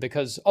happen,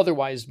 because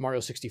otherwise Mario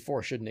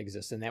 64 shouldn't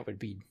exist, and that'd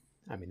be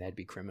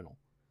criminal.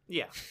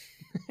 Yeah.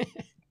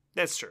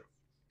 That's true.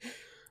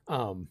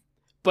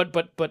 But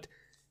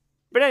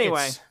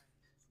anyway,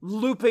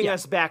 looping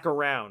us back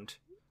around.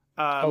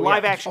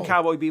 Live action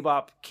Cowboy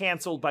Bebop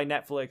canceled by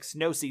Netflix.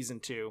 No season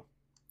 2.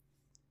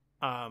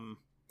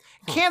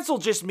 Cancel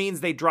just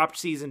means they dropped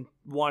season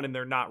 1 and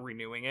they're not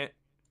renewing it.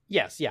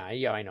 Yes, yeah,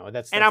 I know.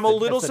 That's I'm a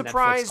little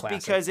surprised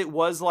because it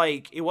was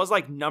like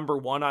number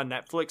 1 on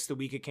Netflix the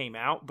week it came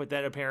out, but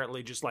then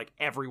apparently just like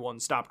everyone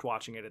stopped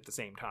watching it at the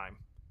same time.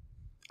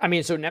 I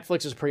mean, so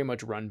Netflix is pretty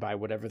much run by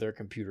whatever their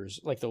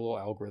computers, like the little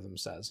algorithm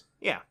says.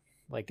 Yeah.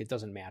 Like it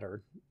doesn't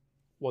matter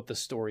what the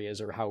story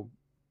is or how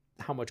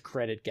much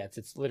credit gets.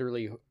 It's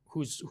literally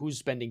who's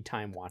spending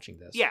time watching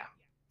this. Yeah,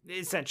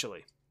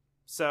 essentially.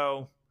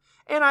 So,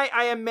 and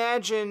I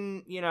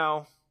imagine,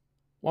 Well,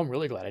 I'm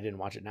really glad I didn't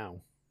watch it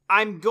now.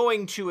 I'm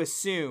going to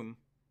assume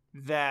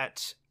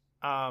that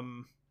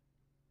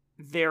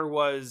there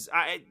was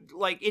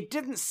it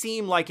didn't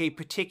seem like a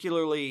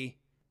particularly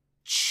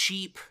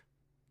cheap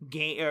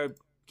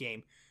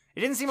game. It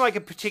didn't seem like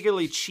a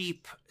particularly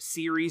cheap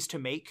series to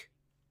make.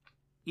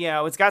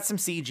 It's got some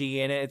CG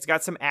in it. It's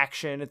got some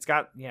action. It's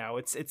got,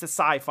 it's a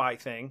sci-fi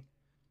thing.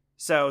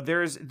 So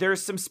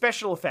there's some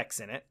special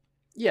effects in it.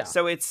 Yeah.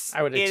 So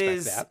I would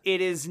expect that.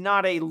 It is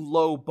not a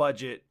low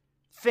budget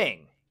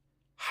thing.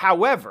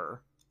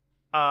 However,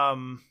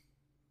 that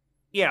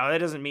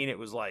doesn't mean it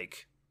was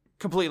like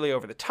completely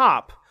over the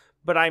top,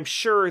 but I'm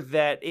sure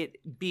that it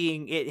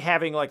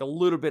having like a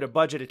little bit of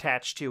budget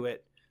attached to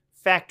it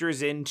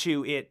factors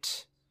into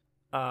it,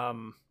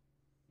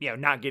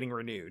 not getting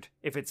renewed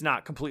if it's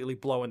not completely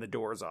blowing the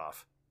doors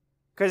off.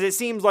 Because it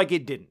seems like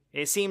it didn't.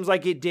 It seems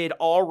like it did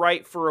all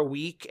right for a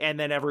week, and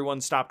then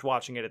everyone stopped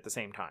watching it at the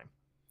same time.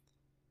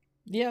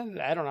 Yeah,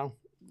 I don't know.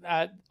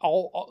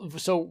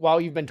 So while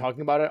you've been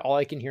talking about it, all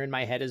I can hear in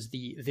my head is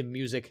the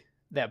music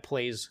that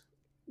plays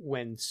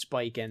when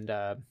Spike and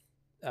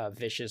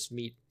Vicious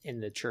meet in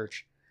the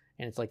church,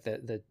 and it's like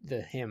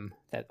the hymn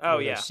that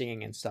they're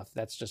singing and stuff.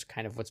 That's just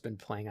kind of what's been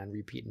playing on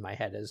repeat in my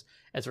head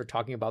as we're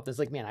talking about this.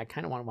 Like, man, I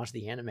kind of want to watch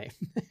the anime.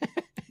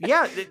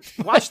 Yeah,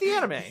 watch the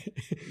anime.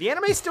 The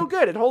anime's still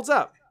good. It holds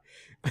up.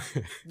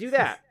 Do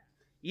that.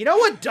 You know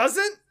what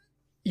doesn't?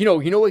 You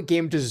know what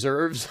game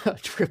deserves a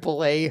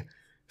AAA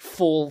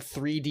full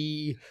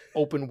 3D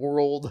open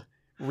world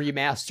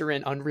remaster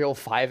in Unreal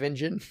 5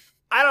 engine?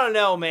 I don't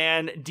know,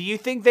 man. Do you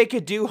think they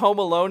could do Home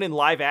Alone in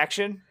live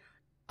action?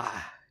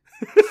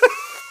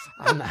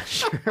 I'm not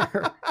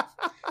sure.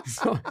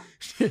 So,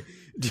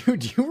 do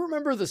you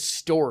remember the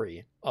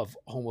story of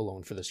Home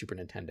Alone for the Super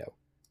Nintendo?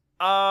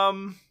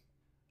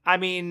 I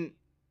mean,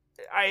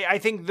 I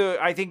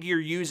think you're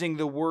using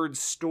the word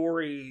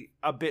story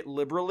a bit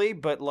liberally,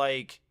 but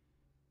like,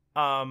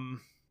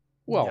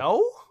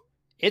 no,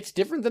 it's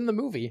different than the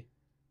movie.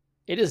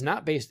 It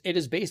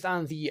is based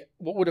on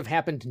what would have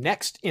happened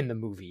next in the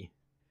movie.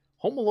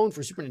 Home Alone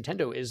for Super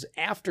Nintendo is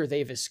after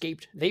they've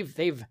escaped.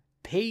 They've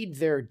paid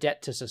their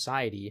debt to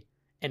society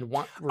and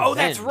want revenge. Oh,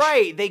 that's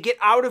right. They get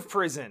out of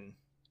prison.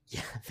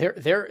 Yeah,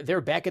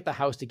 they're back at the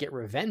house to get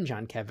revenge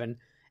on Kevin,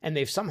 and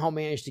they've somehow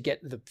managed to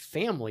get the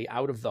family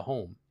out of the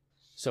home.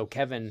 So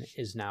Kevin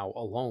is now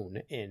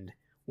alone in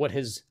what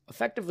has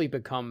effectively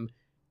become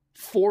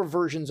 4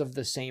 versions of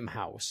the same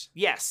house.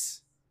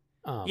 Yes.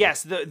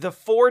 Yes, the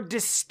 4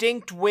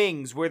 distinct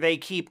wings where they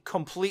keep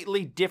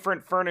completely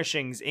different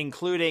furnishings,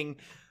 including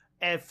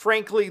a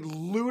frankly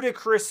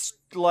ludicrous,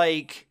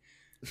 like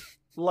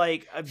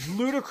a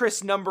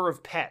ludicrous number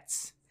of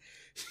pets.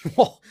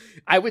 Well,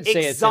 I would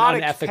say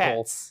exotic it's an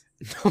unethical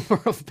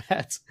number of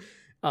pets.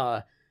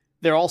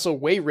 They're also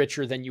way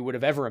richer than you would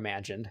have ever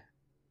imagined,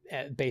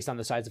 based on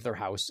the size of their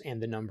house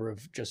and the number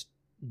of just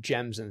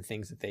gems and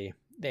things that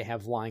they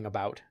have lying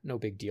about. No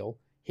big deal.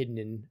 Hidden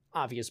in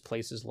obvious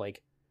places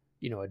like,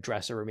 a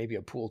dresser or maybe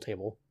a pool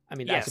table. I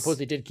mean, yes. I suppose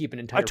they did keep an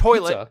entire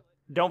toilet. Pizza.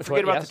 Don't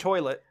forget about the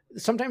toilet.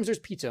 Sometimes there's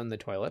pizza in the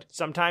toilet.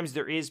 Sometimes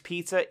there is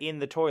pizza in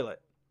the toilet.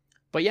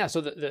 But yeah,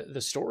 so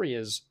the story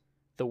is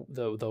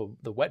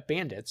the Wet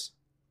Bandits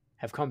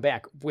have come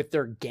back with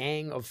their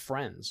gang of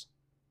friends.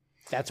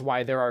 That's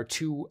why there are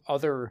 2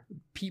 other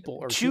people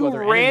or 2 other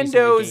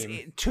randos, in the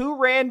game. 2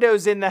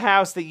 randos in the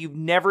house that you've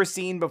never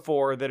seen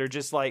before that are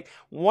just like,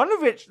 one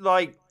of it,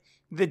 like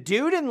the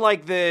dude in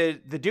like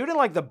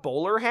the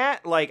bowler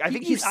hat. Like, I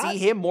think you see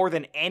him more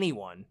than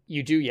anyone.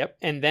 You do, yep.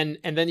 And then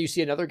you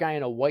see another guy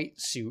in a white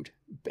suit,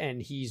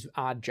 and he's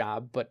odd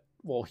job, but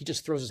well, he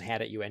just throws his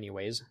hat at you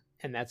anyways,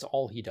 and that's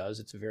all he does.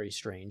 It's very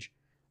strange.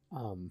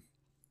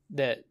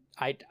 That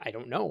I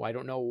don't know. I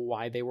don't know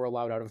why they were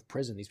allowed out of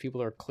prison. These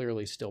people are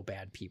clearly still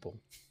bad people.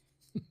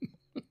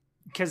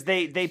 Because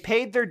they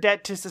paid their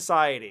debt to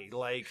society.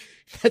 Like,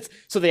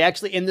 so they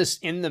actually in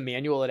the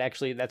manual,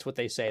 that's what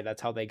they say.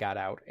 That's how they got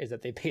out, is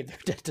that they paid their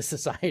debt to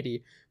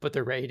society, but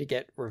they're ready to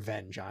get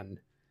revenge on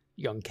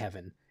young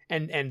Kevin.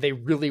 And they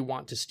really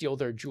want to steal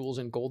their jewels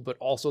and gold, but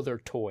also their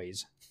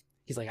toys.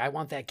 He's like, I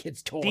want that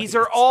kid's toys. These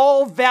are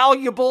all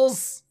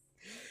valuables.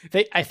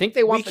 I think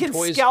they want the toys.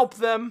 We can scalp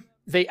them.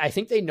 I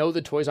think they know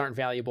the toys aren't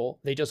valuable.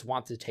 They just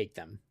want to take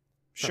them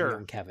from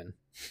young Kevin.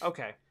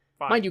 Okay.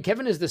 Mind you,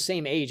 Kevin is the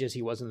same age as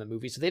he was in the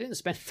movie, so they didn't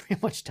spend very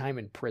much time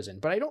in prison.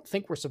 But I don't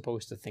think we're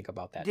supposed to think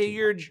about that.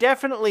 You're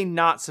definitely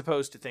not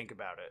supposed to think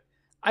about it.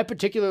 I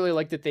particularly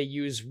like that they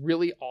use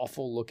really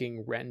awful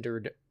looking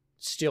rendered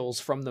stills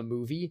from the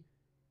movie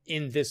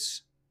in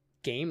this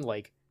game,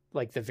 like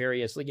the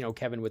various,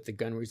 Kevin with the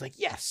gun where he's like,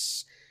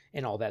 yes,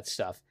 and all that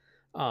stuff.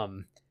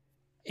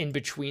 In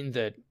between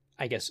the,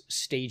 I guess,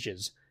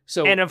 stages.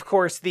 So, and of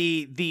course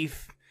the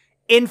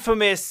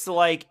infamous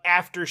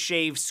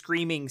aftershave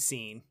screaming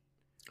scene.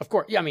 Of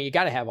course, yeah. I mean, you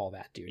got to have all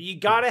that, dude.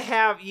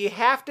 You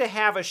have to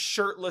have a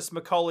shirtless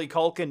Macaulay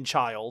Culkin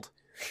child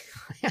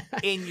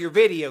in your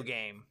video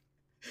game.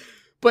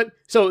 But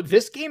so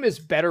this game is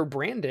better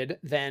branded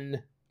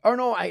than. Oh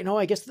no,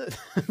 I guess the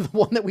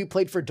one that we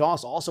played for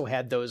DOS also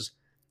had those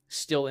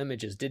still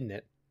images, didn't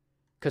it?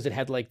 Because it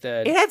had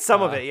it had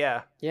some of it,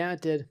 yeah. Yeah,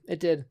 it did. It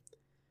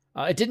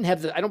didn't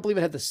have I don't believe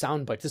it had the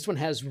sound bites. This one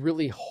has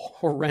really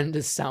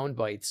horrendous sound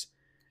bites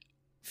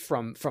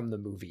from the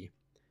movie.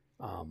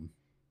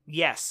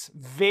 Yes,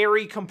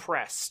 very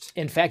compressed.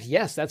 In fact,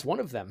 yes, that's one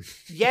of them.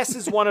 Yes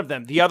is one of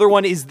them. The other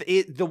one is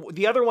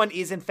the other one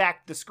is in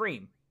fact the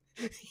scream.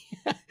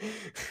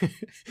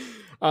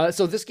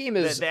 So this game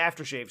is the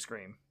aftershave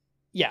scream.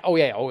 Yeah. Oh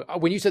yeah. Oh,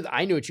 when you said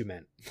I knew what you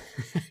meant.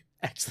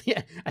 Actually,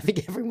 I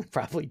think everyone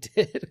probably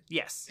did.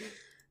 Yes.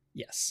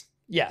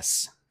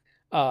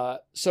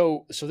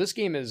 So this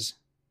game is.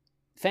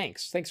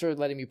 Thanks for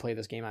letting me play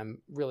this game. I'm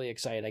really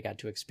excited. I got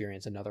to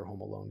experience another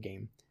Home Alone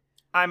game.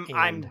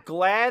 I'm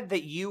glad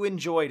that you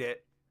enjoyed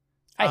it.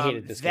 I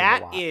hated this game a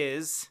lot.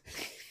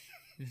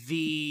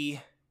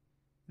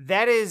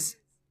 That is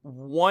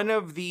one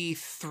of the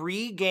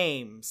 3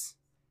 games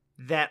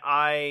that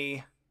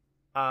I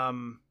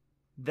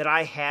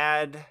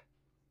had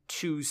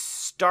to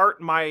start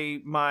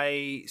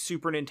my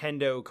Super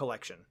Nintendo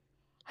collection.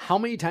 How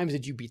many times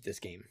did you beat this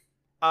game?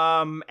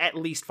 At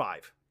least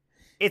 5.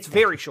 It's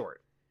very short.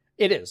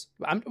 It is.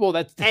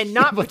 That's and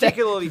not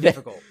particularly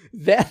difficult.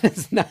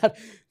 That's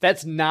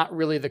not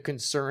really the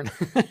concern.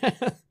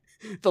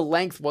 The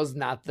length was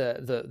not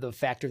the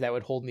factor that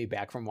would hold me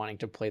back from wanting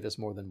to play this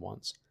more than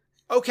once.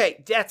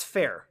 Okay, that's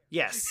fair.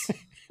 Yes.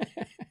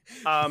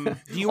 Do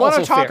you want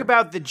to talk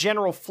about the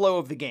general flow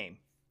of the game?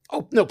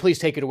 Oh no, please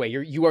take it away.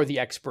 You are the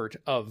expert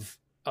of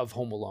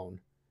Home Alone.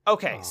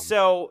 Okay,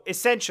 so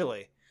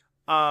essentially,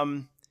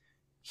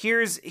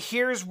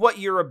 here's what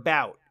you're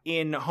about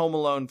in Home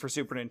Alone for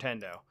Super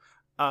Nintendo.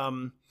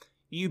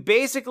 You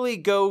basically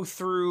go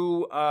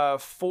through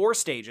 4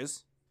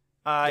 stages.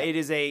 It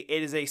is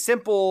a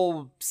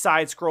simple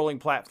side-scrolling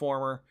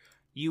platformer.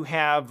 You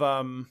have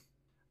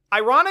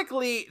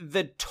ironically,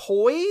 the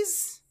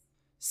toys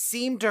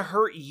seem to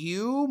hurt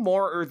you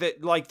more, or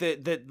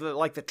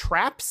the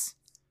traps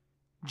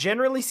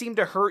generally seem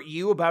to hurt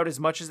you about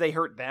as much as they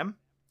hurt them.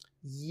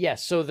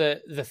 Yes, so the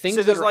things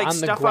that are on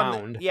the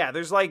ground.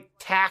 There's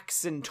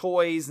tacks and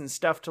toys and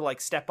stuff to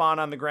step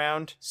on the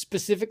ground.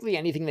 Specifically,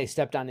 anything they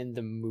stepped on in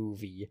the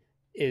movie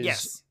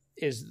is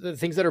the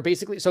things that are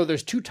basically. So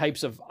there's 2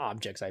 types of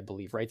objects, I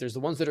believe, right? There's the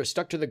ones that are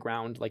stuck to the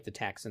ground, like the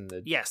tacks and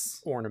the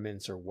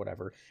ornaments or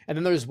whatever, and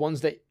then there's ones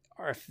that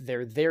are, if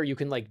they're there, you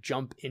can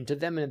jump into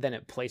them and then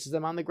it places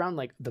them on the ground,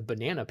 like the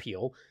banana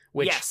peel,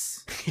 which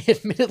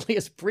admittedly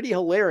is pretty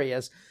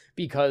hilarious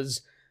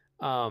because.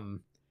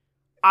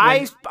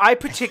 I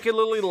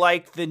particularly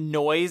like the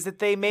noise that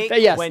they make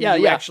when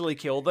you actually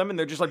kill them, and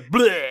they're just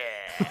bleh.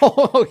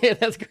 Oh, yeah,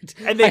 that's good.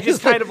 And they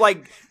just kind of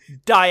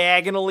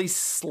diagonally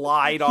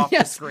slide off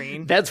the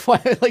screen. That's why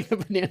I like the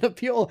banana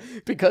peel,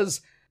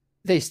 because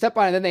they step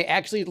on it and then they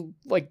actually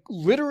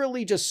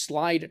literally just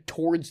slide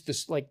towards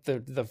this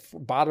the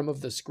bottom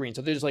of the screen.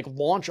 So they just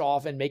launch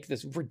off and make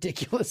this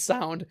ridiculous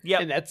sound. Yeah,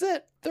 and that's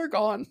it. They're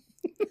gone.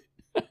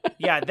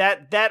 Yeah,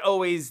 that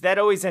always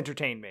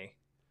entertained me.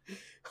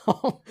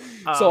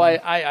 So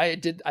I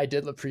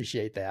did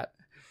appreciate that.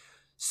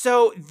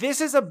 So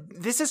this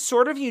is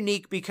sort of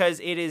unique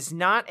because it is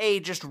not a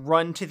just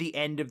run to the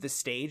end of the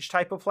stage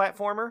type of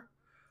platformer.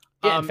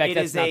 Yeah, in fact,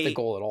 that's not the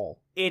goal at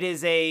all. It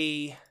is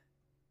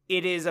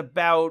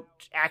about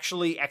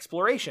actually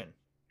exploration.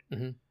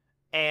 Mm-hmm.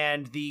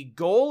 And the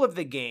goal of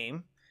the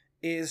game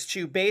is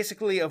to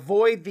basically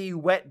avoid the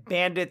Wet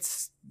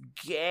Bandits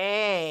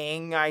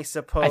gang, I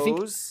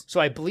suppose.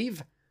 I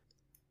believe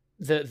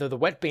the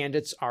Wet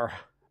Bandits are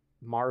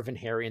Marv and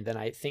Harry, and then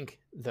I think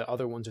the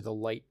other ones are the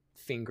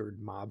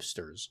light-fingered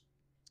mobsters.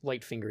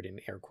 Light-fingered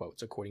in air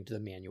quotes, according to the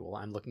manual.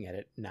 I'm looking at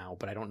it now,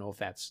 but I don't know if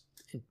that's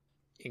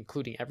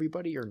including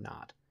everybody or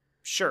not.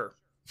 Sure.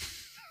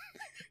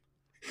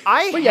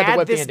 I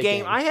had this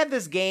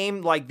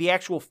game, the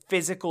actual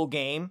physical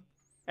game,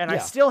 and I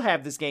still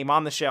have this game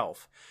on the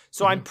shelf.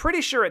 So I'm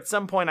pretty sure at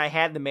some point I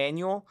had the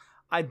manual.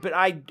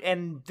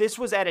 And this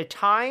was at a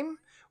time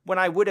when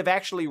I would have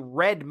actually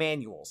read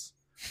manuals.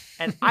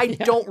 And I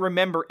don't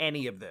remember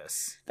any of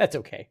this. That's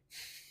okay.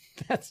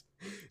 That's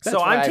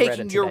so I'm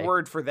taking your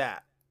word for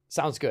that.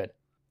 Sounds good.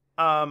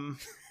 But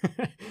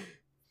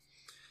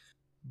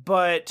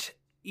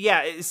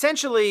Yeah,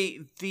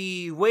 essentially,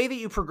 the way that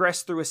you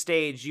progress through a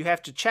stage, you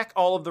have to check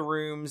all of the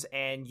rooms,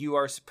 and you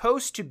are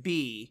supposed to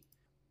be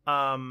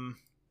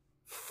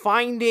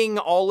finding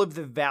all of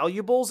the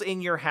valuables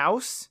in your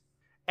house,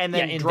 and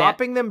then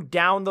dropping them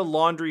down the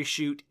laundry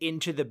chute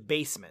into the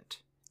basement.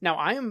 Now,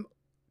 I'm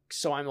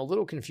a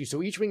little confused.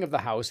 So each wing of the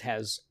house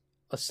has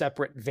a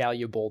separate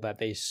valuable that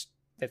they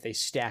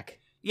stack.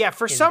 Yeah,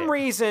 for some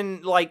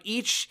reason, like,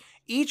 each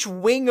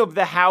wing of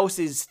the house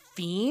is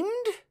themed?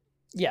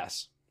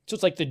 Yes. So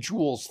it's like the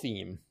jewels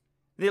theme.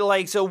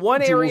 So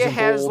one area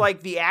has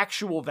like the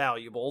actual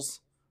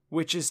valuables,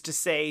 which is to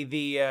say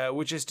the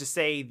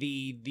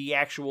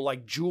actual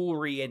like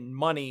jewelry and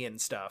money and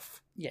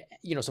stuff. Yeah,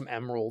 some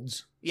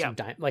emeralds. Yeah,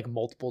 like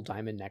multiple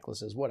diamond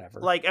necklaces,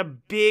 whatever. Like a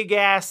big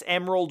ass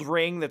emerald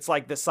ring that's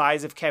like the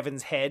size of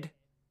Kevin's head.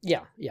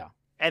 Yeah, yeah.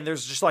 And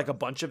there's just like a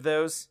bunch of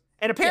those,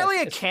 and apparently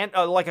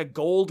like a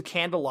gold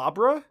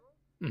candelabra.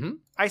 Mm-hmm.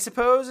 I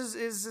suppose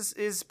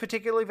is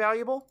particularly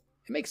valuable.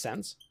 It makes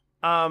sense.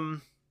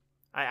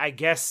 I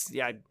guess,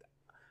 yeah.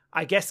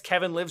 I guess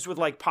Kevin lives with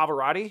like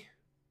Pavarotti.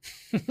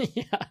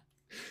 Yeah.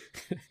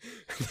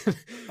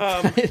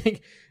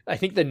 I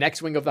think the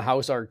next wing of the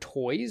house are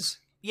toys.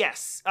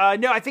 Yes.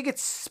 No, I think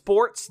it's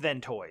sports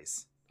then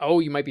toys. Oh,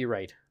 you might be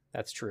right.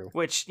 That's true.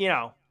 Which,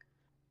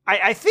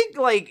 I think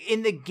like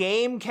in the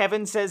game,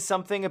 Kevin says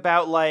something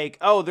about like,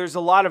 oh, there's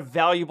a lot of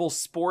valuable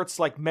sports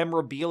like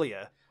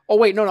memorabilia. Oh,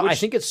 wait, no. I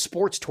think it's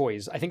sports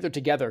toys. I think they're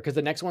together because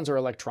the next ones are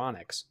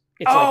electronics.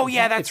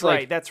 That's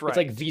right. That's right. It's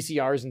like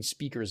VCRs and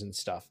speakers and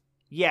stuff.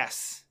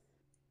 Yes.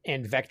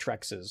 And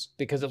Vectrexes,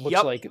 because it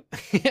looks like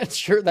that's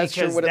sure what it looks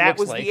like. That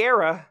was the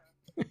era.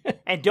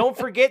 And don't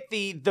forget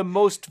the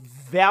most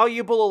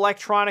valuable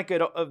electronic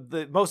of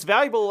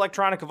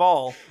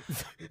all,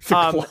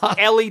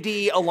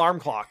 LED alarm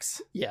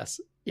clocks.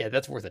 Yes. Yeah,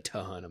 that's worth a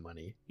ton of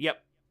money.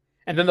 Yep.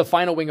 And then the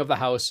final wing of the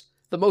house,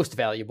 the most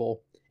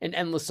valuable, an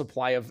endless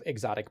supply of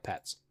exotic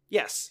pets.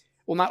 Yes.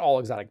 Well, not all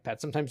exotic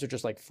pets. Sometimes they're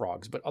just like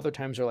frogs, but other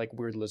times they're like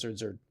weird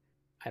lizards or,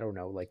 I don't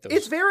know, like those.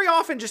 It's very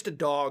often just a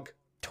dog.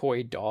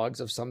 Toy dogs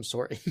of some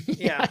sort.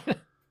 Yeah.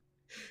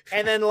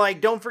 And then,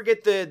 like, don't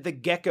forget the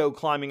gecko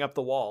climbing up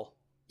the wall.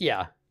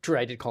 Yeah. True,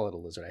 I did call it a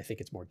lizard. I think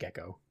it's more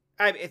gecko.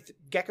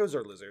 Geckos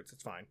are lizards.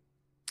 It's fine.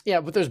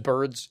 Yeah, but there's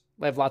birds.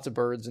 They have lots of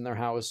birds in their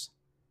house.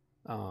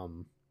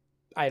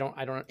 I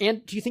don't.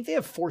 And do you think they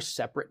have 4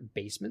 separate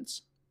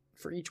basements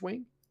for each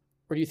wing?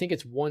 Or do you think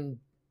it's one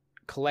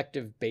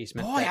collective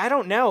basement? Boy, I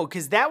don't know,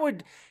 because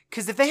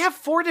if they have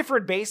 4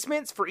 different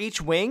basements for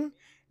each wing,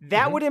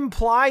 that would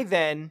imply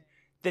then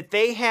that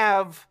they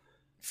have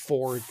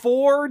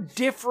four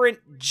different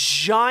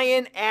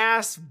giant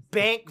ass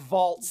bank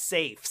vault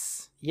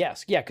safes.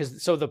 Yes, yeah,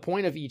 because so the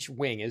point of each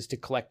wing is to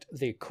collect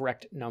the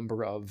correct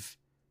number of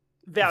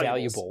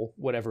valuable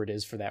whatever it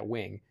is for that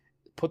wing.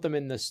 Put them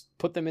in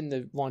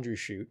the laundry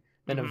chute.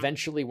 Then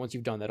eventually, once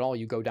you've done that all,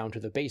 you go down to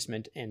the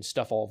basement and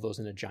stuff all of those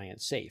in a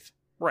giant safe.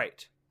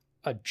 Right.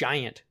 A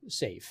giant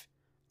safe.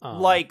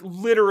 Like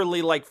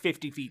literally like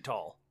 50 feet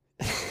tall.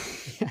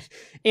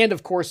 And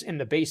of course, in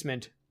the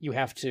basement, you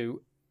have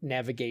to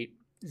navigate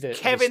the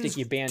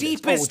sticky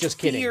bandits. Deepest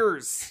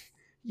fears.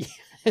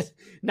 Yes.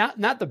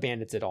 Not the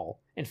bandits at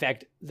all. In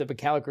fact, the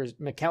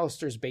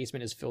McAllister's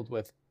basement is filled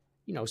with,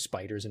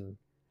 spiders and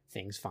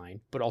things,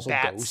 fine, but also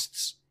bats.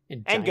 Ghosts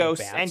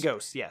and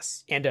ghosts,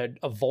 yes, and a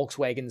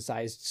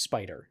Volkswagen-sized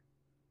spider,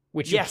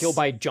 which you kill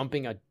by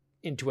jumping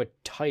into a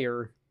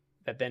tire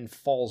that then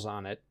falls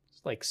on it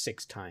like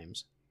 6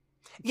 times.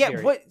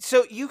 Yeah, what?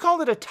 So you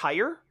called it a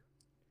tire?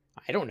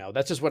 I don't know.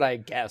 That's just what I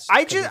guess.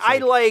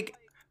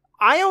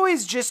 I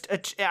always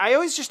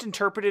just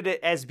interpreted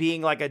it as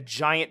being like a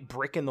giant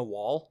brick in the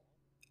wall.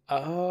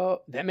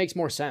 That makes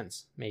more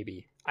sense.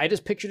 Maybe I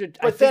just pictured it.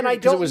 But then I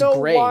don't know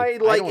why.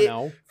 Like, I don't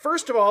know.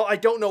 First of all, I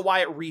don't know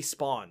why it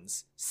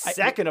respawns.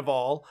 Second of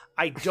all,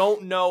 I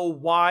don't know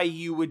why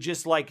you would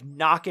just like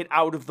knock it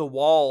out of the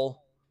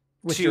wall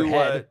with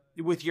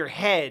your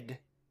head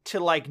to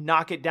like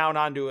knock it down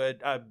onto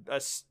a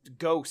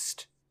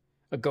ghost.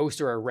 A ghost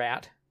or a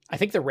rat. I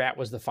think the rat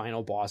was the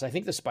final boss. I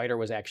think the spider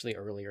was actually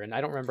earlier, and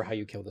I don't remember how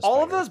you kill the spider.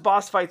 All of those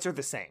boss fights are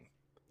the same.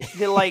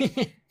 They're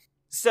like,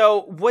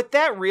 so what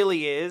that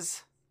really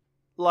is,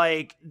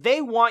 like, they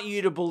want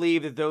you to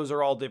believe that those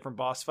are all different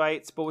boss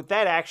fights, but what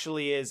that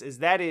actually is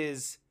that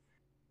is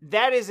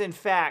in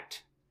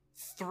fact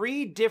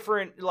 4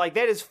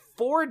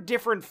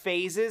 different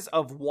phases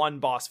of one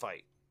boss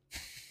fight.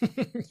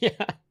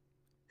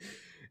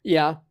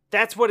 Yeah.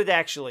 That's what it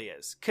actually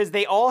is, because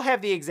they all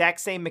have the exact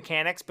same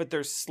mechanics, but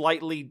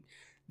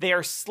they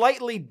are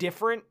slightly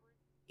different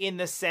in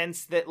the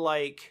sense that,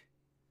 like,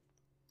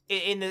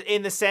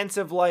 in the sense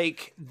of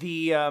like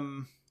the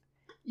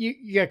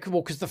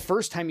because the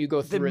first time you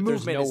go through it,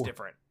 movement is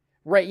different,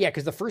 right? Yeah,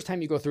 because the first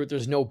time you go through it,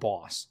 there's no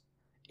boss.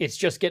 It's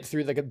just get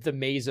through the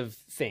maze of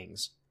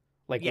things,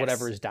 like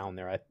whatever is down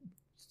there,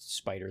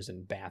 spiders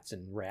and bats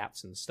and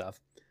rats and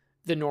stuff.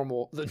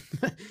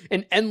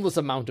 An endless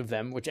amount of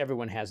them, which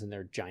everyone has in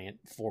their giant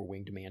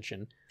 4-winged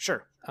mansion.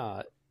 Sure.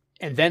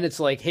 And then it's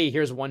like, hey,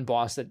 here's one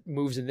boss that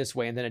moves in this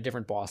way, and then a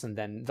different boss, and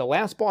then the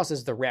last boss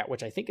is the rat,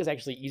 which I think is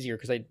actually easier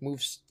because it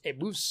moves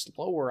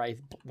slower, I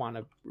want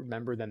to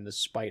remember, than the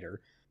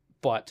spider.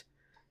 But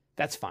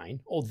that's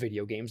fine. Old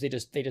video games, they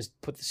just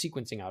put the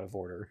sequencing out of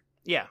order.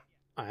 Yeah.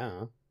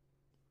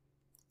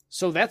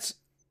 So that's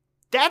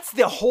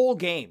the whole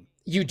game.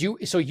 You do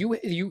so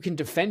you can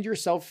defend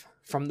yourself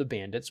from the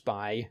bandits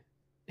by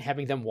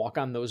having them walk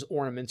on those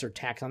ornaments or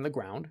tacks on the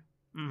ground.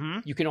 Mm-hmm.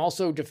 You can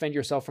also defend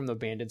yourself from the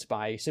bandits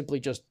by simply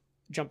just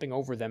jumping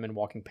over them and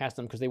walking past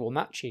them, because they will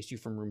not chase you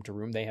from room to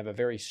room. They have a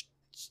very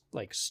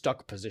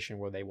stuck position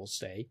where they will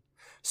stay.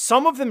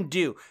 Some of them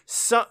do.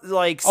 Some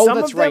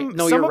of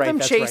them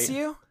chase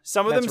you.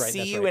 Some of them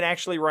see you and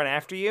actually run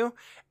after you.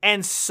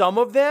 And some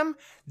of them,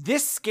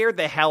 this scared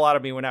the hell out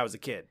of me when I was a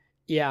kid.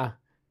 Yeah.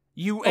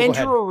 You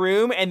enter a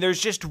room and there's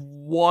just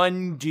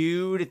one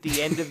dude at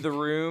the end of the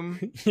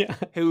room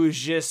who's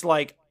just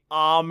like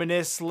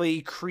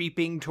ominously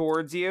creeping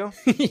towards you.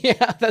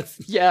 Yeah.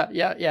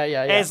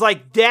 And it's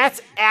like,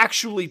 that's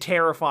actually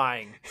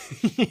terrifying.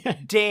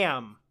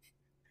 Damn.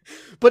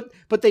 But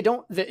they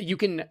don't. You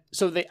can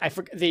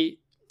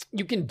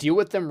you can deal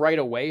with them right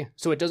away,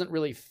 so it doesn't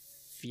really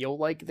feel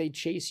like they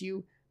chase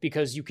you,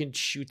 because you can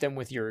shoot them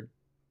with your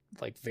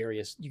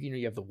various.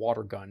 You have the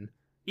water gun.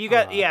 You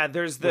got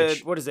there's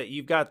what is it?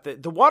 You've got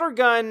the water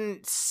gun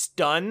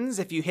stuns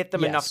if you hit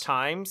them enough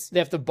times. They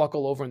have to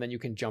buckle over, and then you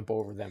can jump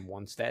over them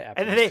once that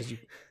happens. And then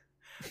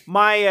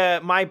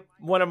my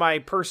one of my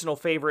personal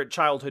favorite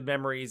childhood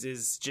memories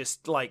is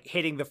just like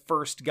hitting the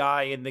first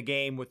guy in the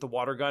game with the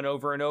water gun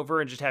over and over,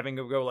 and just having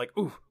to go like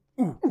ooh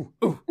ooh ooh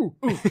ooh ooh.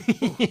 Ooh.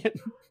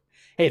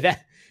 Hey,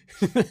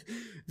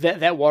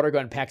 that water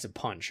gun packs a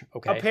punch.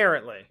 Okay,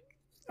 apparently.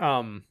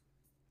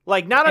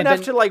 Like, not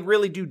enough to, like,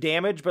 really do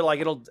damage, but, like,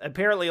 it'll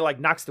apparently, like,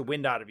 knocks the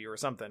wind out of you or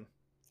something.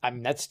 I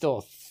mean, that's still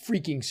a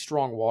freaking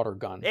strong water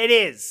gun. It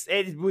is.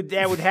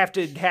 That would have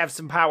to have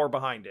some power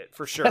behind it,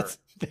 for sure.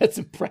 That's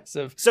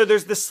impressive. So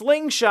there's the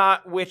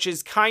slingshot, which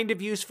is kind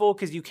of useful,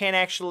 because you can't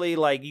actually,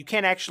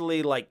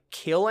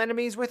 kill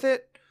enemies with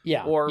it.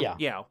 Yeah. Or,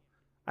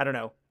 I don't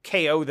know,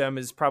 KO them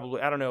is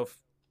probably, I don't know if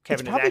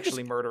Kevin is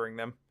actually murdering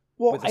them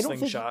with a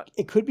slingshot.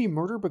 Think it could be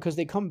murder, because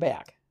they come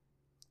back.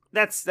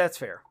 That's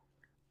fair.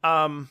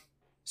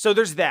 So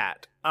there's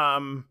that.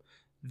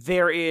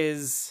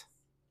 There's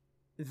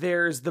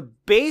the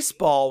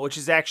baseball, which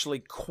is actually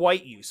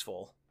quite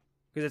useful,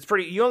 because it's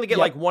pretty, you only get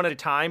like one at a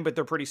time, but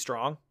they're pretty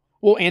strong.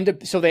 Well, and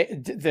so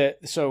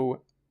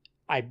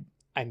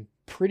I'm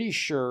pretty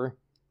sure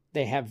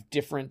they have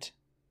different,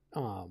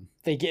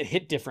 they get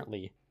hit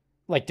differently,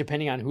 like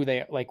depending on who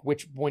they, like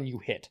which one you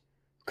hit,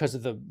 because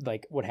of the,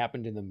 like what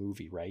happened in the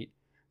movie, right?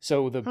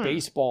 So the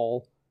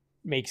baseball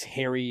makes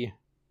Harry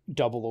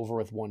double over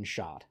with one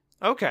shot.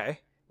 Okay.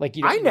 Like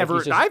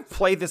I've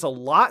played this a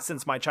lot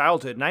since my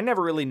childhood, and I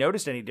never really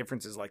noticed any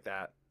differences like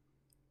that.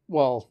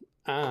 Well,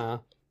 I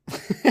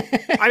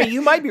mean,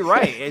 you might be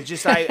right. It's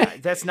just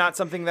that's not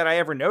something that I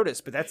ever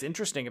noticed, but that's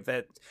interesting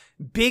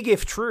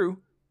if true.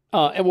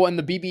 And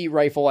the BB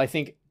rifle, I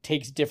think,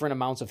 takes different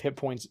amounts of hit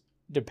points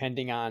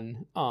depending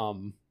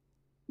on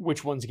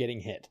which one's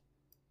getting hit.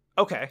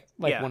 Okay.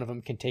 Like one of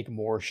them can take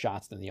more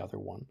shots than the other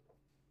one.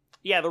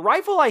 Yeah, the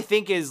rifle, I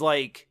think, is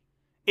like,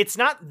 it's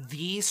not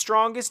the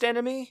strongest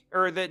enemy,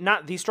 or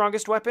not the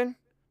strongest weapon,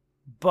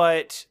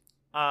 but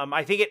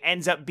I think it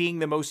ends up being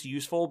the most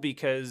useful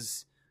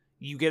because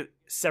you get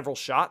several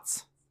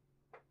shots.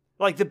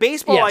 Like the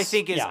baseball, yes, I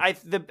think is I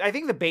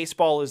think the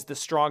baseball is the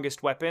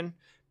strongest weapon,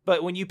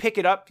 but when you pick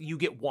it up, you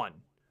get one.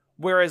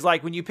 Whereas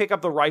like when you pick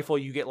up the rifle,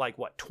 you get like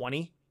what,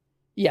 20?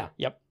 Yeah.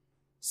 Yep.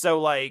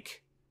 So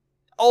like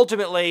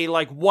ultimately,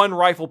 like one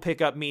rifle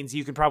pickup means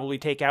you can probably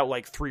take out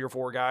like 3 or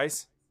 4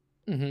 guys.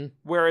 Mm-hmm.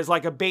 Whereas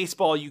like a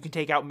baseball, you can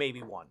take out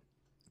maybe one.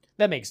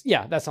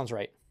 That sounds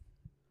right.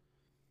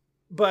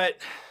 But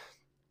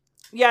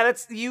yeah,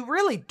 you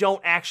really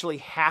don't actually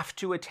have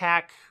to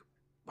attack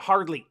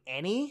hardly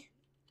any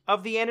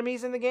of the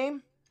enemies in the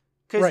game,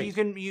 because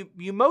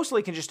you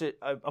mostly can just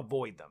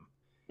avoid them.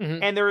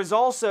 Mm-hmm. And there is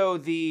also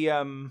the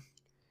and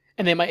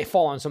they might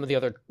fall on some of the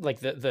other, like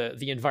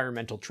the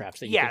environmental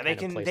traps that you they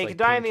can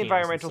die in the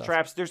environmental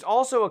traps. There's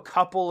also a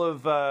couple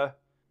of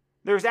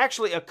there's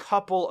actually a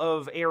couple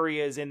of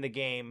areas in the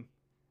game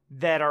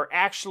that are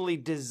actually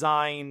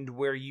designed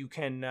where you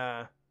can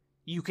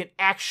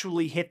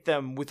actually hit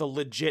them with a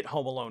legit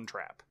Home Alone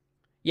trap.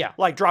 Yeah.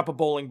 Like drop a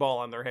bowling ball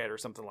on their head or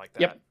something like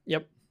that.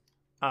 Yep.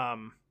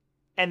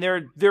 And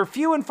they're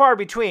few and far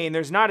between.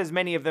 There's not as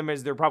many of them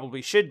as there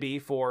probably should be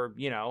for,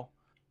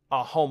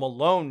 a Home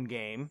Alone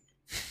game.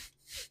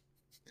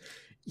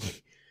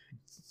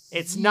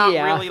 It's not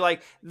really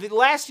like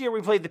last year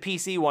we played the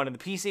PC one, and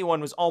the PC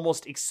one was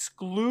almost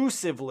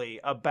exclusively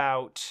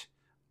about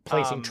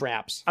placing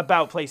traps.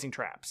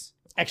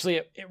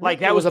 Actually,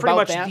 that was pretty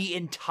much the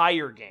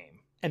entire game.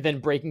 And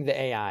then breaking the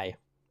AI.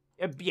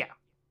 Yeah.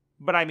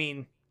 But I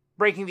mean,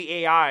 breaking the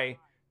AI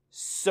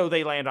so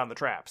they land on the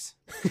traps.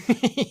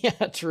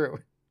 Yeah,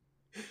 true.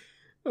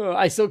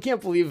 I still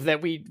can't believe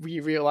that we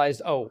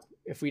realized,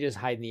 if we just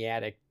hide in the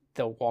attic,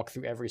 they'll walk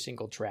through every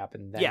single trap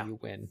and then you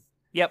win.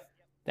 Yep.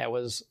 That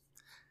was.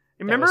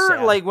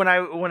 Remember, like when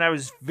I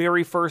was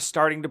very first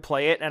starting to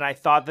play it, and I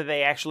thought that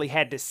they actually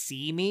had to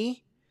see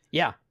me.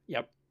 Yeah.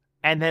 Yep.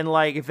 And then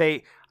like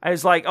I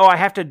was like, oh, I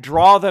have to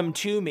draw them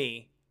to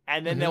me,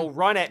 and then they'll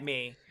run at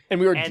me. And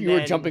you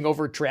were jumping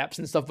over traps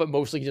and stuff, but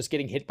mostly just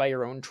getting hit by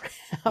your own traps.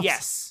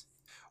 Yes.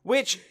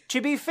 Which,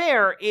 to be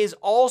fair, is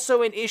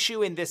also an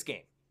issue in this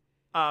game.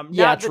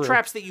 Not the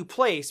traps that you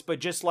place, but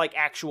just like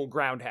actual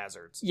ground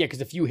hazards. Yeah,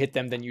 because if you hit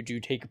them, then you do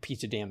take a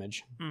piece of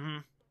damage. Mm-hmm.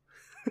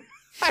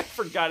 I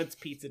forgot it's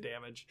pizza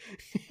damage.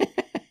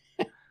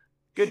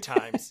 Good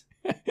times.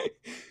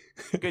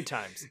 Good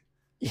times.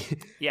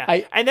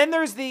 Yeah. And then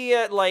there's the,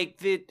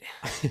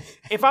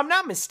 if I'm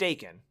not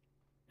mistaken,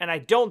 and I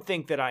don't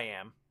think that I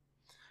am,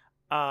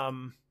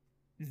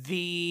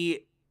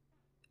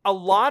 a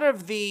lot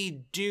of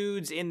the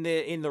dudes in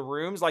the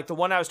rooms, like the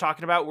one I was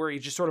talking about where he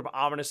just sort of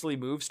ominously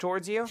moves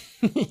towards you.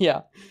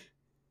 Yeah.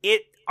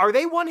 Are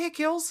they one-hit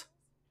kills?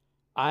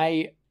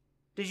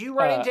 Did you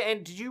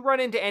run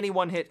into any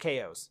one-hit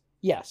KOs?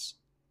 Yes.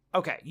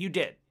 Okay, you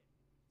did.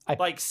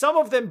 Some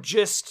of them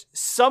just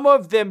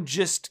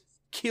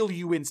kill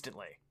you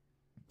instantly.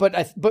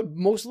 But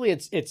mostly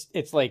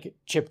it's like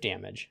chip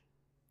damage.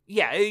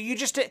 Yeah, you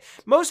just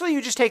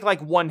take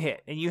like one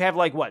hit and you have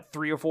like what,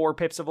 3 or 4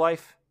 pips of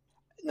life?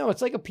 No,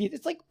 it's like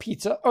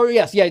pizza. Oh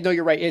yes, yeah, no,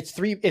 you're right. It's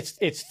 3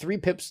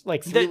 pips,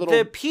 like 3 little.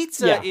 The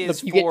pizza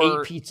is you get 8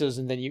 pizzas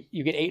and then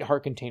you get 8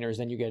 heart containers,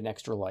 then you get an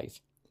extra life.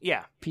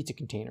 Yeah. Pizza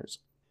containers.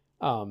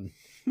 And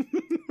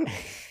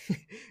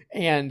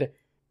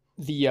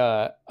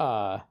the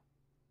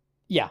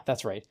yeah,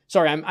 that's right.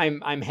 Sorry,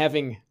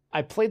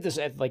 I played this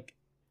at like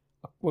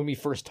when we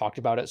first talked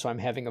about it, so I'm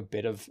having a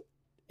bit of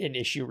an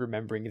issue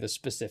remembering the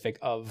specific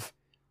of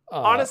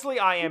honestly,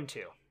 I am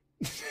too.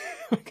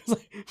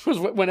 Because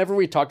whenever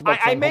we talked about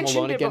playing Home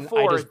Alone again, before,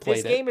 I just played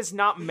this game is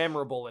not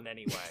memorable in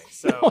any way.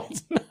 So no,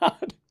 it's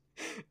not.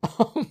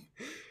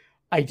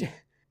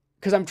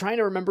 Because I'm trying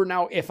to remember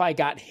now if I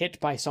got hit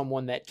by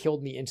someone that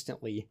killed me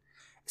instantly.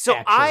 So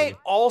I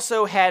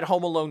also had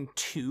Home Alone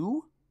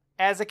 2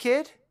 as a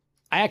kid.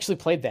 I actually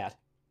played that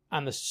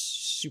on the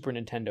Super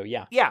Nintendo,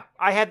 yeah. Yeah,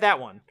 I had that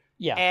one.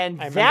 Yeah. And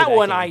that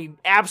one, I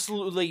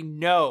absolutely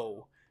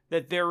know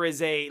that there is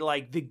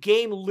the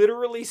game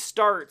literally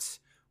starts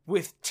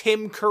with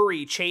Tim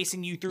Curry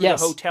chasing you through the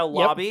hotel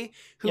lobby,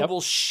 who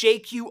will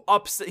shake you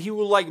up. He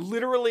will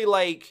literally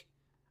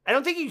I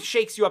don't think he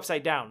shakes you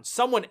upside down.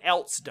 Someone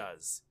else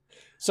does.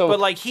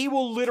 But he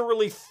will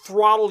literally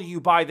throttle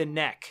you by the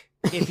neck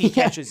if he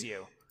catches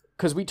you.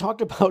 Because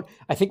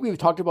I think we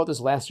talked about this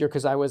last year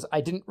because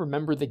I didn't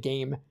remember the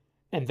game.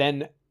 And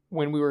then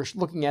when we were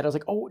looking at it, I was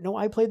like, oh no,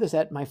 I played this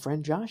at my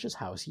friend Josh's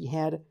house. He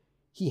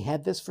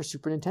had this for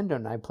Super Nintendo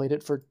and I played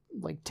it for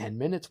like 10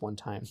 minutes one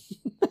time.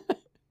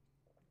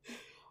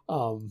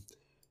 I'm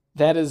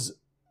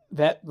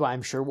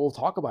sure we'll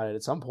talk about it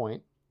at some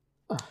point.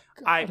 Oh,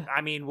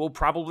 I mean, we'll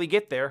probably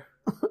get there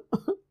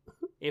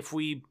if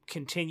we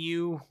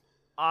continue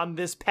on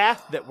this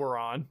path that we're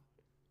on.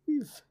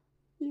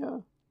 Yeah.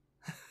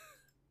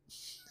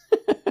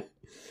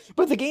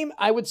 But the game,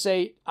 I would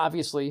say,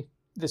 obviously,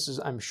 this is,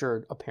 I'm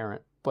sure,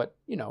 apparent, but,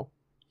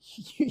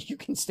 you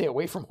can stay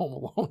away from Home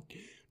Alone.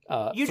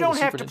 You don't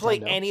have to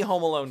play any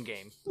Home Alone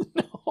game.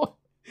 No.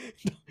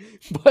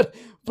 But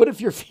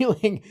if you're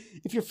feeling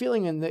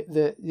in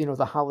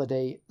the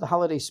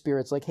holiday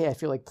spirits, like, hey, I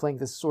feel like playing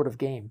this sort of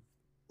game,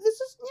 this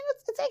is,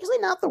 it's actually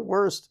not the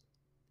worst.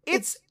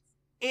 It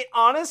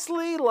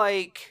honestly,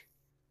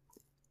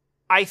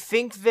 I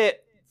think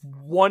that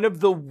one of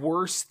the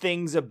worst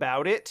things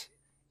about it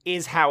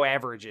is how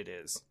average it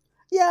is.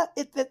 Yeah,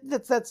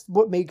 that's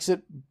what makes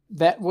it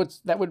that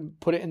would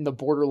put it in the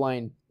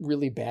borderline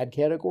really bad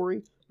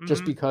category,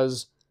 just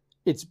because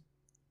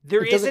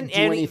there isn't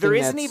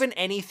even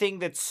anything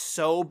that's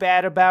so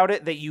bad about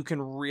it that you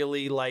can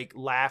really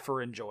laugh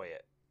or enjoy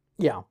it.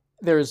 Yeah,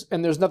 there's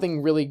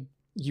nothing really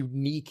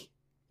unique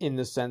in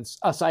the sense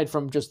aside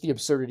from just the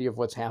absurdity of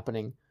what's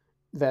happening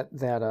that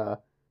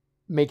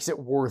makes it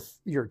worth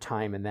your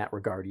time in that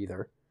regard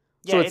either.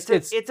 Yeah, so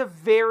it's a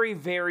very,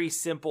 very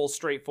simple,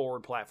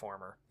 straightforward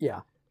platformer. Yeah.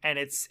 And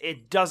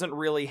it doesn't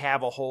really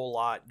have a whole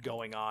lot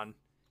going on.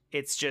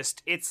 It's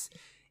just it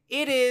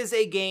is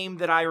a game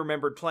that I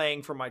remembered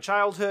playing from my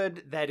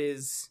childhood that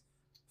is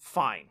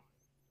fine.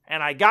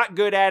 And I got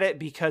good at it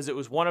because it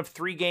was one of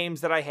 3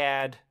 games that I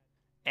had,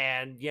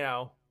 and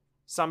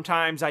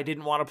sometimes I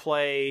didn't want to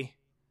play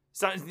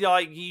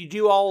you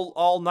do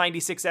all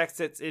 96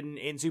 exits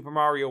in Super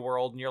Mario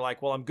World, and you're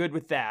like, well, I'm good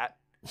with that.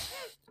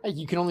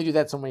 You can only do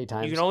that so many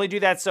times. You can only do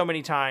that so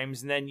many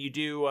times, and then you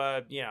do,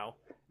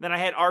 Then I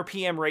had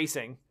RPM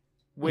Racing,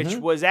 which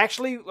was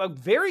actually a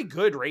very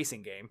good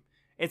racing game.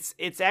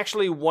 It's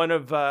actually one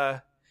of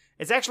the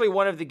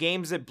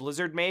games that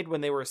Blizzard made when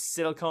they were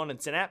Silicon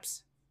and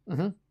Synapse.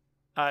 Mm-hmm.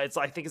 I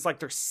think it's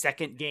their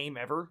second game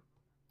ever.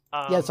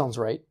 Yeah, that sounds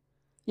right.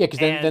 Yeah,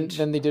 because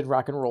then they did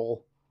Rock and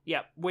Roll.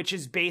 Yeah, which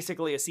is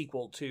basically a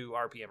sequel to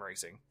RPM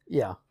Racing.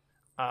 Yeah.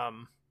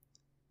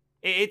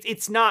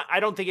 It's not, I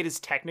don't think it is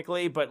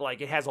technically, but like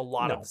it has a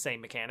lot of the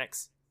same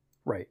mechanics.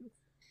 Right.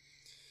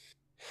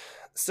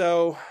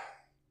 So,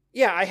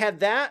 yeah, I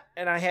had that,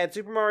 and I had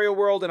Super Mario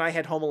World, and I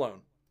had Home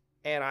Alone.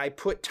 And I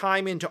put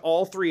time into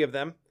all three of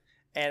them,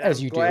 and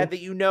I'm glad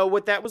that you know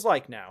what that was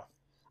like now.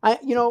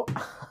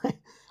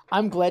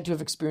 I'm glad to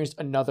have experienced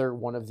another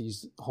one of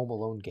these Home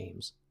Alone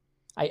games.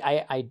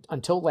 I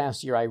until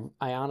last year,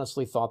 I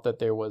honestly thought that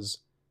there was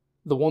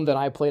the one that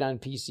I played on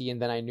PC,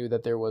 and then I knew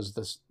that there was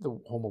the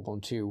Home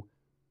Alone 2.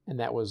 And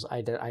that was,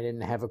 I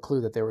didn't have a clue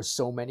that there were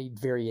so many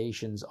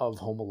variations of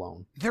Home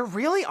Alone. There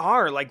really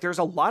are. Like, there's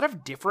a lot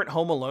of different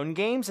Home Alone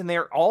games, and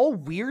they're all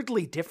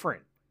weirdly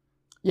different.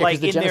 Yeah, like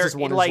the Genesis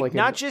one is like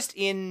not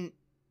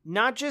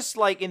just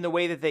like in the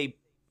way that they,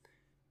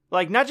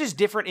 like, not just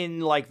different in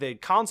like the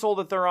console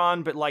that they're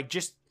on, but like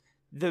just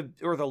the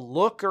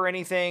look or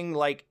anything.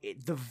 Like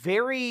the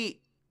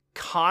very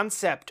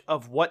concept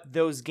of what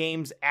those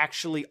games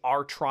actually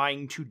are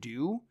trying to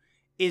do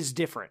is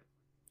different.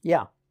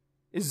 Yeah.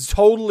 Is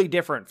totally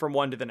different from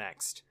one to the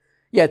next.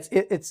 Yeah,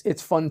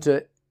 it's fun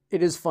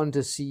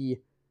to see.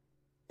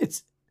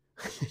 It's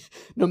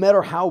no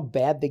matter how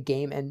bad the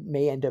game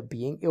may end up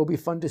being, it'll be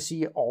fun to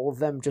see all of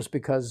them just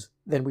because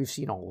then we've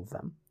seen all of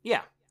them.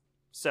 Yeah.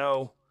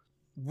 So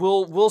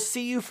we'll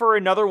see you for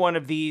another one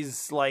of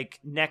these like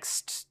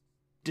next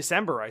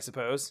December, I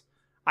suppose.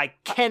 I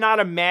cannot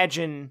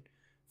imagine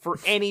for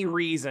any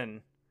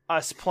reason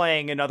us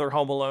playing another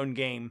Home Alone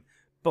game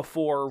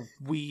before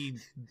we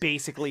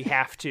basically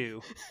have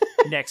to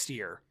next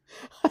year.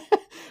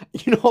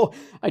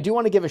 I do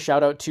want to give a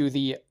shout out to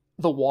the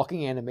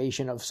walking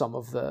animation of some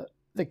of the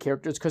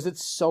characters, because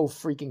it's so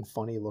freaking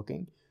funny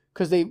looking.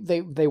 Because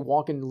they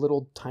walk in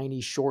little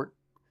tiny short,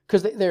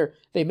 because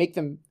they make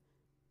them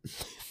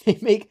they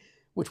make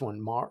which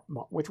one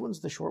which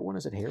one's the short one?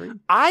 Is it Harry?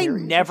 I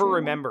never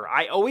remember.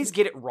 I always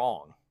get it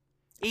wrong.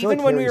 Even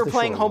like when we were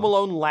playing Home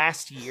Alone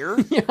last year,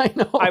 yeah, I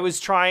know. I was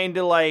trying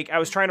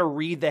to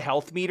read the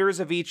health meters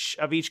of each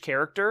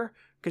character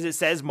because it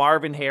says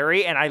Marv and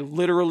Harry, and I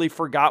literally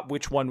forgot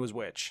which one was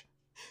which.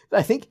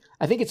 I think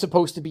it's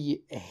supposed to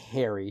be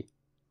Harry,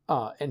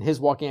 and his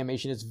walking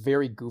animation is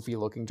very goofy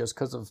looking just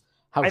because of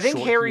how. I think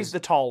Harry's the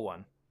tall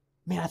one.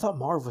 Man, I thought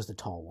Marv was the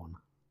tall one.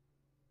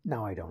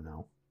 Now I don't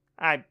know.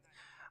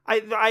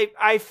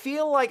 I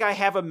feel like I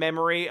have a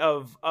memory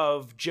of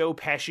Joe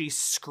Pesci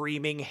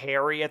screaming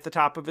Harry at the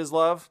top of his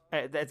lungs,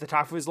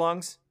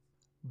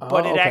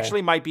 but it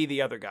actually might be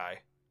the other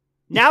guy.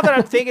 Now that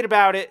I'm thinking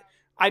about it,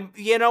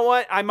 you know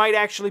what? I might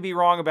actually be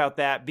wrong about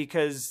that,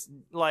 because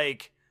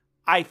like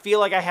I feel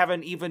like I have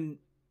an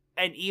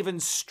even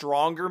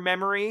stronger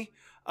memory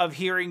of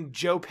hearing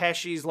Joe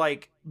Pesci's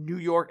like New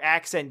York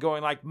accent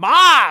going like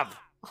 "Mom!"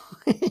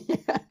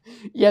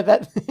 yeah,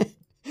 that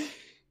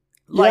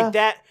like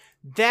that.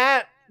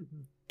 That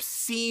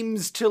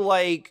seems to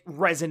like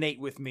resonate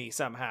with me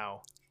somehow.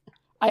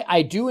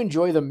 I do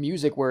enjoy the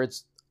music where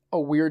it's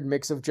a weird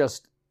mix of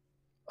just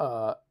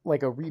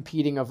like a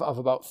repeating of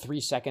about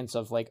 3 seconds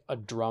of like a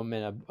drum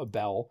and a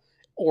bell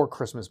or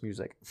Christmas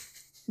music.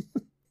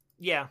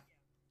 Yeah.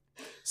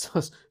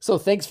 So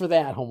thanks for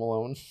that, Home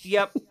Alone.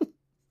 Yep.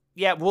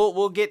 Yeah,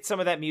 we'll get some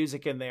of that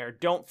music in there.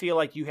 Don't feel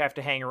like you have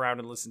to hang around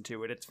and listen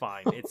to it. It's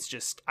fine. It's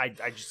just I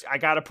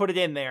got to put it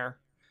in there.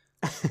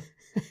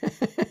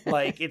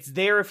 Like, it's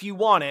there if you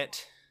want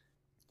it.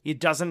 It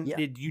doesn't. Yeah.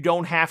 You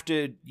don't have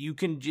to. You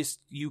can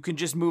just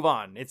move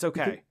on. It's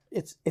okay.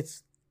 It's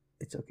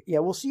okay. Yeah,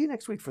 we'll see you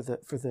next week for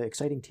the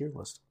exciting tier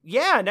list.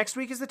 Yeah, next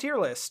week is the tier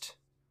list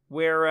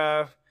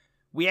where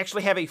we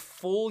actually have a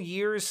full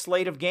year's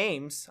slate of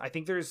games. I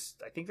think there's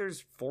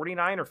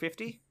 49 or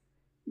 50.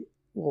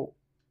 Well,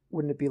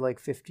 wouldn't it be like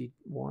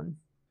 51?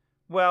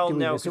 Well,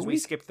 no, because we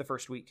skipped the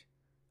first week.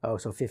 Oh,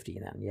 so 50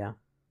 then. Yeah.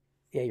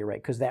 Yeah, you're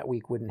right, because that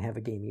week wouldn't have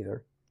a game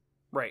either.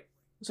 Right.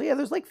 So yeah,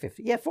 there's like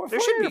 50. Yeah, there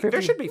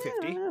should be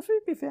 50. Yeah,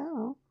 50.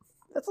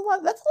 That's a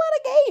lot. That's a lot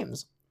of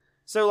games.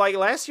 So like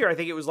last year, I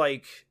think it was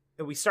like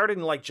we started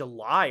in like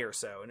July or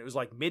so, and it was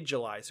like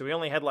mid-July, so we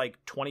only had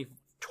like 20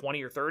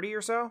 or 30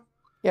 or so.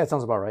 Yeah, it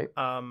sounds about right.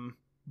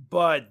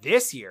 But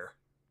this year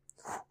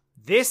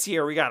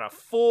we got a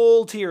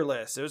full tier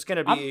list. So it's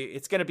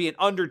gonna be an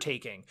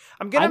undertaking.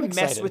 I'm gonna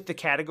mess with the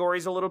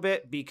categories a little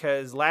bit,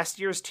 because last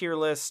year's tier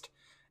list,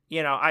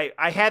 you know,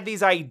 I had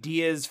these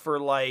ideas for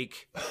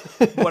like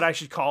what I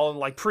should call them,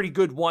 like pretty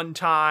good one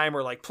time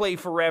or like play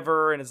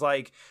forever. And it's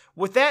like,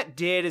 what that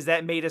did is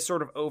that made us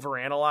sort of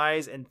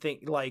overanalyze and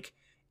think like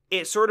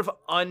it sort of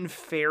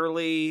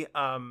unfairly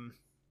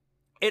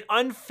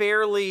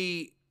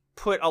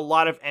put a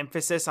lot of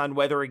emphasis on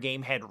whether a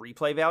game had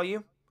replay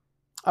value.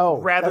 Oh,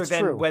 rather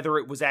than true. Whether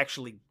it was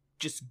actually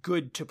just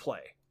good to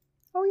play.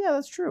 Oh yeah,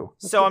 that's true.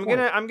 That's so I'm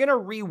gonna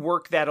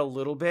rework that a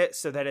little bit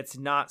so that it's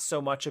not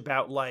so much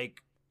about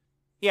like,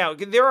 yeah,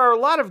 there are a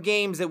lot of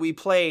games that we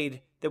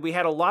played that we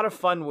had a lot of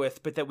fun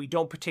with, but that we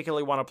don't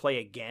particularly want to play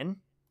again.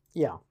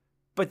 Yeah.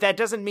 But that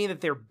doesn't mean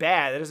that they're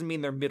bad. That doesn't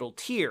mean they're middle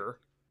tier.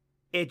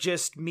 It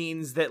just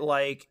means that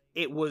like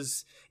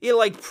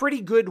like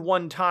pretty good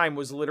one time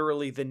was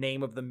literally the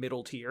name of the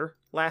middle tier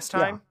last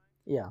time.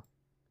 Yeah.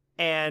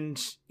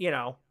 And,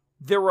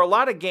 there were a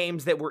lot of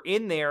games that were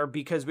in there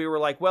because we were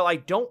like, well, I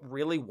don't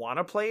really want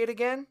to play it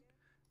again.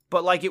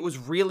 But, like, it was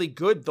really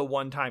good the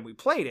one time we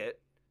played it.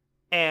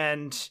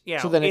 And,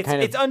 so then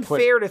it's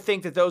unfair to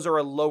think that those are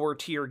a lower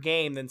tier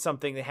game than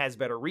something that has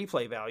better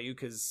replay value,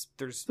 because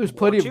there's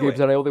plenty of games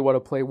that I only want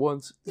to play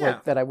once,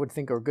 that I would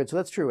think are good. So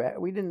that's true.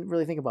 We didn't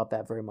really think about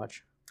that very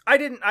much. I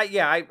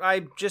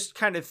just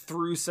kind of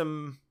threw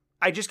some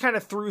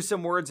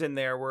words in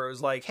there where it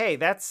was like, hey,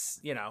 that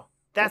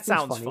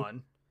sounds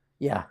fun.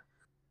 Yeah.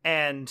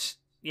 And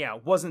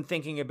wasn't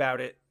thinking about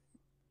it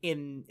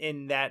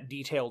in that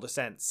detailed a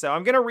sense. So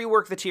I'm going to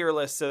rework the tier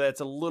list so that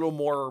it's a little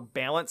more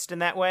balanced in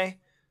that way,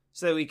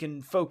 so that we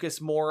can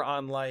focus more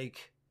on,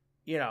 like,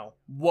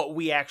 what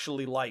we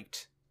actually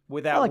liked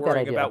without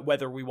worrying about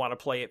whether we want to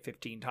play it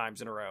 15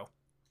 times in a row.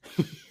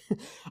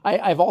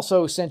 I've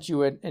also sent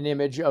you an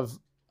image of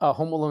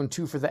Home Alone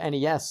 2 for the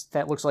NES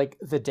that looks like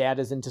the dad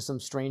is into some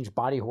strange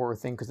body horror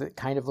thing, because it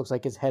kind of looks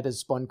like his head is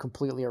spun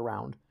completely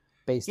around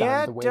based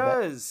on the way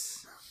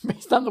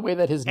based on the way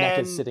that his neck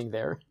is sitting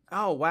there.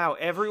 Oh, wow.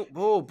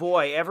 Oh,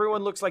 boy.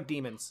 Everyone looks like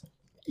demons.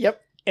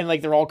 Yep. And,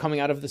 like, they're all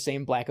coming out of the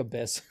same black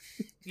abyss.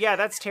 Yeah,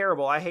 that's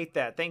terrible. I hate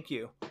that. Thank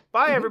you.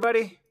 Bye,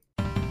 everybody.